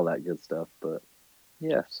all that good stuff. But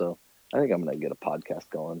yeah, so I think I'm going to get a podcast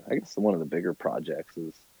going. I guess one of the bigger projects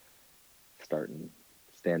is starting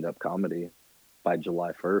stand up comedy by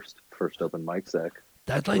July 1st, first open mic sec.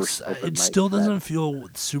 That like First open it mic still sec. doesn't feel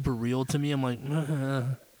super real to me. I'm like,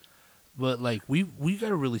 but like we got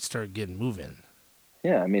to really start getting moving.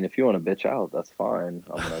 Yeah, I mean, if you want to bitch out, that's fine.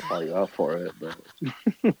 I'm going to call you out for it, I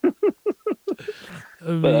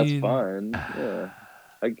but that's mean, fine. Yeah.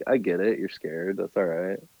 I get it. You're scared. That's all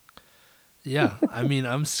right. yeah. I mean,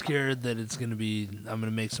 I'm scared that I'm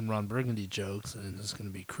gonna make some Ron Burgundy jokes and it's gonna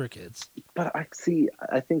be crickets. But I see,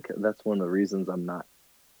 I think that's one of the reasons I'm not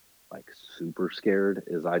like super scared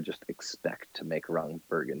is I just expect to make Ron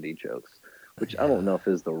Burgundy jokes, which I don't Yeah. know if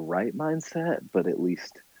is the right mindset, but at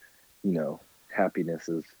least, you know, happiness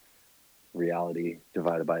is reality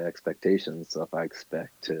divided by expectations. So if I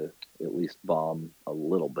expect to at least bomb a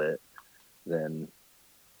little bit, then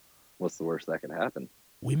what's the worst that can happen?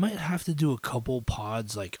 We might have to do a couple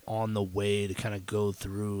pods like on the way to kind of go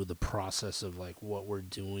through the process of like what we're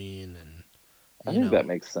doing and I you think know. that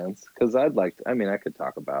makes sense because I mean, I could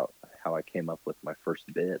talk about how I came up with my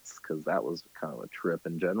first bits because that was kind of a trip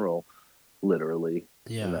in general, literally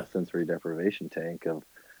in Yeah. that sensory deprivation tank of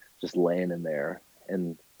just laying in there.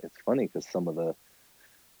 And it's funny because some of the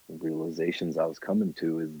realizations I was coming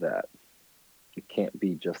to is that it can't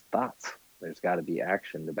be just thoughts. There's got to be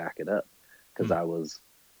action to back it up. Because Hmm.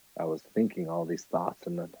 I was thinking all these thoughts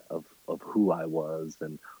and of who I was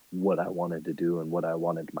and what I wanted to do and what I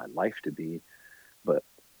wanted my life to be. But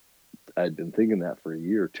I'd been thinking that for a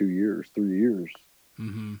year, 2 years, 3 years,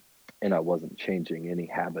 Mhm. and I wasn't changing any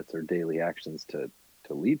habits or daily actions to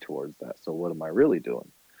lead towards that. So what am I really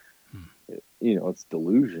doing? Hmm. It's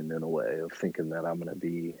delusion in a way of thinking that I'm going to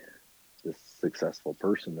be this successful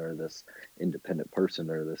person or this independent person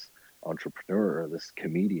or this entrepreneur or this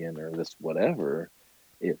comedian or this whatever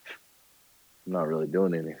if I'm not really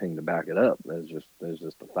doing anything to back it up. There's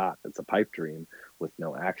just a thought. It's a pipe dream with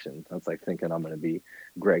no action. That's like thinking I'm going to be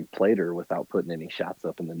Greg Plater without putting any shots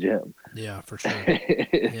up in the gym. Yeah, for sure.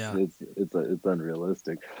 it's Yeah. it's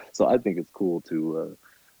unrealistic. So I think it's cool to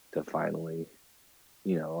finally,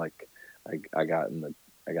 like I got in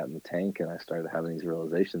the tank and I started having these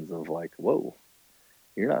realizations of like, whoa,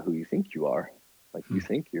 you're not who you think you are. Like Hmm. you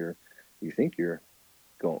think you're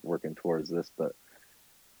going working towards this, but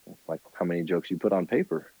like how many jokes you put on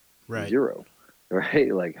paper? Right. Zero.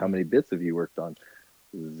 Right? Like how Hmm. many bits have you worked on?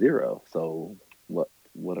 Zero. So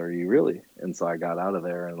what are you really? And so I got out of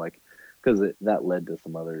there and like because that led to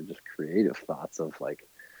some other just creative thoughts of like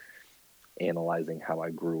analyzing how I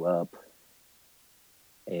grew up.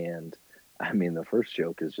 And I mean the first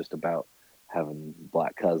joke is just about having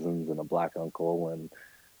black cousins and a black uncle and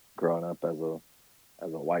growing up as a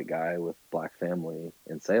white guy with black family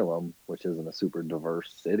in Salem, which isn't a super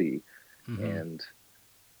diverse city. Hmm. And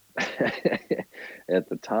at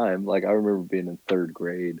the time, like I remember being in third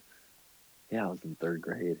grade. Yeah, I was in third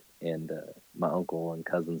grade, and my uncle and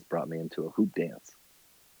cousins brought me into a hoop dance.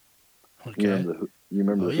 Okay. You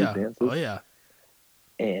remember Oh the hoop yeah. Oh dances? yeah.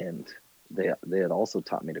 And they had also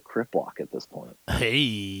taught me to crip walk at this point.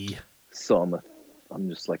 Hey. So I'm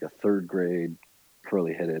just like a third grade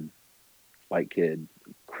curly headed white kid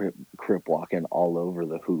crip walking all over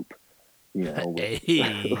the hoop, with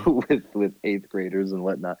Hey. with eighth graders and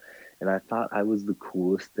whatnot. And I thought I was the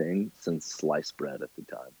coolest thing since sliced bread at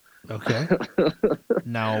Okay. the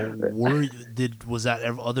Now, time. was that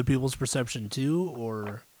other people's perception too,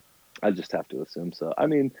 or I just have to assume so. I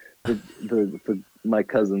mean, my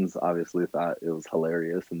cousins obviously thought it was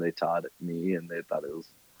hilarious, and they taught me, and they thought it was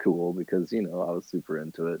cool because I was super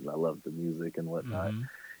into it, and I loved the music and whatnot.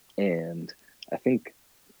 mm-hmm. And I think,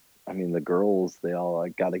 I mean, the girls they all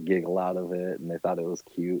like got a giggle out of it, and they thought it was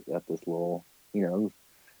cute that this little,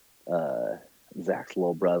 uh, Zach's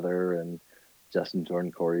little brother and Justin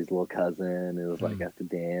Jordan Corey's little cousin. It was like Hmm. at the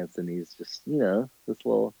dance, and he's just this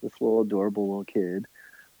little adorable little kid.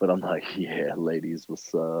 But I'm like, yeah, ladies,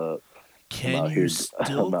 what's up? I'm Can out you here.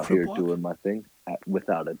 still I'm out crip here walk? doing my thing,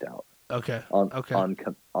 without a doubt, Okay. on Okay. on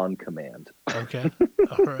on command. Okay.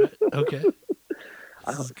 All right. Okay.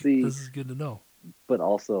 I This is see, this is good to know. but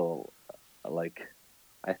also like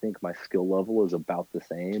I think my skill level is about the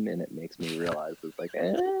same, and it makes me realize it's like,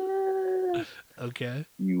 Okay.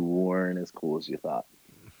 you weren't as cool as you thought.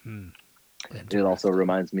 Hmm. It also Interesting.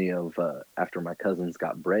 reminds me of after my cousins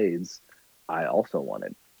got braids, I also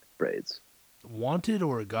wanted braids, Wanted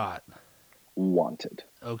or got? wanted.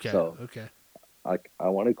 Okay. So Okay. I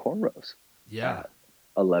wanted cornrows Yeah. at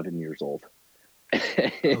 11 years old.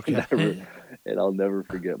 and, Okay. and I'll never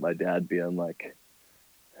forget my dad being like,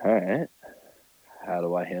 all right, how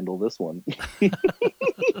do I handle this one?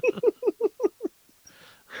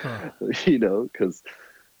 Huh.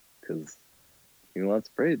 Because he wants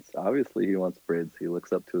braids. Obviously, he wants braids. He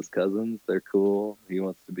looks up to his cousins. They're cool. He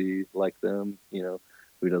wants to be like them,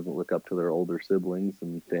 who doesn't look up to their older siblings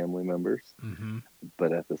and family members. Mm-hmm.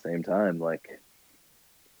 But at the same time, like,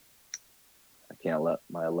 I can't let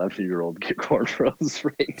my 11-year-old get cornrows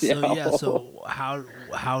right So yeah. now. So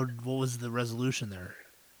what was the resolution there?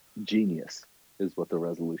 Genius is what the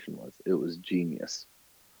resolution was. It was genius.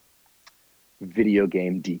 Video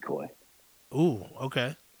game decoy. Ooh.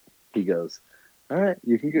 Okay. He goes, all right,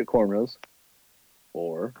 you can get cornrows,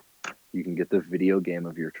 or you can get the video game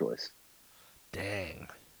of your choice. Dang.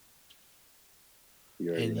 You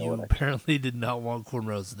already And know you what I. apparently did not want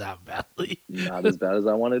cornrows that badly. Not as bad as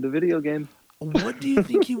I wanted a video game. What do you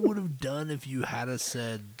think he would have done if you had a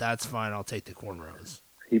said, "That's fine, I'll take the cornrows"?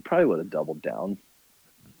 He probably would have doubled down.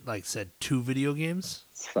 Like said, two video games.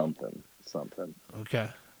 Something. Okay.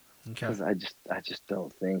 Okay. Because I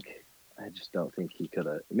just don't think he could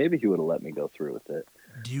have. Maybe he would have let me go through with it,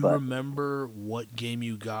 Do you but remember what game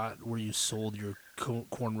you got where you sold your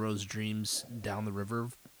cornrows dreams down the river?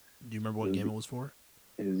 Do you remember it what was game it was for?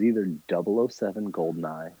 it was either 007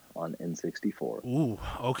 GoldenEye on N64, Ooh,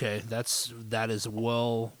 okay. That is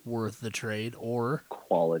well worth the trade. Or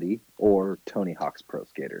quality, or Tony Hawk's Pro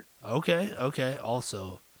Skater. okay, okay.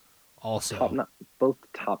 Also, Both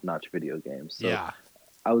top notch video games. So yeah,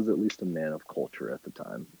 I was at least a man of culture at the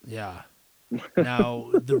time. yeah.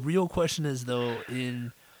 Now the real question is though,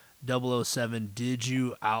 in 007, did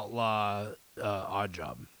you outlaw Odd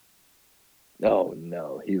Job? Oh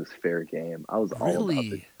no, he was fair game.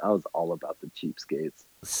 Really? I was all about the cheapskates.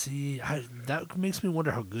 See, that makes me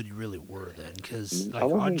wonder how good you really were then, because I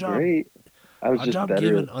like wasn't great. I was Odd just Job gave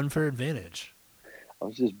better. an unfair advantage. I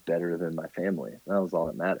was just better than my family. That was all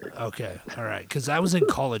that mattered. Okay, all right. Because I was in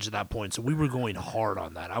college at that point, so we were going hard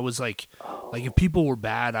on that. I was like if Oh, people were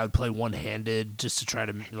bad, I would play one handed just to try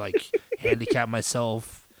to like handicap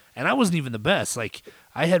myself. And I wasn't even the best. Like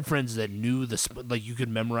I had friends that knew like you could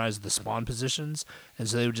memorize the spawn positions, and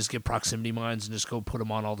so they would just get proximity mines and just go put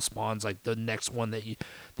them on all the spawns. Like the next one that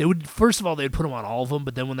they would first of all they'd put them on all of them,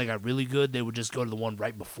 but then when they got really good, they would just go to the one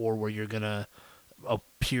right before where you're gonna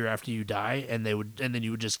appear after you die, and then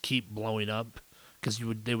you would just keep blowing up because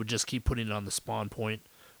they would just keep putting it on the spawn point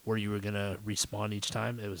where you were gonna respawn each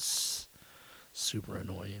time. It was super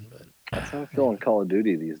annoying, but that's how I feel in anyway. Call of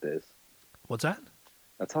Duty these days. What's that?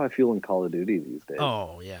 That's how I feel in Call of Duty these days.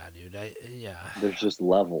 Oh yeah, dude. Yeah, There's just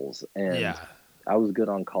levels, and yeah. I was good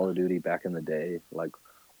on Call of Duty back in the day, like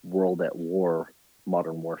World at War,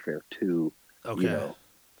 Modern Warfare 2, you Okay, know.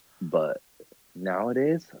 But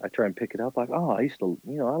nowadays, I try and pick it up like, oh, I used to,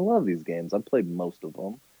 I love these games. I've played most of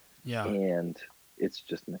them, yeah. and it's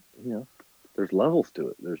just, there's levels to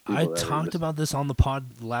it. There's I people that are talked just, about this on the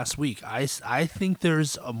pod last week. I think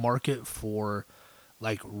there's a market for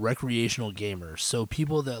like recreational gamers. So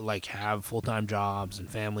people that like have full-time jobs and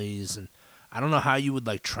families, and I don't know how you would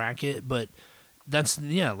like track it, but that's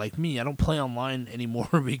yeah, like me. I don't play online anymore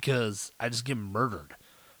because I just get murdered,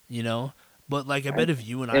 you know? But like I I, bet if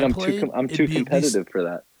you and and I played, I'm it'd too be at least competitive for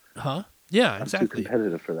that. huh? Yeah, I'm too exactly.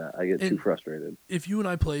 competitive for that. I get too And frustrated. if you and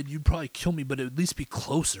I played, you'd probably kill me, but it'd at least be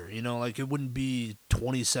closer, you know, like it wouldn't be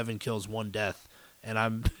 27 kills, one death, and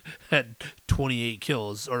I'm at 28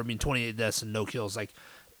 kills, or I mean 28 deaths and no kills.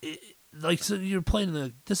 It, so you're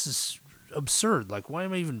playing this is absurd. Like, why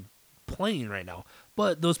am I even playing right now?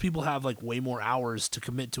 But those people have like way more hours to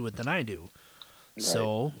commit to it than I do. Right.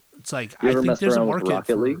 So it's like, You I ever think messed there's a around with market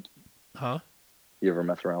Rocket for, League? huh? You ever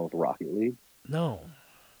mess around with Rocket League? No.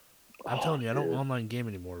 I'm Oh, telling you, I don't dude. online game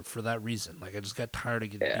anymore for that reason. Like, I just got tired of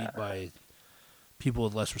getting beat Yeah. by people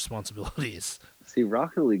with less responsibilities. See,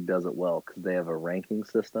 Rocket League does it well because they have a ranking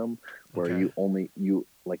system where Okay. you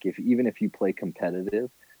like if even if you play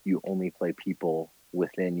competitive, you only play people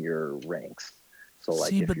within your ranks. So like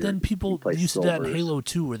See, if but then you people play used to do that in silvers. Halo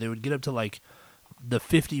 2 where they would get up to like the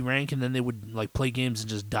 50 rank and then they would like play games and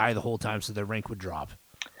just die the whole time so their rank would drop.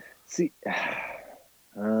 See,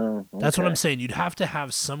 That's what I'm okay. saying. You'd have to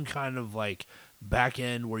have some kind of like back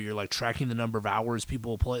end where you're like tracking the number of hours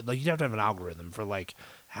people play. Like you'd have to have an algorithm for like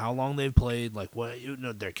how long they've played, like what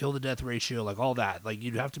their kill to death ratio, like all that. Like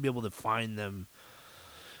you'd have to be able to find them,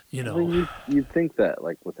 you I mean, know. you'd think that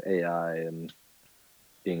like with AI and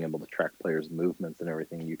being able to track players' movements and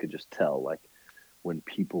everything, you could just tell like when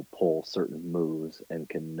people pull certain moves and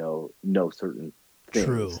can know certain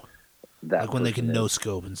True. things, that Like when they person can no is.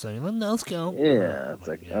 scope and say, no scope. Yeah, Oh it's my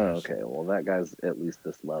like, oh, gosh. okay, well that guy's at least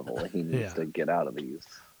this level. He needs Yeah. to get out of these.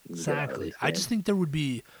 Get out of Exactly. these I just games. think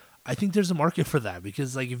I think there's a market for that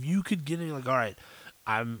because like if you could get in like, all right,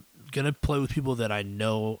 I'm gonna play with people that I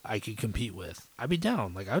know I could compete with, I'd be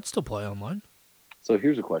down. Like I'd still play online. So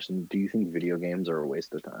here's a question: do you think video games are a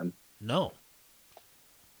waste of time? No,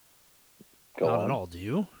 Go not at on. all. Do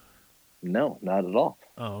you? No, not at all.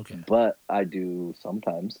 Oh, okay. But I do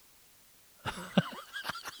sometimes.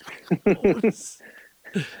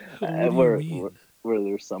 What do you Where, mean? where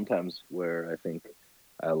there's sometimes where I think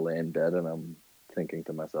I lay in bed and I'm thinking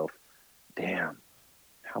to myself, damn,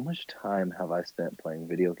 how much time have I spent playing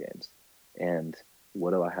video games? And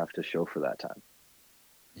what do I have to show for that time?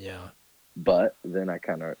 Yeah. But then I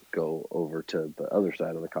kind of go over to the other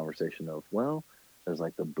side of the conversation of, well, there's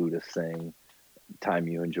like the Buddhist saying, time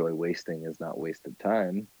you enjoy wasting is not wasted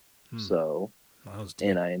time. Hmm. So, That was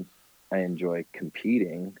and deep. I enjoy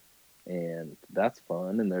competing, and that's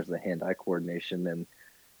fun. And there's the hand-eye coordination,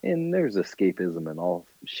 and there's escapism in all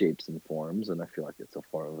shapes and forms. And I feel like it's a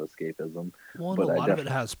form of escapism. Well, and a But I lot of it definitely,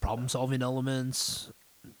 has problem-solving elements,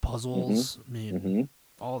 hmm puzzles. I mean, hmm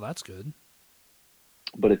all that's good.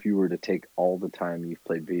 but if you were to take all the time you've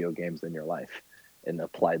played video games in your life and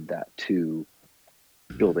applied that to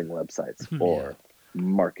building websites Yeah. or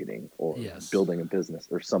marketing or Yes. building a business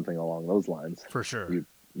or something along those lines, For sure.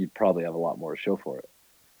 you'd probably have a lot more to show for it.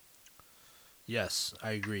 Yes,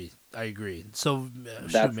 I agree. I agree. So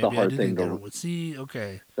shoot, That's the maybe I hard do thing think there to would see.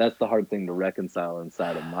 Okay. that's the hard thing to reconcile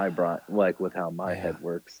inside of my brain, like with how my Yeah. head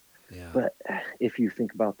works. Yeah. But if you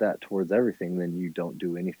think about that towards everything, then you don't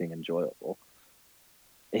do anything enjoyable.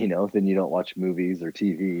 Then you don't watch movies or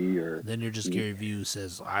TV or Then you're just you, Gary Vee who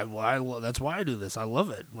says, that's why I do this. I love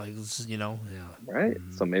it. Like this, yeah. right.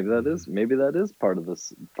 So Mm-hmm. maybe that is part of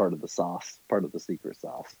the sauce, part of the secret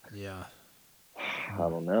sauce. Yeah. I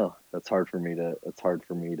don't know. It's hard for me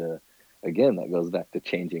to again, that goes back to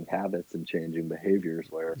changing habits and changing behaviors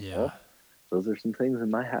where, Yeah. well, those are some things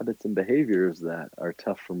in my habits and behaviors that are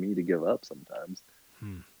tough for me to give up sometimes.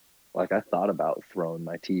 Hmm. Like I thought about throwing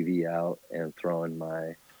my TV out and throwing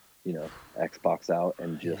my, Xbox out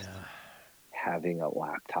and just Yeah. having a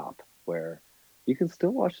laptop where you can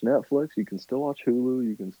still watch Netflix, you can still watch Hulu,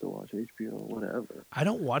 you can still watch HBO, whatever. I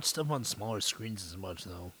don't watch stuff on smaller screens as much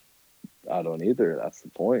though. I don't either. That's the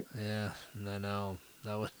point. Yeah, I know.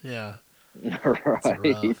 That was yeah. It's Right.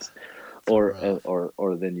 rough. It's Or rough.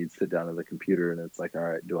 or then you'd sit down at the computer and it's like, all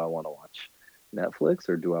right, do I want to watch Netflix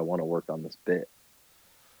or do I want to work on this bit?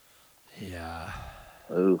 Yeah,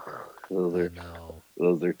 Ugh, those I are know.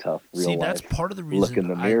 those are tough See, real that's life part of the look reason in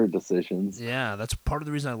the I mirror decisions. yeah, that's part of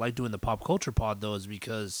the reason I like doing the pop culture pod though is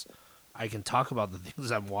because I can talk about the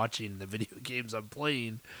things I'm watching, the video games I'm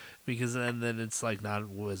playing, because then it's like not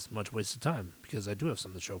as much waste of time because I do have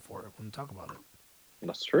something to show for it when I talk about it.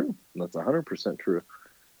 That's true. That's 100% true.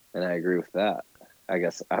 And I agree with that. I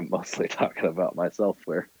guess I'm mostly talking about myself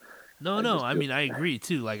where No, I no, just I do. mean I agree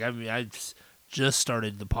too. Like I mean just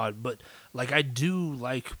started the pod, but like I do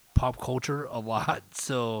like pop culture a lot,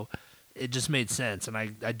 so it just made sense. And I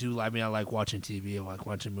do. I mean I like watching TV. I like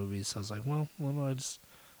watching movies. So I was like, well, why don't I just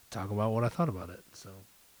talk about what I thought about it? So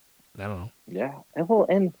I don't know. Yeah.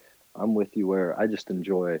 And I'm with you where I just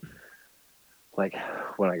enjoy, like,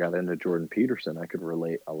 when I got into Jordan Peterson, I could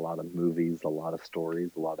relate a lot of movies, a lot of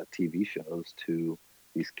stories, a lot of TV shows to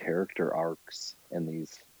these character arcs and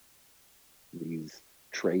these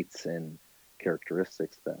traits and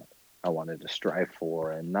characteristics that I wanted to strive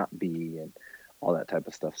for and not be and all that type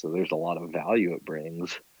of stuff. So there's a lot of value it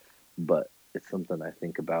brings, but it's something I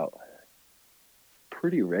think about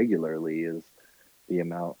pretty regularly is the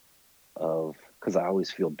amount of, because I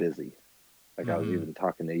always feel busy. Like I was Mm-hmm. even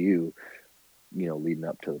talking to you, leading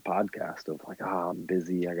up to the podcast of like, I'm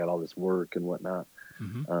busy. I got all this work and whatnot.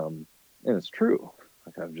 Mm-hmm. Um, and it's true.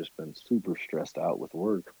 Like I've just been super stressed out with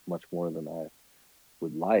work, much more than I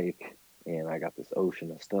would like. And I got this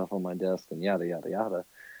ocean of stuff on my desk and yada, yada, yada.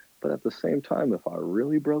 But at the same time, if I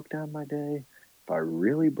really broke down my day, if I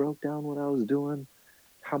really broke down what I was doing,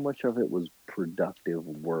 how much of it was productive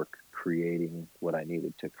work creating what I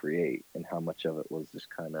needed to create, and how much of it was just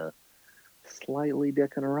kind of slightly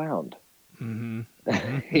dicking around. Mm-hmm.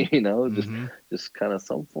 Mm-hmm. you know, just Mm-hmm. just kind of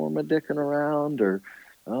some form of dicking around, or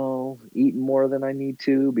eating more than I need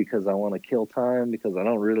to because I want to kill time because I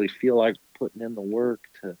don't really feel like putting in the work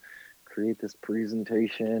to create this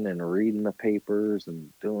presentation and reading the papers and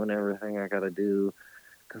doing everything I got to do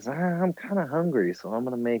because I'm kind of hungry, so I'm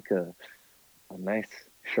gonna make a nice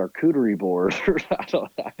charcuterie board.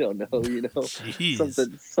 I don't know,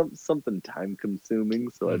 Jeez. something time consuming,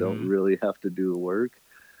 so I don't Mm-hmm. really have to do the work.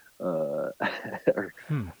 Or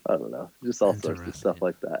Hmm. I don't know, just all sorts of stuff Interesting.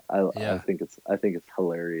 like that. I Yeah. think it's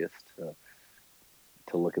hilarious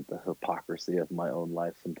to look at the hypocrisy of my own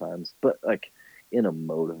life sometimes, but like in a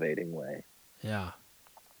motivating way. Yeah.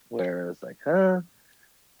 Where it's like,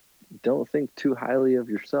 don't think too highly of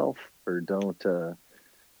yourself, or don't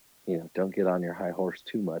get on your high horse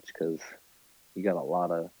too much because you got a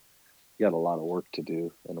lot of you got a lot of work to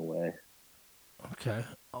do in a way. Okay.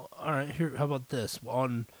 All right. Here. How about this?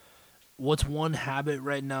 On what's one habit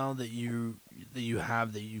right now that you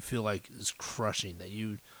have that you feel like is crushing that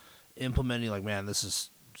you implementing like man this is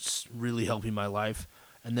really helping my life,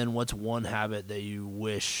 and then what's one habit that you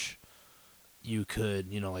wish you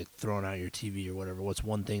could like throwing out your TV or whatever, what's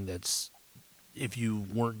one thing that's if you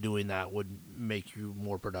weren't doing that would make you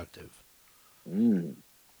more productive? Mm,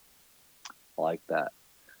 I like that.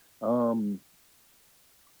 Um,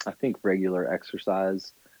 I think regular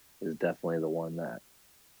exercise is definitely the one that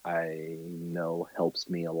I know helps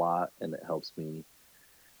me a lot, and it helps me.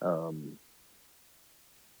 Um,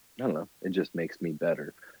 I don't know. It just makes me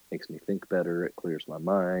better. Makes me think better. It clears my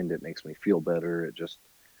mind. It makes me feel better. It just,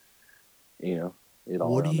 you know, it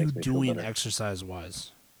all What are around you makes me feel doing better. exercise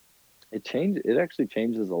wise? It actually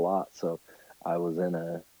changes a lot. So I was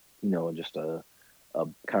in just a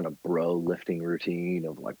kind of bro lifting routine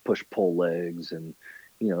of like push pull legs and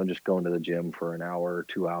just going to the gym for an hour,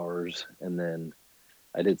 2 hours, and then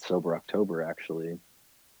I did sober October actually,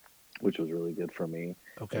 which was really good for me.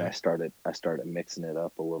 And Okay. I started mixing it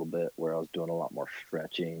up a little bit where I was doing a lot more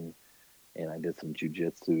stretching, and I did some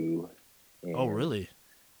jujitsu Oh and really?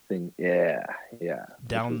 yeah, yeah,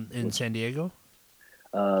 Down in which San Diego?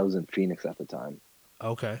 I was in Phoenix at the time,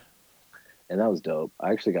 Okay. and that was dope.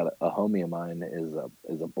 I actually got a homie of mine is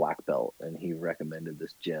a black belt, and he recommended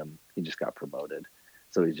this gym. He just got promoted,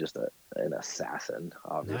 so he's just an assassin.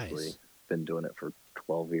 Obviously, Nice. been doing it for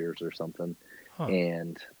 12 years or something, Huh.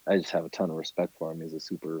 and I just have a ton of respect for him. He's a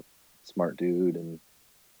super smart dude, and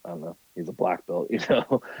I don't know, he's a black belt, you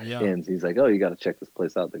know, Yeah. and he's like, oh, you got to check this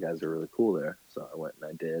place out. The guys are really cool there. So I went and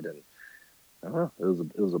I did, and I don't know,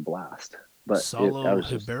 it was a blast. But I Saulo was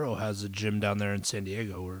just, Hibero has a gym down there in San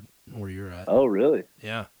Diego where you're at. oh, really?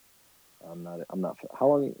 Yeah. How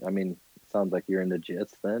long? I mean, it sounds like you're into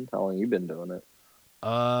jits then. How long you been doing it?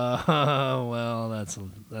 Well,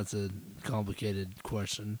 that's a complicated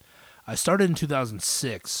question. I started in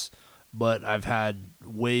 2006, but I've had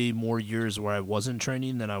way more years where I wasn't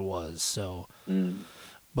training than I was. So, Mm,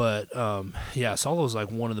 but yeah, Solo's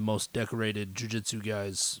like one of the most decorated jiu-jitsu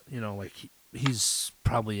guys. You know, like he's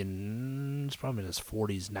probably in his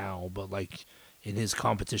 40s now, but like in his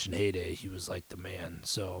competition heyday, he was like the man.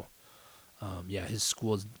 So, yeah, his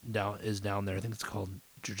school is down there. I think it's called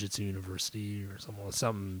Jiu-Jitsu University or something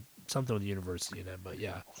with the university in it. But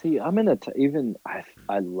yeah. See, I'm in a even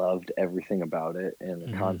I loved everything about it and the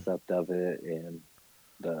Hmm. concept of it and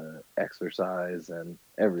the exercise and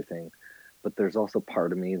everything. But there's also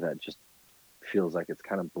part of me that just feels like it's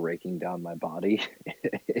kind of breaking down my body,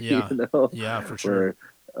 you Yeah. know, Yeah, for sure. where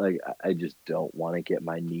like I just don't want to get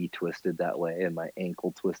my knee twisted that way and my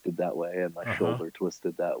ankle twisted that way and my Uh huh. shoulder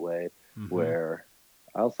twisted that way, Hmm. where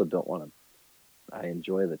I also don't want to. I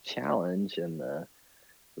enjoy the challenge and the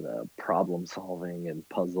problem solving and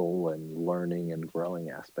puzzle and learning and growing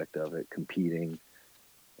aspect of it, competing,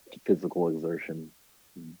 physical exertion.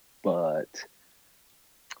 But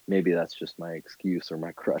maybe that's just my excuse or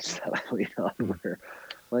my crutch that I lean on where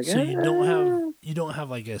like, So you don't have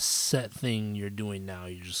like a set thing you're doing now.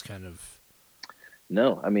 You just kind of.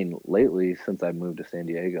 no, I mean, lately since I moved to San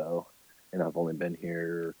Diego and I've only been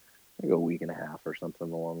here like a week and a half or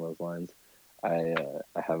something along those lines, I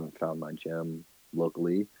haven't found my gym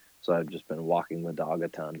locally, so I've just been walking the dog a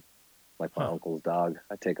ton, like my Huh. uncle's dog.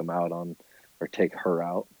 I take him out on, or take her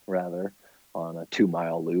out rather, on a 2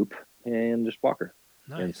 mile loop and just walk her.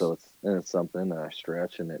 And Nice. so it's something that I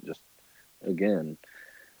stretch and it just again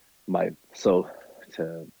my so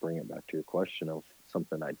to bring it back to your question of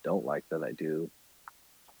something I don't like that I do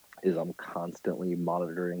is I'm constantly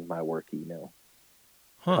monitoring my work email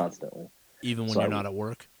Huh. constantly. Even when you're So not at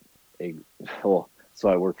work. I well, so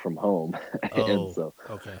I work from home, and Oh. so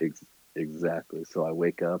Okay. exactly. So I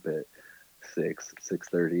wake up at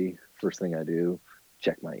 6:30. First thing I do,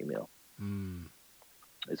 check my email. Hmm.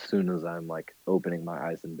 As soon as I'm like opening my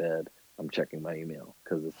eyes in bed, I'm checking my email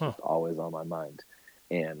because it's Huh. just always on my mind.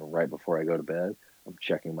 And right before I go to bed, I'm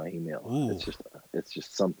checking my email. Ooh. It's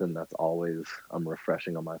just something that's always I'm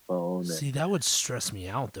refreshing on my phone. And See, that would stress me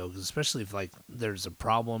out though, 'cause especially if like there's a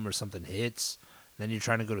problem or something hits, then you're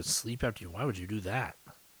trying to go to sleep after you. Why would you do that?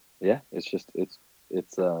 yeah, it's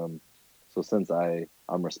so since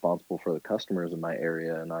I'm responsible for the customers in my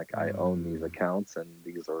area and like I own these Mm, accounts and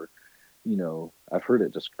these are, you know, I've heard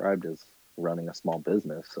it described as running a small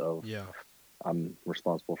business. So yeah. I'm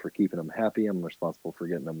responsible for keeping them happy. I'm responsible for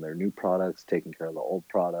getting them their new products, taking care of the old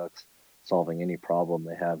products, solving any problem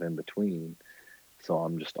they have in between. So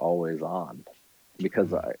I'm just always on because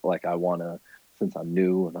Mm, I want to, since I'm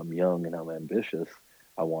new and I'm young and I'm ambitious,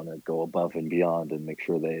 I want to go above and beyond and make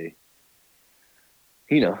sure they,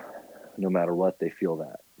 you know, no matter what, they feel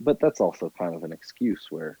that. But that's also kind of an excuse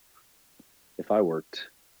where if I worked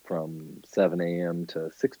from 7 a.m.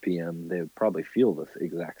 to 6 p.m., they would probably feel the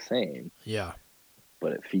exact same, yeah.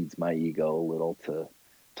 but it feeds my ego a little to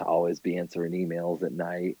always be answering emails at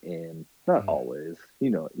night and not Mm, always, you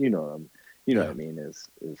know what yeah. I mean, is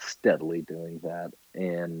steadily doing that.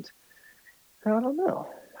 And I don't know.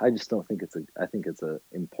 I just don't think I think it's a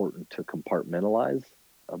important to compartmentalize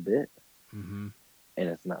a bit, Mm-hmm. and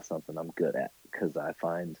it's not something I'm good at because I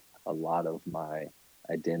find a lot of my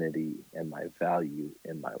identity and my value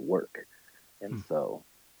in my work. And Hmm. so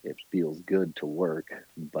it feels good to work,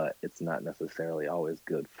 but it's not necessarily always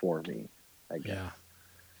good for me, I guess. Yeah.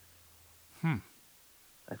 Hmm.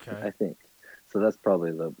 Okay. I think. So that's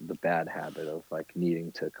probably the bad habit of like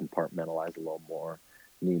needing to compartmentalize a little more,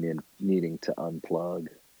 needing to unplug.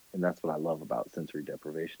 And that's what I love about sensory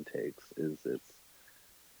deprivation takes is it's,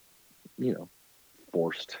 you know,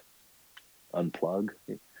 forced unplug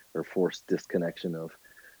or forced disconnection of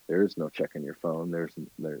there is no checking your phone. There's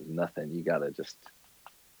nothing. You gotta just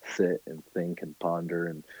sit and think and ponder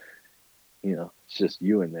and it's just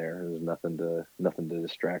you in there. There's nothing to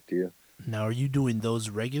distract you. Now, are you doing those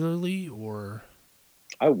regularly or?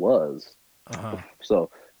 I was Uh huh.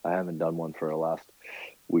 so I haven't done one for the last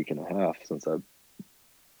week and a half since I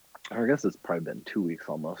guess it's probably been 2 weeks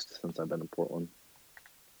almost since I've been in Portland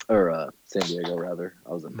or San Diego rather. I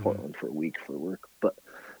was in Mm-hmm. Portland for a week for work, but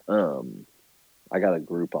um, I got a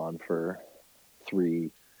group on for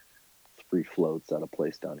three free floats at a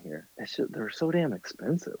place down here. They're so damn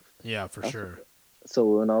expensive. Yeah, for That's sure.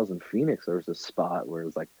 So when I was in Phoenix, there was a spot where it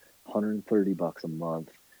was like $130 a month.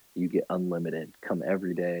 You get unlimited. Come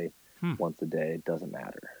every day, Hmm. once a day. It doesn't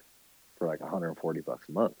matter for like $140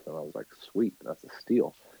 a month. And I was like, sweet, that's a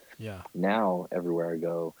steal. Yeah. Now everywhere I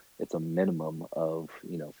go, it's a minimum of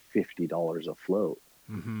 $50 a float.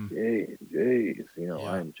 Mm-hmm. Jeez, I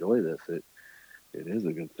Yeah. enjoy this. It is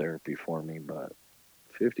a good therapy for me, but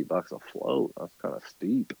 $50 a float, that's kind of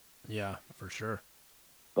steep. Yeah, for sure.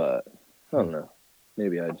 But I Hmm. don't know.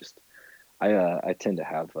 Maybe I tend to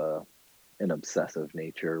have an obsessive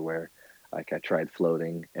nature where like I tried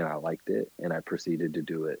floating and I liked it and I proceeded to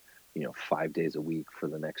do it 5 days a week for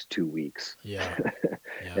the next 2 weeks. Yeah.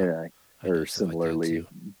 Yeah. and I or do stuff like that similarly, too.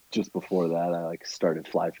 just before that I like started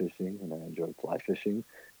fly fishing and I enjoyed fly fishing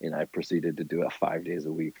and I proceeded to do it 5 days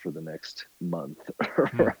a week for the next month.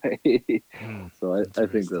 Hmm. Right. Hmm. So I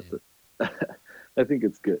think that's Interesting. I think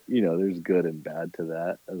it's good. There's good and bad to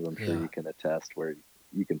that, as I'm sure Yeah. you can attest, where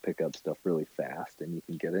you can pick up stuff really fast and you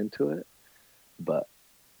can get into it, but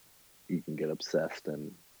you can get obsessed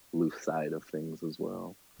and lose sight of things as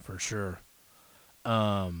well. For sure.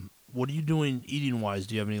 What are you doing eating wise?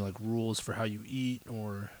 Do you have any like rules for how you eat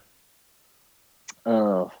or?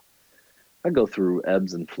 Uh, I go through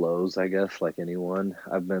ebbs and flows, I guess, like anyone.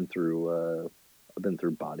 I've been through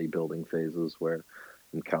bodybuilding phases where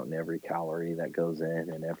I'm counting every calorie that goes in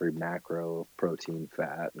and every macro of protein,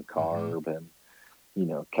 fat, and Mm-hmm. carb, and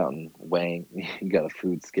counting, weighing. You got a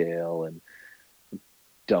food scale and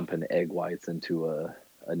dumping egg whites into a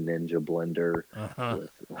ninja blender Uh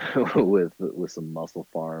huh. with with some muscle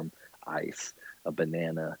farm ice, a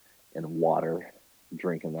banana, and water,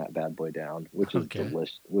 drinking that bad boy down, Okay.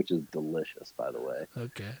 which is delicious, by the way.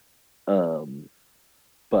 Okay. um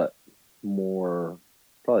but more,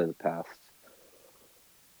 probably the past,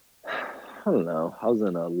 I don't know, I was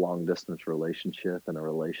in a long distance relationship, and a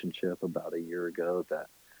relationship about a year ago that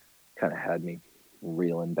kind of had me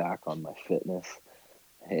reeling back on my fitness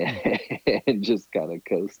Hmm. and just kind of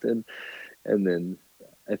coasting. And then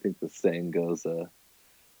I think the saying goes,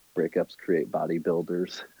 breakups create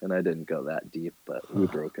bodybuilders. And I didn't go that deep, but we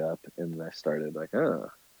Huh. broke up, and I started like,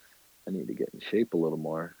 oh, I need to get in shape a little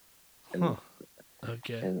more. Huh. And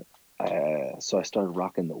Okay. and so I started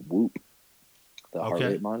rocking the Whoop, the heart Okay.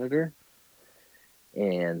 rate monitor,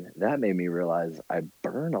 and that made me realize I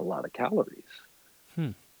burn a lot of calories.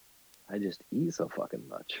 Hmm. I just eat so fucking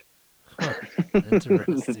much Huh.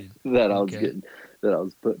 Interesting. that I was Okay. getting, that I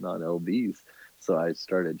was putting on lbs. So I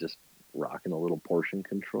started just rocking a little portion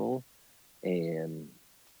control, and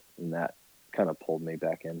that kind of pulled me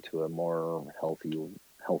back into a more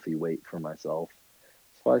healthy weight for myself.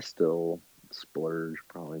 So I still splurge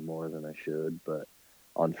probably more than I should, but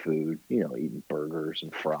on food, eating burgers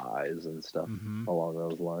and fries and stuff Mm-hmm. along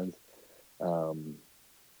those lines. Um,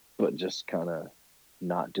 but just kind of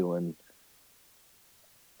not doing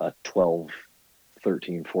a 12,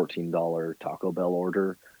 13, $14 Taco Bell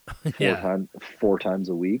order four Yeah. times four times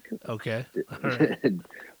a week. Okay. It, All right. it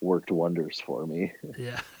worked wonders for me.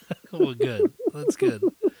 Yeah. Well, good. That's good.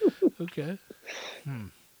 Okay. Hmm.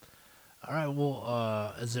 All right.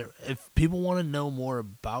 Well, is there if people want to know more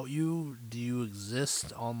about you, do you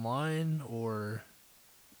exist online or?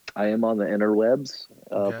 I am on the interwebs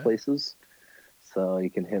Okay. places, so you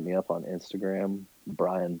can hit me up on Instagram,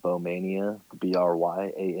 Bryan Bowmania,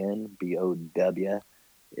 BryanBowmania.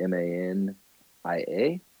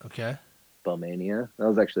 Okay. Bowmania. That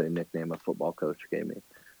was actually a nickname a football coach gave me.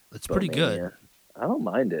 That's pretty good. Bowmania. I don't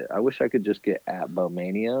mind it. I wish I could just get at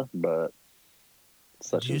Bowmania, but Do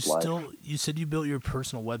such you is life. still? You said you built your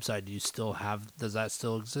personal website. Do you still have? Does that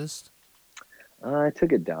still exist? I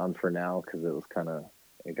took it down for now because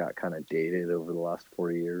it got kind of dated over the last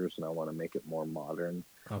 4 years, and I want to make it more modern.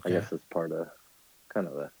 I Okay. guess it's part of kind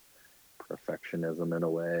of the perfectionism in a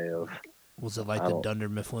way of, Was it like I the don't Dunder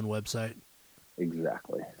Mifflin website?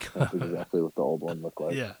 exactly. That's exactly what the old one looked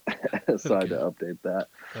like. Yeah. So I had to Okay. update that.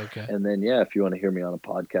 Okay. And then yeah, if you want to hear me on a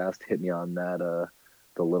podcast, hit me on that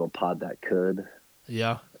the little pod that could,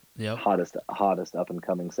 Yeah. Yep. hottest up and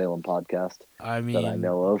coming Salem podcast I that I mean,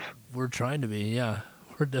 know of. we're trying to be. Yeah.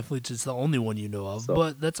 We're definitely just the only one you know of, So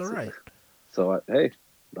but that's all so, right. hey,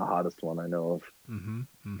 the hottest one I know of. Mm-hmm.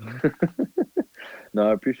 Mm-hmm. No,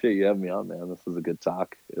 I appreciate you having me on, man. This was a good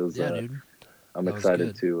talk. It was Yeah, dude. I'm That was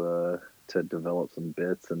excited good. to develop some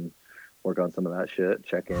bits and work on some of that shit,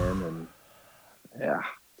 check in, and yeah,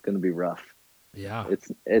 it's gonna be rough. Yeah.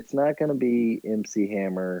 It's not gonna be MC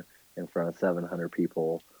Hammer in front of 700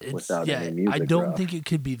 people It's without any yeah. I music don't rough. think it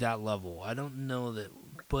could be that level. I don't know that,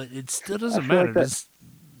 but it still I doesn't feel like matter. that Just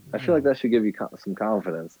I feel like that should give you some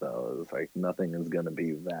confidence, though. It's like nothing is going to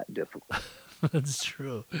be that difficult. That's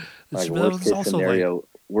true. That's Like true. But that was also like,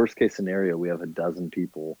 worst case scenario, we have a dozen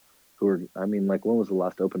people who are. I mean, like, when was the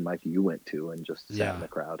last open mic you went to and just sat in yeah, the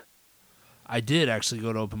crowd? I did actually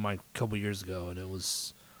go to open mic a couple years ago, and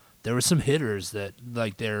there were some hitters that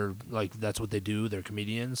like they're like that's what they do. They're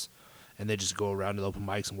comedians, and they just go around to the open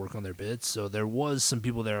mics and work on their bits. So there was some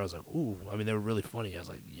people there. I was like, ooh, I mean, they were really funny. I was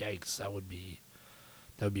like, yikes, that would be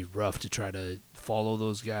rough to try to follow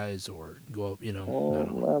those guys or go up. I don't know.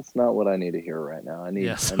 Well, that's not what I need to hear right now. Yeah, I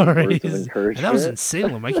need sorry. words of And that was in encouragement.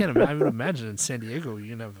 Salem. I can't. I would imagine in San Diego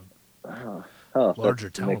you're gonna have Oh, a that's larger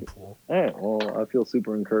make talent pool. All right. Well, I feel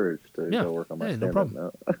super encouraged to Yeah. go work on my Hey, no stand-up problem.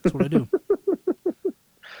 now. That's what I do.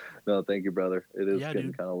 No, thank you, brother. It is Yeah,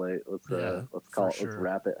 getting dude. kind of late. Yeah, Let's for let's sure.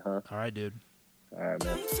 wrap it, huh? All right, dude. All right,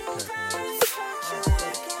 man. Okay, All right,